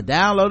them, a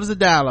download is a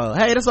download.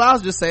 Hey, that's what I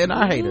was just saying,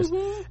 our haters.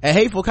 A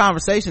hateful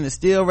conversation is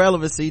still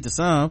relevancy to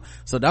some,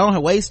 so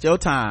don't waste your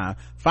time.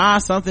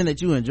 Find something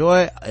that you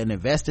enjoy and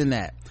invest in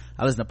that.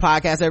 I listen to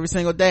podcasts every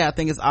single day. I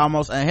think it's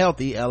almost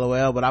unhealthy,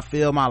 LOL, but I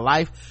fill my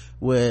life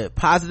with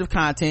positive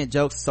content,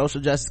 jokes, social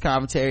justice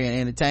commentary,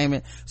 and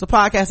entertainment. So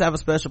podcasts have a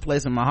special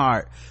place in my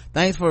heart.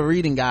 Thanks for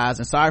reading, guys,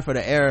 and sorry for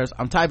the errors.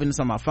 I'm typing this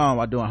on my phone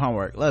while doing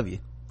homework. Love you.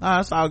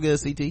 It's all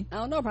good, CT.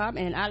 Oh, no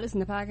problem. And I listen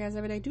to podcasts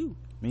every day too.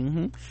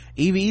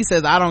 EVE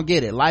says, I don't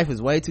get it. Life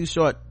is way too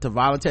short to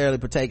voluntarily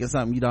partake in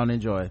something you don't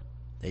enjoy.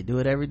 They do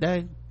it every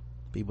day.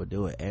 People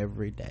do it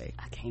every day.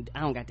 I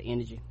don't got the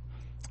energy.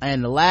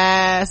 And the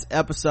last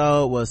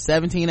episode was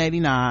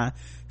 1789,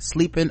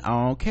 Sleeping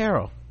on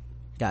Carol.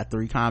 Got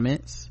 3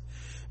 comments.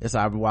 It's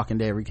our Walking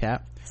Dead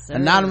recap. Sir.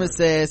 Anonymous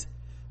says,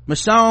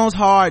 Michonne's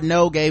hard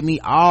no gave me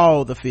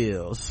all the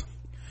feels.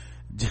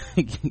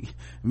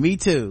 Me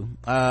too.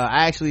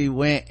 I actually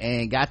went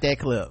and got that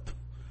clip.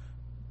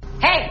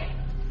 Hey!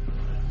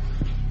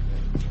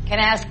 Can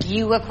I ask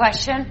you a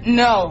question?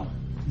 No.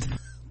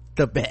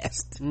 The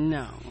best.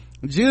 No.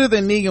 Judith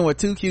and Negan were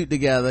too cute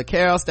together.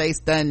 Carol stays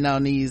stunning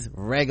on these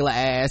regular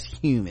ass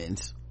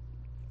humans.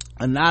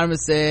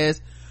 Anonymous says,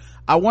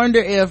 I wonder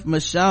if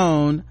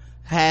Michonne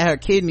had her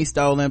kidney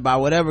stolen by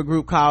whatever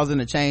group caused them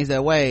to change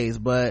their ways,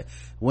 but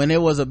when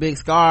it was a big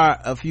scar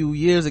a few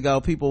years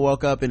ago, people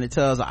woke up in the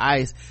tubs of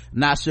ice,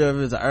 not sure if it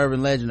was an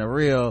urban legend or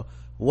real.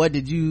 what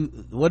did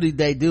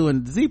they do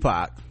in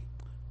Z-Pac?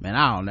 Man,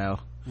 I don't know.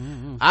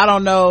 I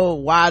don't know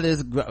why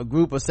this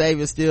group of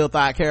saviors still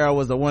thought Carol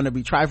was the one to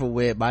be trifled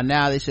with. By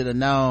now they should have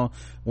known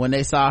when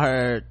they saw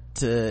her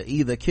to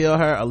either kill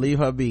her or leave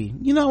her be.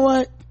 You know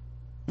what?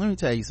 Let me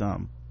tell you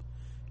something.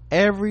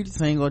 Every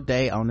single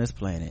day on this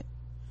planet,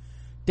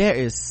 there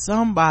is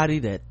somebody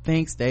that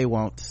thinks they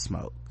want to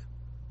smoke.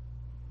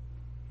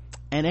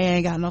 And they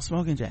ain't got no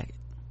smoking jacket.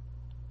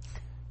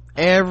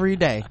 Every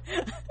day.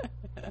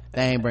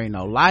 They ain't bring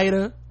no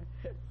lighter.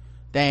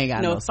 They ain't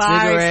got no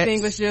fire cigarettes.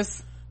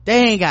 Extinguishers.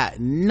 They ain't got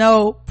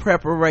no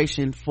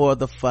preparation for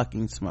the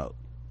fucking smoke.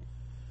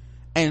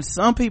 And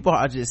some people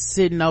are just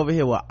sitting over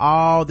here with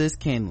all this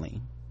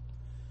kindling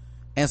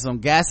and some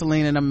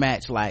gasoline and a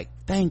match like,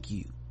 thank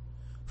you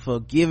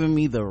for giving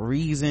me the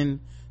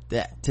reason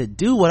to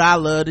do what I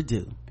love to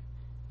do.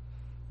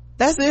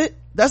 That's it.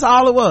 That's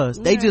all it was.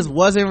 They just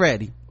wasn't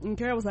ready. And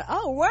Carol was like,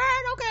 oh, word,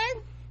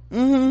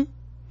 okay.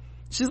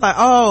 She's like,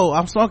 oh,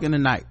 I'm smoking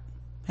tonight.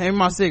 Hand me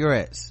my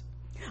cigarettes.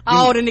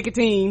 The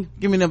nicotine.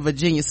 Give me them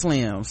Virginia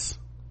Slims.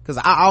 Cause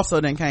I also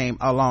then came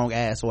a long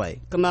ass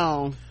way. Come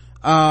on.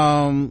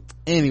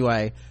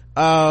 Anyway,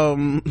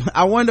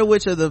 I wonder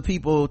which of the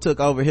people took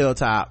over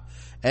Hilltop.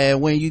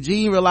 And when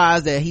Eugene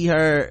realized that he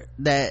heard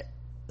that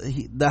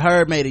the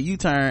herd made a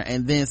U-turn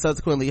and then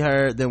subsequently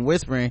heard them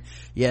whispering,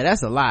 yeah,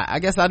 that's a lot. I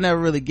guess I never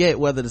really get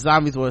whether the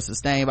zombies were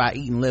sustained by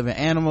eating living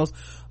animals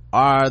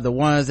or the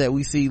ones that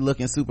we see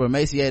looking super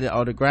emaciated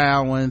or the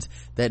ground ones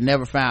that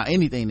never found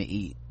anything to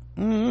eat.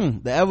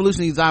 The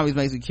evolution of these zombies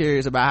makes me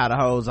curious about how the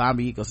whole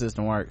zombie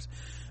ecosystem works.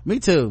 Me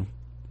too.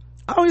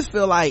 I always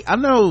feel like, I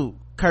know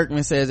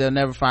Kirkman says they'll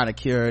never find a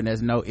cure and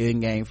there's no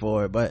end game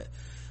for it, but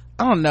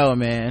I don't know,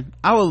 man.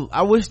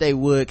 I wish they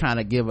would kind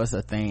of give us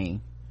a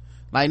thing,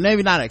 like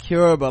maybe not a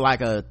cure but like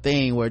a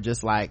thing where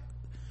just like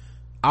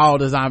all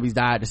the zombies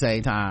died at the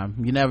same time.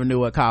 You never knew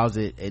what caused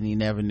it and you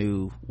never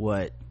knew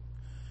what,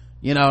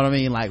 you know what I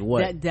mean, like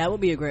what that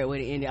would be a great way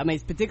to end it. I mean,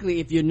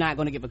 particularly if you're not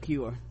going to give a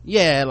cure.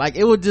 Yeah, like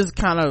it would just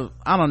kind of,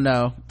 I don't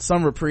know,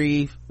 some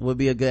reprieve would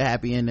be a good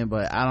happy ending,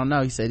 but I don't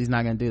know. He said he's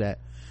not gonna do that.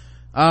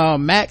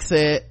 Max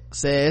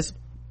says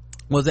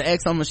was the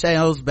ex on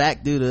Michelle's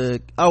back due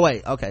to, oh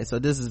wait, okay, so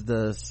this is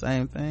the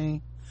same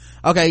thing.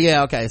 Okay,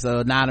 yeah, okay, so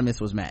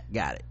anonymous was Matt.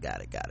 Got it.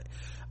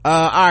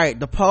 All right,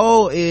 the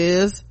poll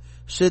is,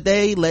 should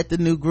they let the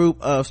new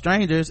group of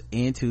strangers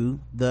into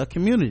the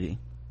community?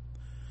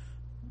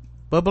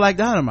 But Black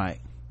Dynamite,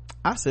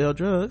 I sell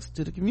drugs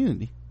to the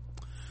community.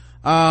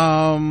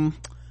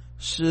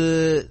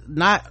 Should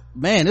not,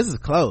 man, this is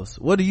close.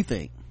 What do you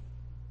think?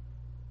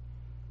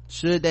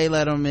 Should they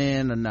let them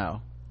in or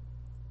no?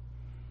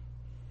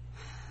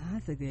 I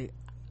think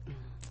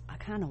I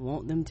kind of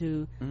want them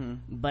to,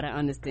 but I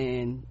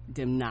understand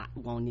them not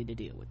wanting to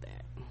deal with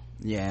that.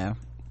 Yeah.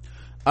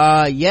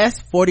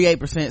 Yes,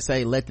 48%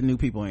 say let the new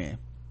people in.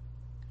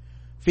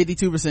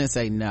 52%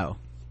 say no.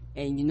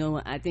 And you know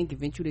what, I think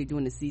eventually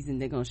during the season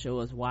they're gonna show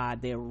us why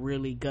they're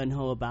really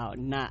gung-ho about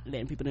not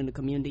letting people in the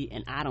community,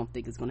 and I don't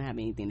think it's gonna have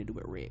anything to do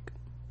with Rick.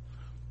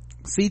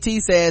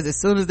 CT says, as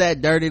soon as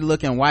that dirty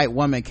looking white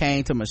woman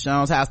came to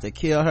Michonne's house to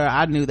kill her,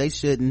 I knew they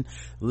shouldn't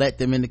let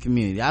them in the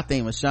community. I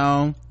think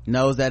Michonne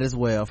knows that as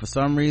well. For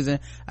some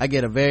reason, I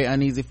get a very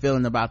uneasy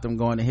feeling about them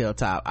going to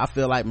Hilltop. I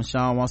feel like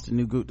Michonne wants the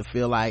new group to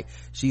feel like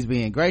she's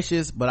being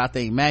gracious, but I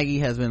think Maggie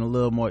has been a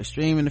little more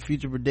extreme in the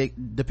future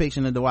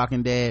depiction of The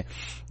Walking Dead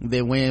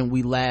than when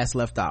we last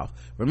left off.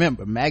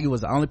 Remember, Maggie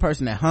was the only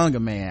person that hung a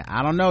man.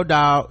 I don't know,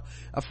 dog.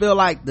 I feel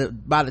like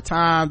by the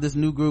time this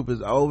new group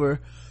is over,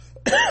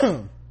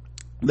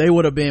 they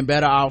would have been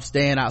better off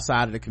staying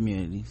outside of the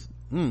communities.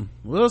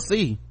 We'll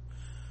see.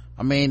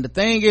 I mean, the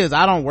thing is,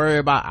 I don't worry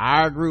about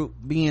our group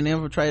being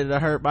infiltrated or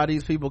hurt by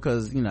these people,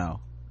 because you know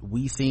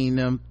we seen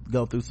them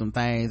go through some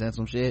things and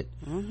some shit.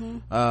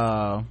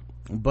 But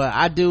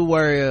I do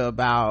worry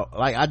about,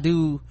 like, I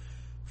do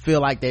feel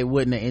like they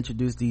wouldn't have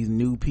introduced these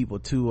new people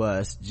to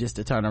us just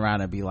to turn around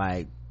and be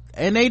like,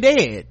 and they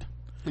did.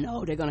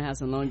 No, they're gonna have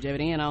some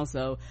longevity. And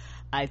also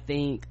I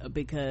think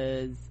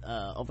because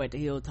over at the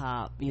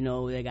Hilltop, you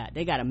know, they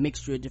got a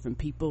mixture of different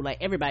people, like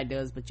everybody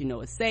does, but you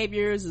know, it's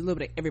saviors, there's a little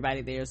bit of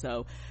everybody there,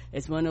 so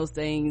it's one of those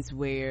things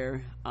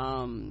where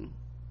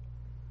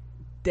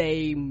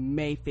they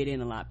may fit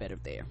in a lot better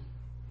there.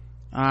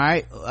 All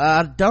right,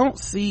 I don't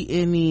see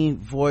any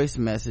voice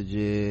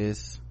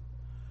messages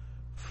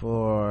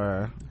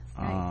for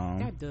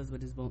Skype does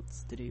what it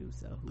wants to do,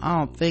 so I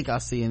don't think I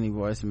see any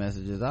voice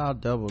messages. I'll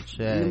double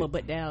check. No more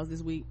butt dials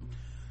this week.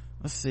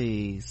 Let's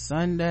see,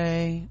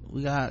 Sunday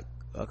we got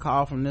a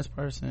call from this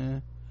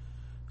person.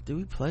 Did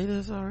we play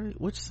this already?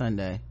 Which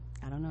Sunday?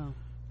 I don't know.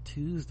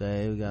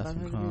 Tuesday we got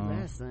some calls.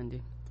 Last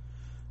Sunday.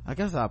 I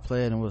guess I'll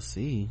play it and we'll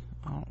see.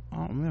 I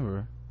don't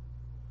remember.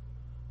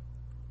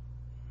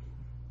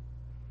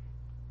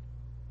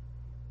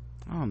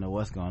 I don't know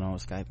what's going on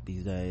with Skype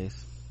these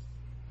days.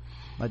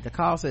 Like, the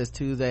call says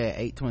Tuesday at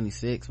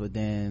 8:26, but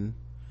then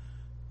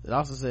it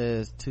also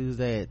says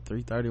Tuesday at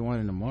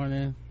 3:31 in the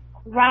morning.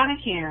 Ron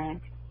and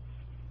Karen,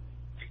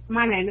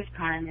 my name is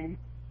Carmen.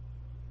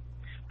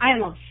 I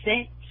am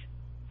upset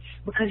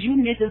because you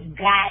niggas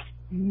got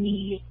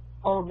me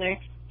over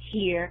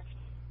here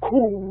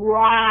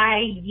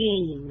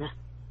crying.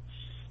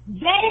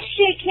 That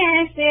shit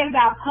Karen said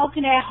about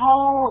poking that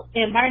hole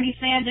in Bernie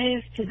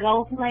Sanders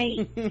to-go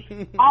plate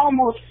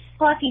almost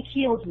fucking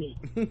killed me.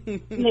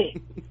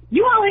 Look,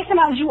 you always talking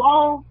about you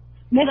old.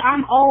 Nigga,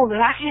 I'm old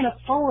and I can't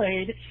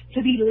afford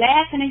to be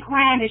laughing and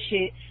crying and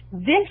shit.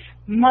 This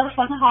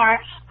motherfucking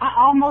heart, I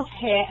almost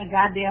had a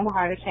goddamn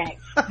heart attack.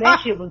 That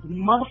shit was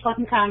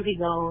motherfucking comedy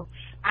gold.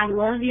 I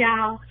love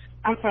y'all.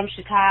 I'm from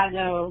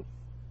Chicago.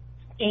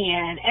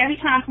 And every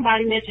time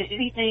somebody mentioned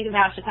anything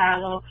about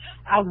Chicago,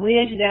 I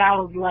wish that I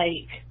was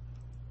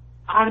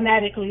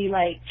automatically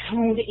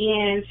tuned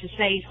in to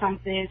say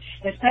something,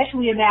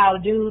 especially about a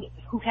dude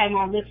who came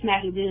on Lip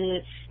Smacking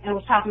Good and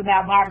was talking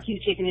about barbecue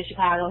chicken in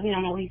Chicago. He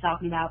don't know what he's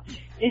talking about.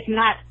 It's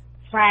not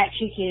fried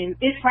chicken.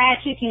 It's fried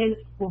chicken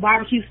with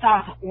barbecue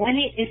sauce on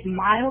it. It's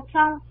mild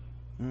sauce.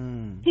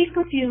 He's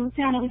confused.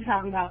 He don't know what he's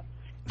talking about.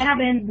 And I've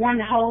been wanting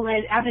to hold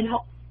it.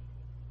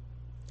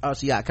 Oh,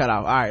 she got cut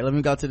off. All right, let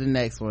me go to the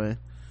next one.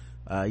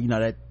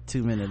 That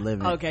 2-minute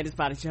limit. Okay, this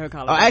probably her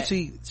calling. Oh,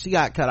 actually, she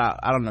got cut off.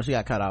 I don't know. She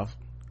got cut off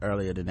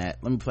earlier than that.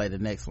 Let me play the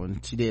next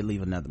one. She did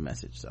leave another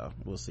message, so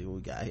we'll see what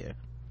we got here.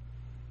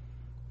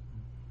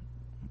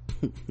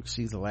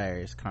 She's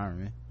hilarious,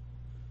 Carmen.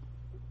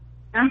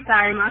 I'm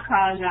sorry, my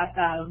call dropped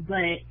off,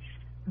 but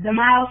the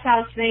mild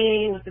sauce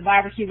thing with the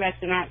barbecue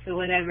restaurants or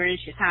whatever in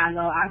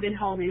Chicago, I've been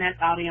holding that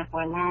thought in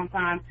for a long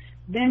time.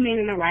 Been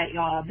meaning to write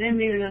y'all, been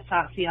meaning to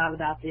talk to y'all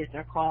about this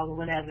or call or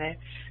whatever,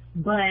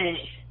 but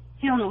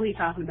he don't know what he's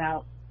talking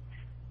about.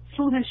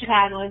 Food in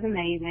Chicago is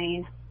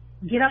amazing.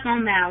 Get up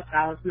on mild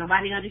sauce.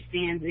 Nobody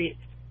understands it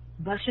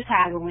but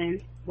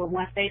Chicagoans, but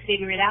once they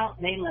figure it out,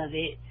 they love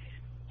it.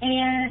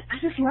 And I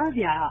just love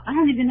y'all. I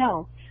don't even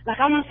know. I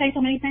want to say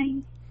so many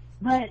things,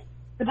 but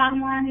the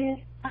bottom line is,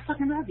 I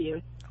fucking love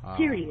you.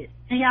 Period.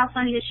 And y'all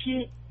funny as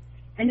shit.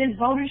 And this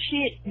voter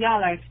shit,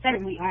 y'all are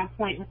certainly on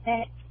point with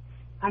that.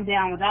 I'm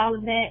down with all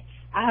of that.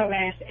 I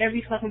harass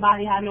every fucking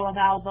body I know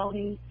about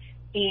voting.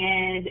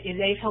 And if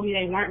they told me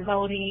they weren't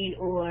voting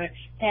or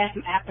had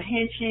some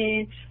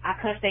apprehension, I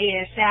cussed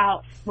their ass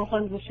out.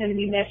 Motherfuckers were sending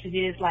me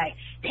messages like,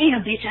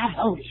 damn bitch, I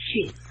voted,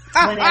 shit.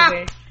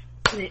 Whatever.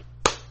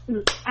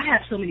 I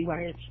have so many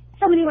words.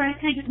 So many words,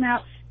 can't get them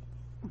out.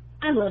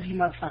 I love you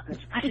motherfuckers.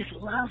 I just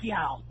love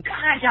y'all.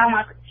 God,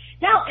 y'all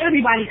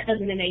everybody's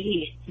cousin in their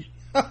head.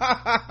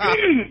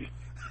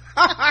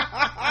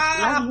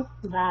 Love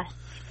you. Bye.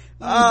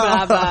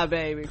 Bye,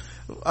 baby.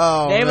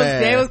 Oh,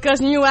 they was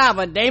cussing you out,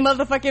 but they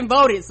motherfucking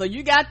voted, so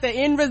you got the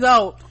end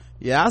result.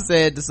 Yeah, I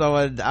said to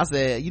someone,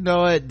 you know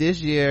what, this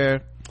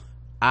year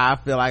I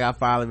feel like I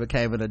finally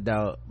became an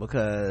adult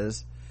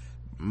because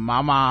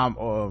my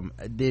mom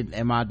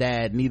and my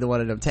dad, neither one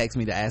of them text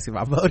me to ask if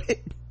I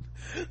voted.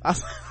 I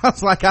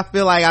was like, I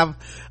feel like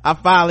I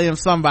finally am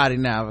somebody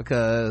now,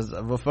 because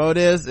before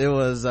this it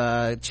was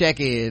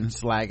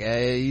check-ins like,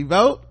 hey, you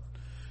vote?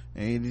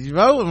 Hey, did you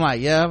vote? I'm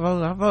like, yeah,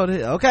 I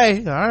voted.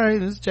 Okay, all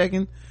right, just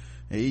checking.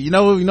 We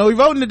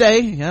voting today.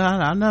 Yeah,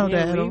 I know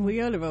that.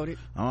 We only voted.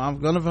 I'm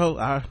gonna vote.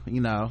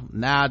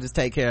 Now I just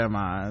take care of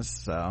mine.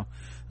 So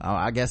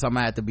I guess I'm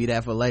gonna have to be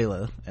that for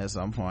Layla at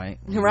some point.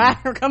 Right?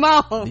 Come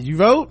on. Did you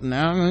vote?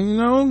 Now,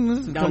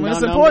 it's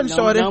important,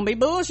 shorty. Don't be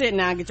bullshit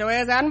now. Get your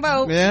ass out and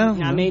vote. Yeah.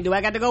 I mean, do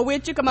I got to go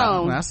with you? Come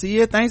on. I see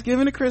you at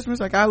Thanksgiving and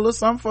Christmas. I got a little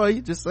something for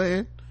you. Just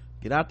saying.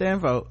 Get out there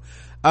and vote.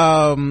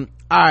 All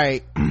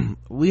right.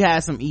 We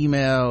had some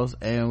emails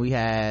and we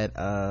had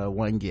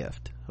one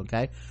gift.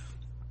 Okay.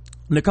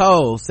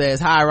 Nicole says,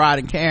 hi Rod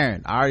and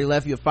Karen, I already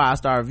left you a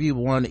 5-star review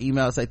but wanted to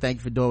email and say thank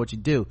you for doing what you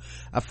do.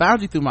 I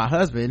found you through my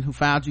husband, who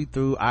found you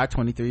through our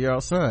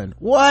 23-year-old son.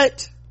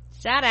 What?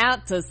 Shout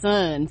out to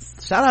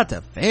sons. Shout out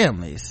to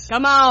families.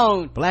 Come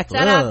on. Black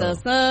Shout love. Shout out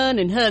to son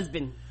and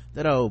husband.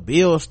 That old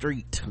Beale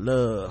Street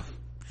love.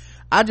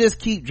 I just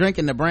keep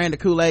drinking the brand of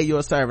Kool-Aid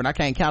you're serving. I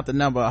can't count the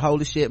number of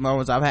holy shit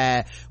moments I've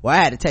had where I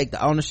had to take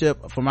the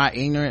ownership for my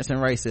ignorance and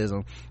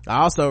racism.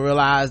 I also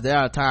realized there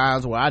are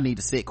times where I need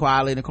to sit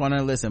quietly in the corner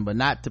and listen, but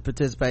not to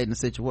participate in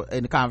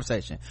the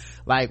conversation.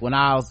 Like while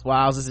I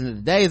was listening to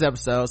today's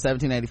episode,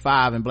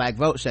 1785 and black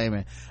vote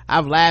shaming.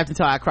 I've laughed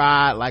until I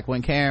cried, like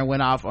when Karen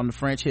went off on the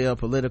French Hill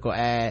political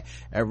ad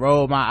and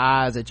rolled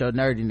my eyes at your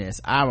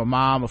nerdiness. I'm a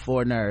mom of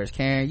 4 nerds.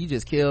 Karen, you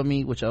just killed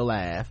me with your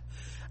laugh.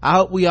 I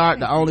hope we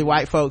aren't the only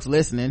white folks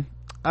listening.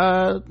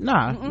 Nah,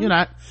 you're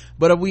not.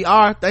 But if we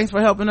are, thanks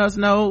for helping us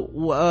know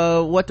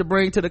what to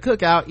bring to the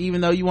cookout, even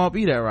though you won't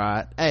be there,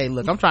 Rod. Hey,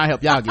 look, I'm trying to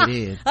help y'all get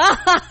in.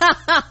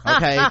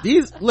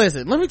 Okay,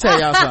 listen, let me tell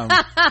y'all something.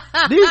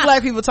 These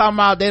black people talking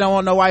about they don't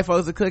want no white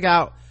folks to cook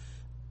out.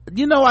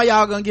 You know why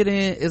y'all gonna get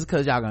in? Is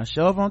because y'all gonna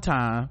show up on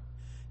time.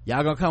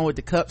 Y'all gonna come with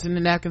the cups and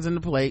the napkins and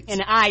the plates and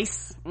the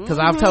ice. Because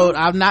I've told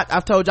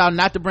y'all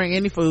not to bring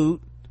any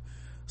food.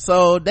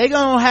 So they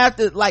gonna have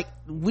to,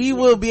 we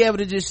will be able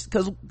to just,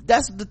 cause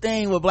that's the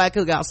thing with black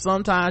cookouts.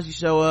 Sometimes you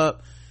show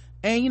up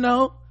and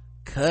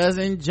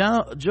cousin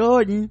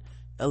Jordan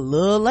a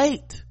little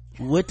late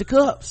with the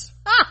cups.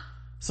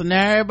 So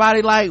now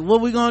everybody like, what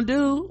we gonna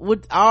do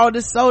with all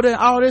this soda and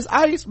all this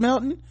ice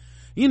melting?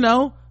 You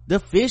know, the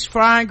fish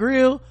frying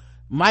grill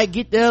might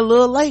get there a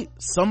little late.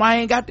 Somebody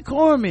ain't got the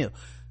cornmeal.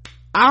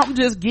 I'm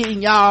just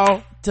getting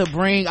y'all to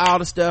bring all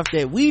the stuff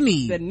that we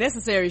need, the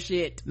necessary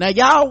shit. Now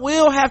y'all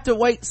will have to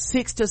wait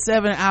 6 to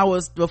 7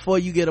 hours before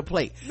you get a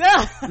plate.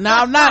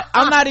 Now I'm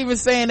not even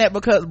saying that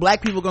because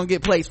black people gonna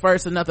get plates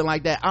first or nothing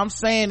like that. I'm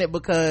saying it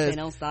because they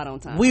don't start on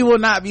time. We will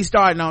not be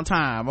starting on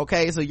time.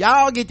 Okay, so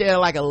y'all get there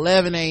like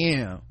 11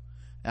 a.m.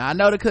 Now I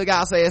know the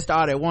cookout say it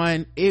start at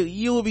 1.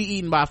 You will be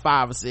eating by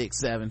 5 or 6,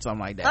 7,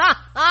 something like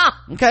that.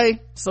 Okay,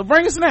 so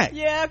bring a snack.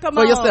 Yeah, come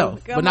for on.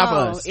 yourself, come but not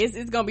on. for us.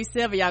 It's gonna be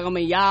 7 y'all. Gonna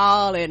be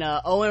y'all and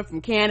Owen from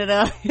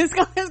Canada. It's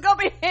gonna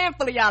be a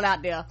handful of y'all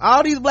out there.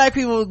 All these black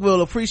people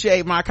will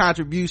appreciate my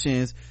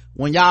contributions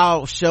when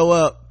y'all show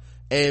up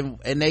and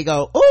they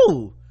go,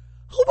 ooh,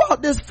 who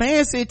bought this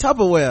fancy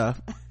Tupperware?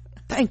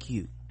 Thank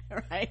you.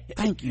 Right.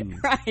 Thank you.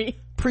 Right.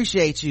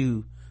 Appreciate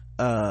you,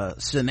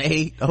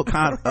 Sinead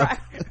O'Connor.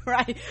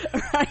 right.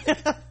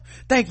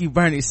 Thank you,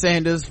 Bernie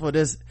Sanders, for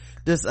these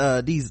these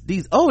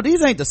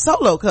ain't the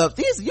solo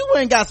cups. You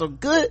ain't got some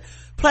good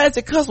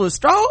plastic cups with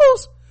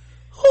straws.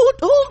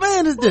 Whose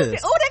man is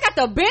this? Oh, they got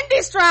the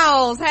bendy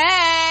straws.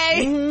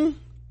 Hey. Mm-hmm.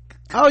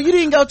 Oh, you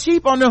didn't go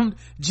cheap on them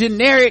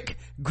generic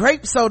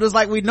grape sodas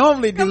like we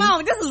normally do. Come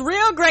on, this is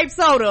real grape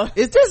soda.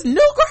 Is this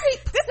new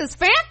grape? This is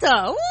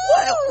Fanta. Ooh.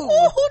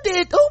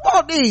 Who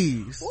bought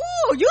these?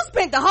 Ooh, you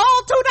spent the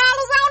whole $2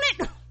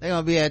 on it. They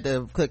gonna be at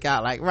the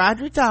cookout like,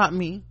 Roderick taught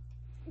me.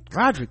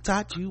 Roderick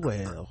taught you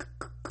well.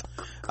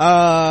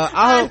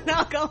 I'm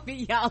not gonna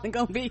be y'all and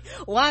gonna be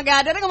one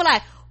guy. They're gonna be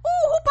like,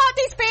 ooh, who bought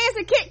these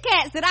fancy Kit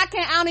Kats that I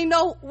don't even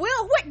know?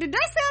 Well, what did they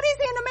sell these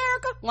here in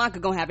America?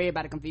 Wonka gonna have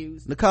everybody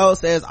confused. Nicole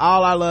says,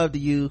 all I love to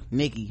you,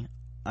 Nikki.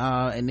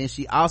 And then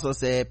she also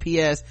said,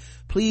 P.S.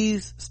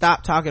 please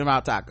stop talking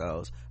about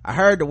tacos. I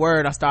heard the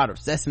word, I started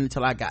obsessing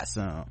until I got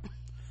some.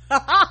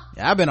 Yeah,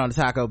 I've been on the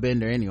taco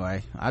bender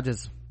anyway. I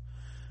just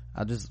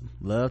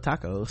love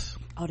tacos.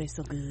 Oh, they're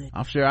so good.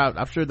 I'm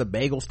sure the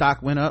bagel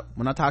stock went up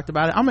when I talked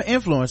about it. I'm an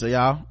influencer,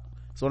 y'all.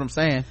 That's what I'm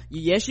saying.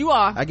 Yes, you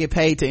are. I get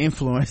paid to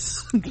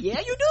influence. Yeah,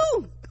 you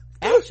do.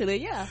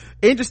 Actually, yeah.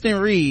 Interesting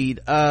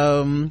read.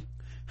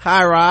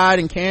 Hi Rod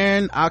and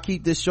Karen, I'll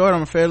keep this short.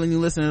 I'm a fairly new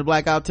listener to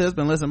Blackout Tips.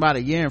 Been listening about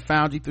a year and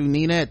found you through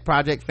Nina at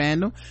Project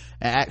Fandom.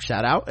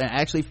 Shout out. And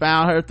actually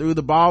found her through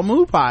the Ball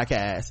Move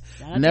podcast.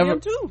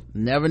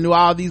 Never knew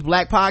all these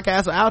black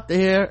podcasts are out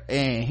there,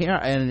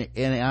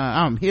 and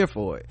I'm here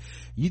for it.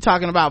 You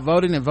talking about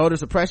voting and voter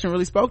suppression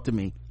really spoke to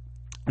me.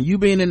 You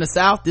being in the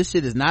South, this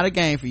shit is not a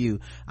game for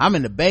you. I'm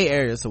in the Bay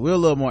Area, so we're a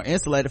little more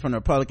insulated from the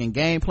Republican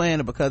game plan,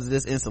 and because of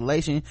this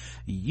insulation,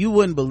 you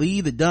wouldn't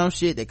believe the dumb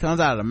shit that comes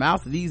out of the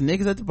mouth of these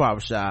niggas at the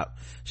barbershop.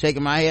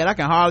 Shaking my head, I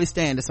can hardly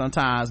stand it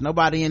sometimes.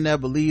 Nobody in there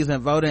believes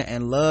in voting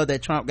and love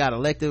that Trump got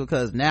elected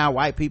because now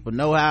white people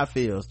know how it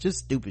feels. Just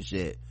stupid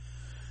shit.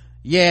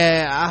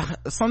 Yeah,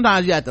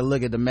 sometimes you have to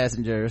look at the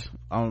messengers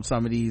on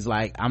some of these,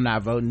 like, I'm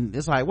not voting.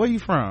 It's like, where you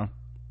from?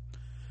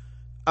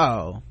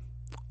 Oh,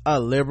 a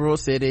liberal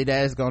city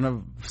that's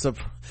gonna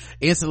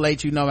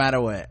insulate you no matter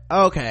what.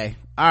 Okay,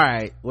 all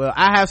right, well,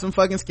 I have some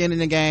fucking skin in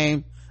the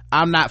game.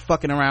 I'm not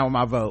fucking around with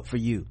my vote for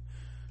you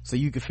so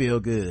you can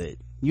feel good.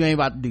 You ain't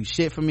about to do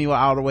shit for me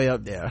all the way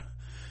up there.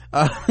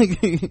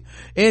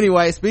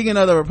 Anyway, speaking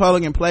of the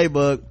Republican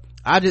playbook,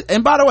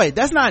 and by the way,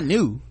 that's not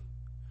new.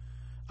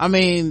 I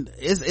mean,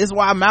 it's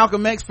why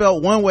Malcolm X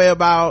felt one way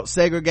about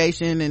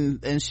segregation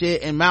and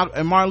shit, and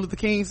Martin Luther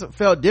King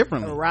felt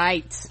differently.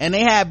 Right. And they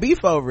had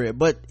beef over it,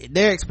 but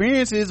their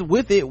experiences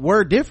with it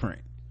were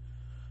different.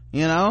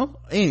 You know?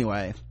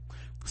 Anyway.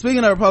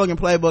 Speaking of Republican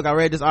playbook, I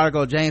read this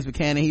article of James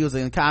Buchanan. He was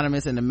an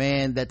economist and the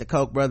man that the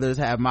Koch brothers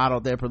have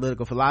modeled their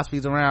political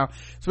philosophies around.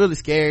 It's really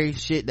scary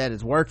shit that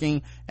is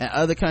working, and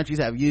other countries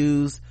have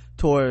used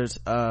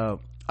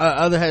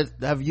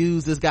have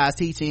used this guy's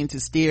teaching to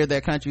steer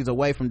their countries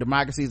away from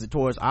democracies and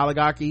towards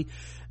oligarchy.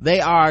 They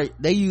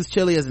use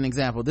Chile as an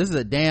example. This is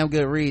a damn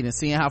good read, and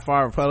seeing how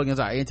far Republicans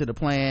are into the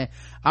plan,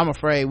 I'm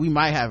afraid we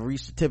might have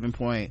reached a tipping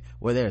point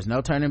where there's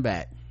no turning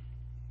back.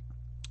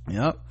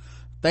 Yep.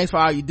 Thanks for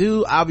all you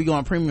do. I'll be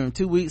going premium in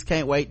 2 weeks.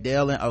 Can't wait.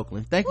 Dale in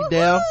Oakland. Thank you,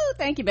 Dale.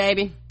 Thank you,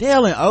 baby.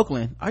 Dale in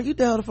Oakland. Are you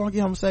Dale the Funky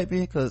Homo Sapien?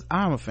 Because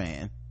I'm a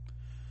fan.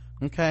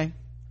 Okay.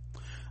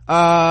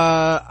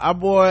 Our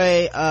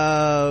boy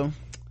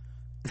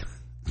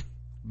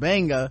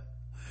Benga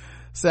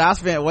said, I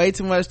spent way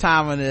too much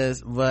time on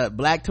this, but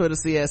Black Twitter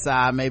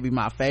CSI may be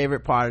my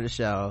favorite part of the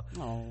show.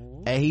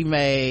 Aww. And he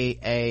made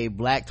a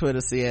Black Twitter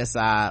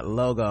CSI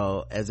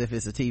logo as if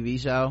it's a TV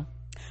show.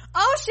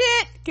 Oh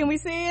shit, can we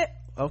see it?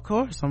 Of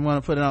course, I'm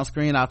gonna put it on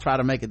screen. I'll try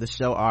to make it the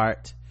show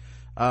art.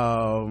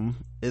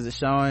 Is it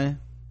showing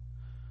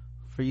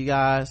for you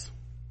guys?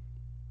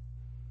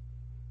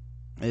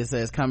 It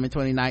says coming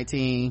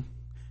 2019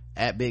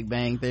 at Big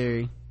Bang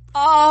Theory.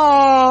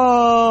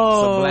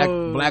 Oh,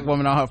 so black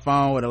woman on her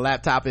phone with a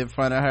laptop in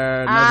front of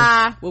her.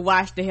 I will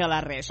watch the hell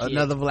out of that shit.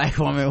 Another black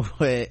woman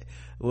with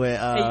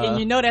and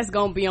you know that's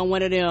gonna be on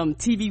one of them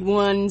TV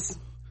ones.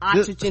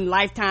 Oxygen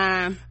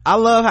Lifetime. I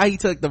love how he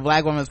took the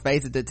black woman's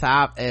face at the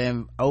top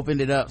and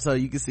opened it up so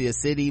you can see a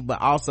city,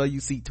 but also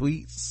you see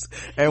tweets.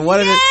 And one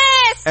of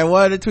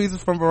the tweets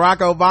is from Barack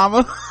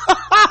Obama.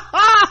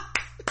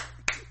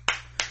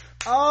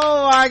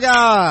 Oh my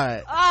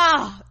god.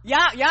 Oh,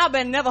 y'all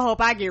better never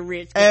hope I get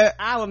rich.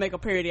 I will make a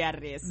parody out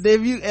of this.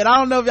 And I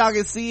don't know if y'all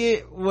can see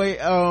it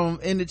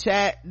in the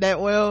chat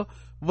that well,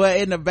 but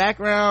in the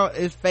background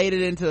it's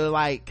faded into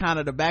like kind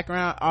of the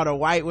background are the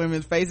white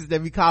women's faces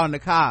that be calling the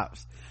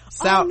cops.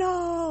 Oh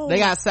no. They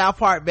got South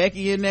Park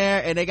Becky in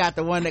there, and they got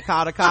the one that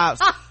called the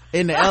cops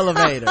in the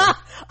elevator.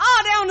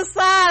 Oh, they on the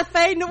side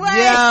fading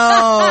away.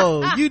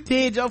 Yo, you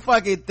did your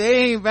fucking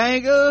thing,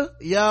 banger.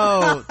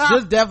 Yo,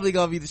 this definitely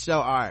gonna be the show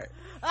art.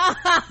 Yo,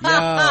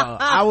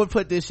 I would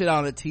put this shit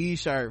on a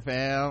t-shirt,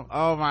 fam.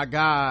 Oh my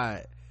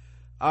god,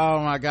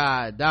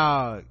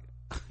 dog.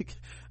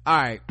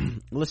 All right,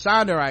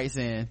 LaShonda writes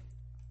in,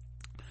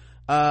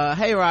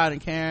 hey Rod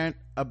and Karen,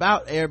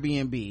 about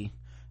Airbnb.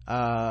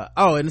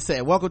 And it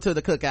said, welcome to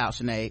the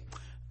cookout, Sinead.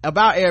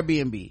 About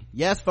Airbnb.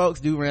 Yes, folks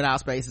do rent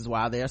out spaces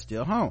while they're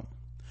still home.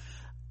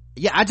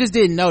 Yeah, I just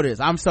didn't notice.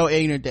 I'm so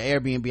ignorant to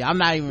Airbnb. I'm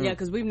not even. Yeah,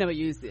 because we've never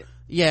used it.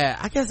 Yeah,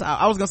 I guess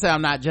I was gonna say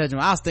I'm not judging.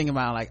 I was thinking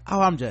about like,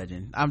 I'm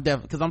judging. I'm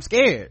definitely, because I'm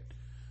scared.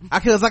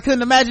 Because I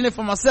couldn't imagine it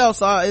for myself,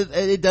 so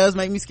it does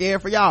make me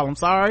scared for y'all. I'm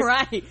sorry.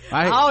 Right.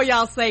 All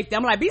y'all safety.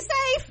 I'm like, be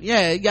safe.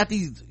 Yeah, you got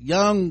these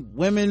young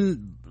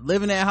women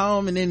living at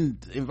home and then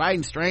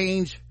inviting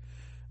strange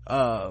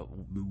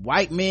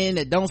white men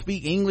that don't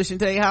speak English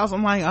into their house.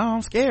 I'm like,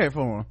 I'm scared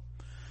for them.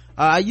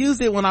 I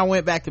used it when I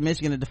went back to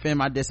Michigan to defend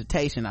my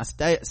dissertation. I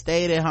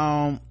stayed at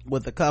home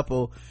with a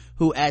couple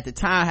who at the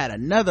time had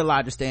another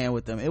lodger staying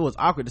with them. It was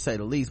awkward to say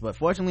the least, but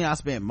fortunately I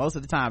spent most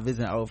of the time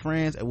visiting old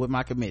friends and with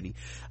my committee.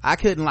 I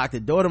couldn't lock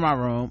the door to my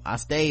room I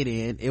stayed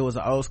in. It was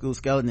an old school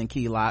skeleton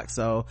key lock,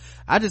 so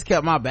I just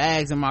kept my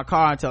bags in my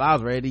car until I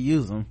was ready to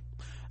use them.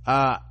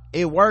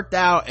 It worked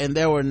out, and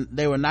they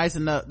were nice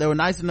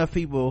enough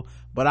people,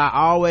 but I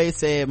always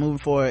said moving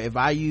forward, if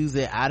I use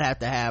it, I'd have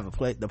to have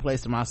the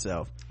place to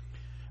myself.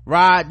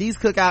 Rod, these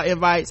cookout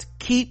invites,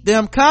 keep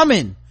them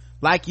coming.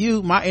 Like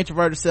you, my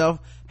introverted self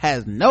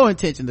has no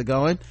intention of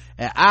going,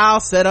 and I'll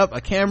set up a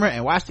camera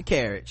and watch the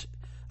carnage.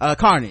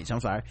 I'm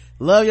sorry.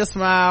 Love your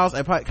smiles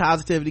and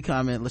positivity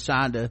coming.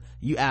 LaShonda,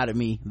 you outed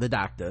me, the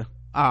doctor.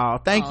 Oh,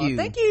 thank you.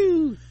 Thank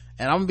you.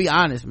 And I'm gonna be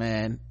honest,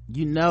 man.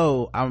 You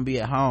know I'm gonna be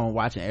at home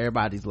watching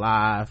everybody's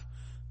live,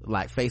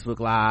 like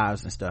Facebook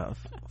lives and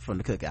stuff from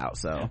the cookout,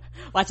 so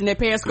watching their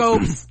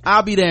periscopes.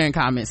 I'll be there in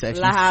comment sections,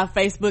 live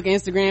Facebook,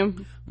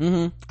 Instagram.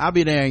 I'll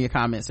be there in your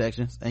comment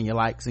sections and your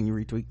likes and your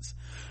retweets.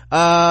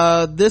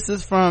 This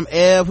is from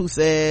Ev, who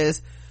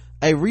says,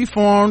 a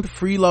reformed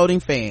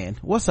freeloading fan.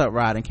 What's up,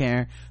 Rod and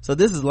Karen? So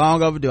this is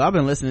long overdue. I've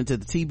been listening to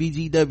the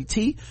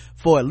TBGWT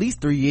for at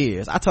least 3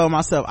 years. I told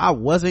myself I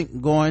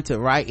wasn't going to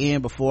write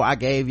in before I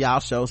gave y'all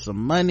show some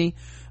money,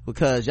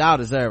 because y'all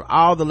deserve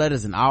all the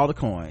letters and all the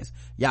coins.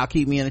 Y'all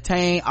keep me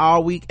entertained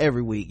all week,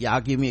 every week.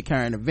 Y'all give me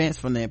current events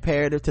from the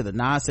imperative to the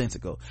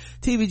nonsensical.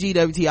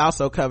 TBGWT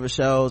also covers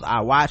shows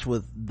I watch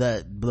with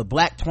the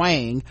black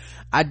twang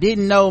I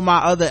didn't know my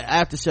other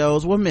after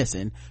shows were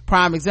missing.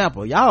 Prime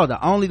example, y'all are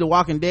the only The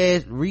Walking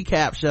Dead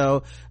recap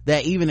show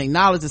that even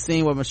acknowledged the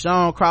scene where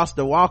Michonne crossed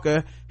the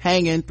walker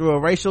hanging through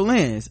a racial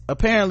lens.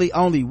 Apparently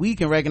only we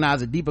can recognize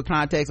the deeper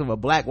context of a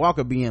black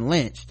walker being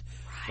lynched,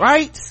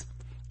 right?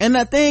 And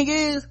the thing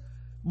is,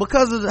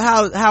 because of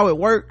how it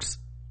works,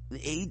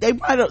 they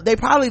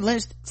probably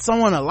lynched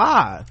someone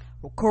alive.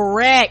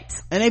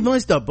 Correct. And they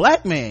lynched a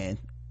black man,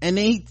 and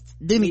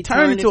then he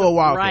turned into a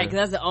walker. Right, because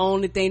that's the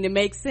only thing that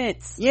makes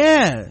sense.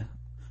 Yeah.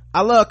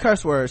 I love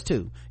curse words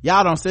too.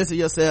 Y'all don't censor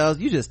yourselves,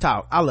 you just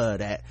talk. I love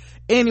that.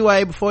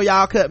 Anyway, before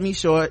y'all cut me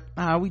short,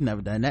 we've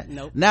never done that.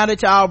 Nope. Now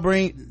that y'all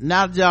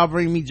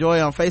bring me joy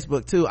on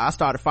Facebook too, I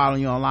started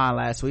following you online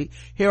last week.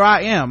 Here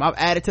I am. I've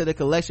added to the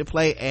collection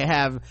plate and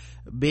have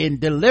been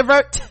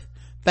delivered.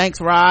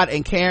 Thanks, Rod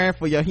and Karen,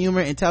 for your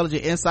humor,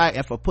 intelligent insight,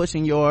 and for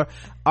pushing your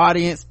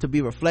audience to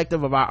be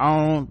reflective of our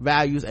own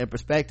values and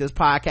perspectives.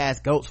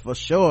 Podcast goats for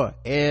sure.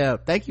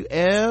 Eb, thank you,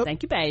 Eb.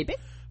 Thank you, baby.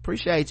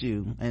 Appreciate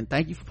you, and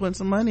thank you for putting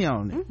some money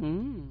on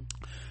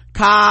it.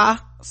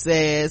 Ka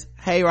says,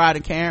 hey Rod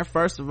and Karen,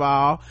 first of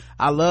all,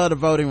 I love the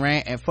voting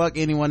rant and fuck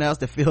anyone else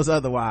that feels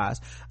otherwise.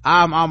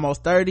 I'm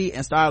almost 30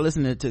 and started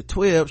listening to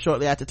TWIB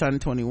shortly after turning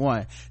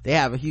 21. They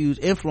have a huge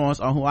influence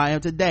on who I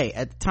am today.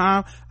 At the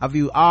time, I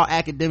viewed all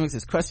academics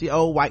as crusty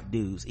old white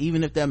dudes,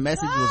 even if their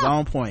message was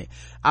on point.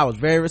 I was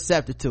very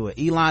receptive to it.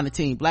 Elon and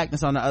Team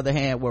Blackness, on the other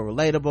hand, were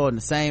relatable, and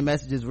the same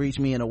messages reached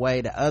me in a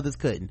way that others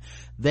couldn't.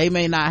 They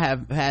may not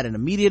have had an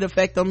immediate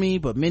effect on me,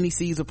 but many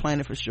seeds were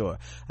planted for sure.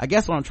 I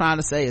guess what I'm trying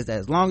to say is that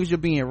as long as you're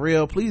being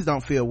real, please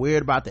don't feel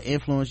weird about the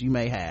influence you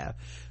may have.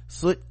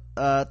 So,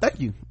 thank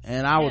you,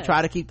 and I will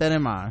try to keep that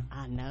in mind.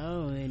 I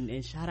know,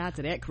 and shout out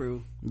to that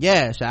crew.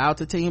 Yeah, shout out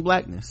to Team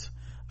Blackness.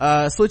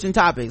 Switching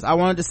topics, I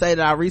wanted to say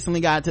that I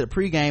recently got into the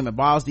pregame at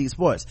Balls Deep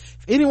Sports.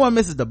 If anyone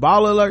misses the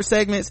Ball Alert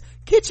segments,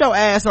 get your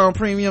ass on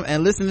premium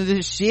and listen to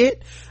this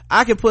shit.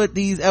 I can put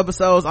these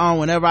episodes on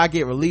whenever I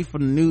get relief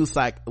from the news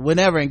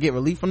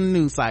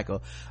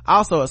cycle,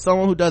 Also, as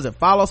someone who doesn't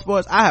follow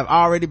sports, I have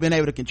already been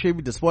able to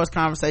contribute to sports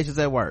conversations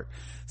at work.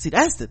 See,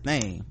 that's the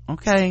thing,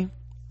 okay?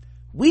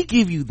 We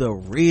give you the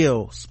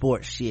real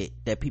sports shit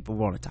that people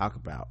want to talk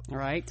about.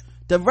 Right.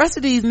 The rest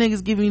of these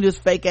niggas giving you this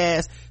fake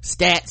ass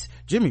stats.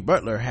 Jimmy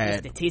Butler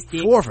had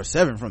 4 for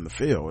 7 from the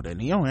field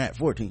and he only had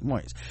 14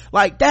 points.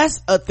 Like,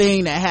 that's a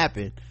thing that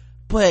happened.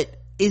 But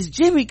is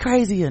Jimmy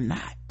crazy or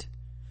not?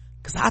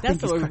 Cause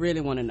that's what we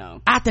really want to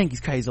know. I think he's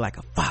crazy like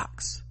a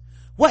fox.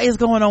 What is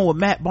going on with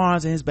Matt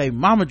Barnes and his baby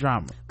mama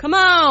drama? Come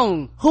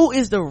on. Who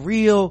is the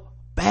real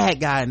bad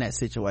guy in that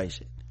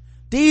situation?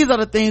 These are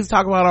the things to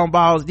talk about on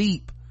Balls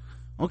Deep.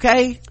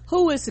 Okay?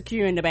 Who is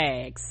securing the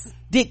bags?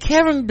 Did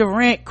Kevin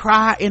Durant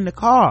cry in the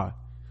car?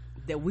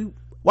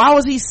 Why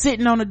was he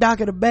sitting on the dock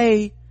of the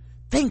bay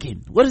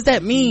thinking? What does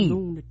that mean?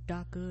 On the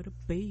dock of the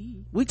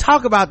bay. We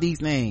talk about these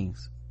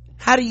things.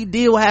 How do you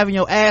deal with having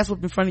your ass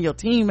whooped in front of your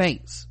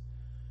teammates?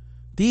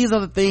 These are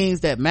the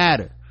things that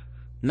matter,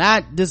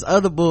 not this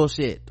other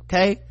bullshit.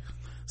 Okay?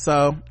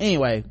 So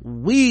anyway,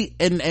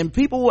 and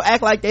people will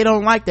act like they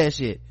don't like that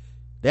shit.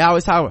 They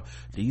always talk about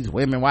these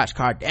women watch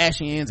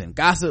Kardashians and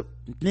gossip.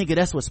 Nigga,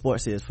 that's what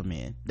sports is for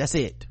men. That's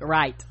it.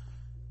 Right.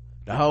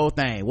 The whole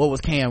thing. What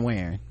was Cam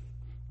wearing?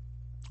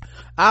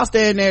 I'll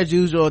stand there as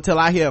usual until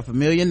I hear a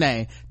familiar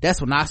name.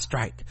 That's when I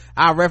strike.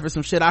 I'll reference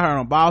some shit I heard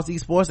on Balls Deep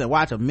Sports and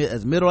watch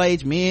as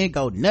middle-aged men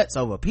go nuts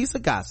over a piece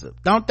of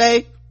gossip. Don't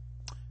they?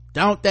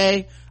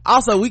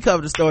 Also, we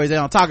cover the stories they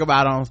don't talk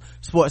about on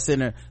Sports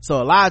Center,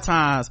 so a lot of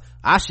times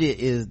our shit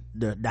is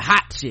the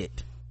hot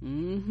shit.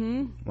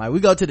 Like, we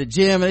go to the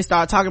gym and they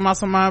start talking about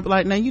somebody,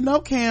 like, now you know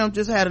Cam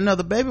just had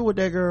another baby with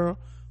that girl.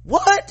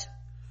 What?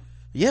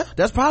 Yeah,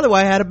 that's probably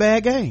why he had a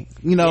bad game.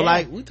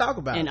 Like, we talk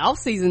about and it. Off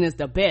season is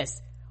the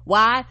best.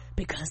 Why?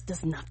 Because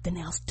there's nothing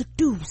else to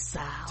do,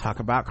 Sal. Talk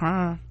about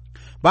crime.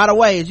 By the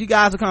way, as you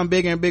guys become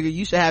bigger and bigger,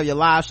 you should have your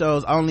live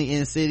shows only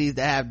in cities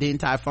that have Din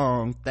Tai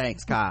Fung.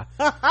 Thanks, Kai.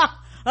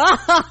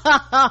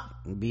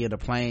 Be in a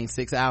plane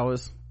 6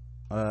 hours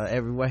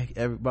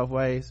both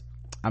ways.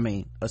 I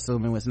mean,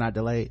 assuming it's not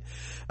delayed.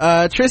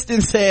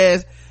 Tristan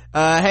says,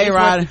 hey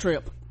Rod,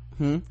 trip.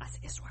 I said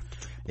it's worth the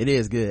trip. It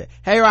is good.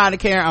 Hey Rod and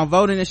Karen, I'm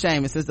voting and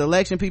shaming. Since the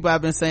election, people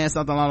have been saying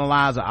something along the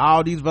lines of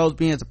all these votes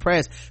being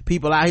suppressed,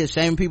 people out here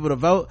shaming people to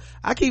vote.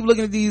 I keep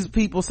looking at these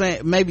people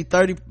saying many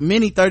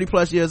 30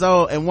 plus years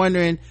old and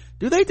wondering,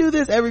 do they do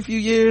this every few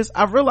years?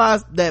 I've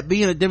realized that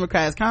being a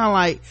Democrat is kind of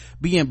like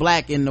being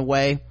black in the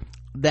way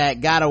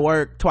that gotta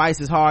work twice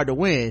as hard to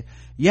win.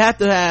 You have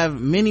to have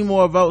many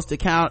more votes to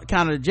counter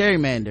the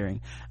gerrymandering.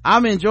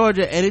 I'm in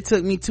Georgia and it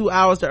took me 2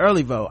 hours to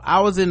early vote.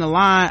 I was in the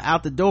line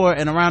out the door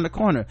and around the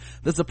corner.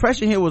 The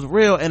suppression here was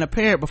real and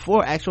apparent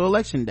before actual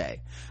election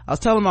day. I was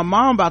telling my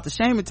mom about the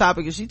shaming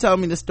topic and she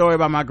told me the story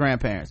about my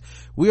grandparents.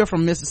 We are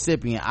from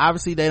Mississippi and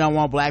obviously they don't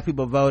want black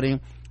people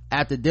voting.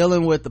 After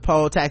dealing with the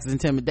poll taxes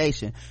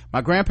intimidation,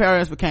 my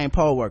grandparents became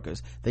poll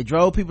workers. They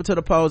drove people to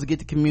the polls to get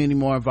the community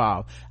more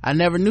involved. I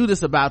never knew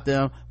this about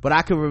them, but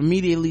I could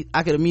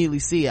immediately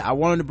see it. I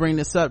wanted to bring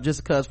this up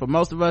just because for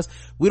most of us,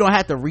 we don't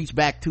have to reach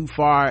back too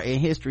far in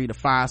history to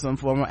find some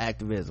form of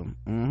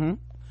activism.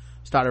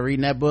 Started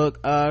reading that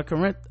book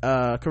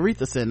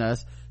Caritha sent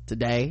us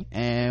today,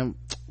 and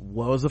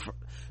what was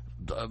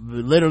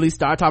literally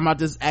start talking about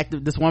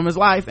this woman's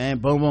life, and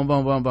boom boom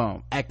boom boom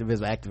boom,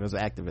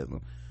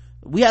 activism.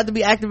 We have to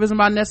be activism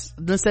by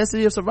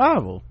necessity of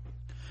survival.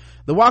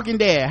 The Walking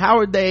Dead. How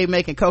are they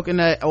making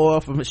coconut oil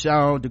from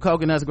Michonne? Do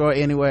coconuts grow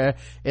anywhere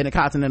in the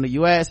continental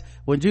U.S.?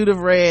 When Judith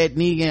read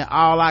Negan,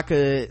 all I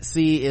could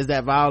see is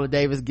that Viola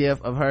Davis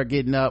gif of her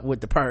getting up with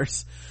the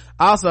purse.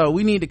 Also,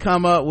 we need to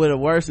come up with a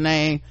worse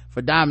name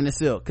for Diamond and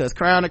Silk, cause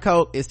Crown and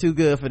Coke is too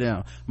good for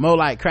them. More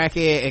like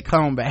Crackhead and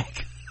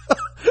Comeback.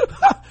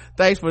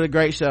 Thanks for the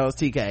great shows,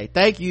 TK.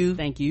 Thank you.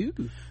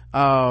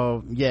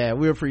 Yeah,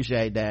 we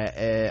appreciate that.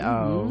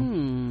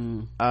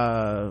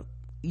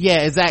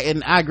 Yeah, exactly.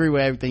 And I agree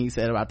with everything you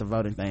said about the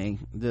voting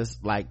thing.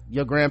 Just like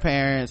your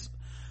grandparents,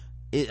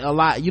 you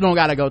don't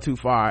gotta go too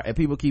far, and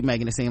people keep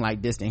making it seem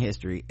like distant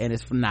history, and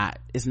it's not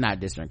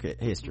distant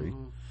history.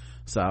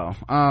 So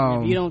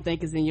if you don't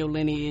think it's in your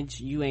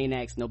lineage, you ain't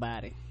asked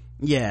nobody.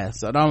 Yeah,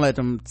 so don't let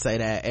them say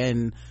that.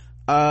 And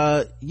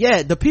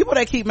the people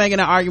that keep making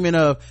an argument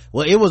of,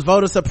 well, it was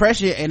voter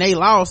suppression and they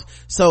lost,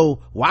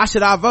 so why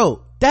should I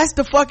vote? That's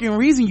the fucking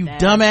reason, you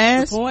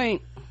dumbass. The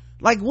point.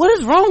 Like, what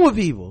is wrong with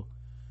people?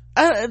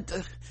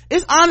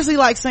 It's honestly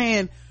like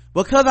saying,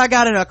 because I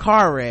got in a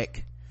car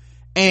wreck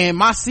and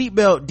my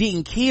seatbelt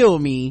didn't kill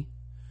me,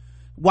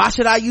 why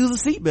should I use a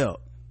seatbelt?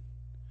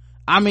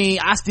 I mean,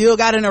 I still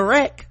got in a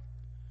wreck.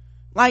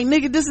 Like,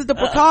 nigga, this is the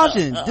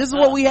precautions. This is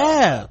what we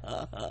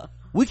have.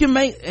 We can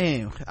make,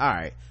 all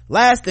right.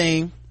 Last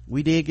thing,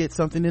 we did get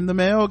something in the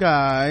mail,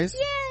 guys.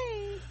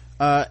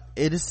 Yay!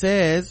 It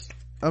says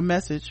a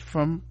message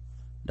from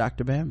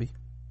Dr. Bambi.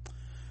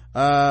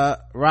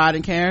 Rod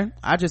and Karen,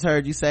 I just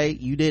heard you say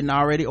you didn't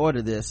already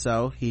order this,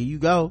 so here you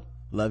go.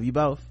 Love you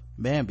both.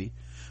 Bambi.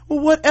 Well,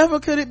 whatever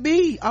could it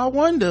be? I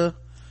wonder.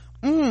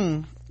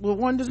 Well,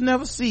 wonders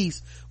never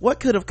cease. What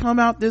could have come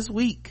out this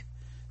week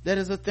that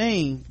is a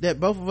thing that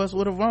both of us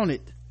would have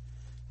wanted?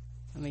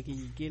 I mean, can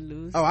you get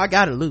loose? Oh, I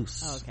got it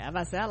loose. Okay, I was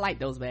about to say, I like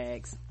those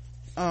bags.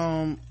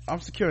 I'm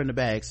securing the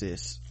bag,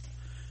 sis.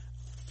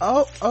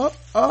 Oh,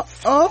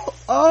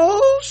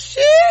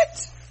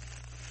 shit.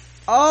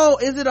 Oh,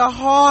 is it a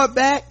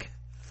hardback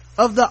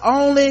of the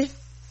only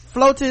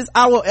floaties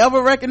I will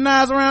ever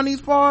recognize around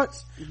these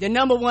parts? The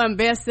number one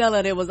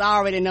bestseller that was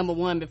already number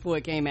one before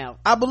it came out.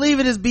 I believe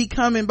it is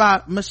Becoming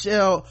by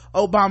Michelle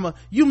Obama.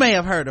 You may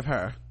have heard of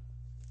her.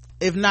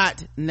 If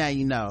not, now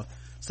you know.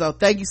 So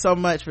thank you so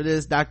much for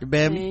this, Dr.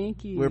 Bambi.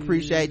 Thank you. We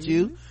appreciate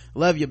you.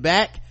 Love you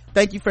back.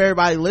 Thank you for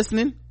everybody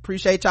listening.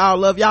 Appreciate y'all.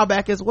 Love y'all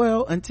back as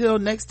well. Until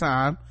next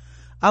time,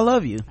 I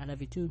love you. I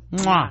love you too.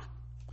 Mwah.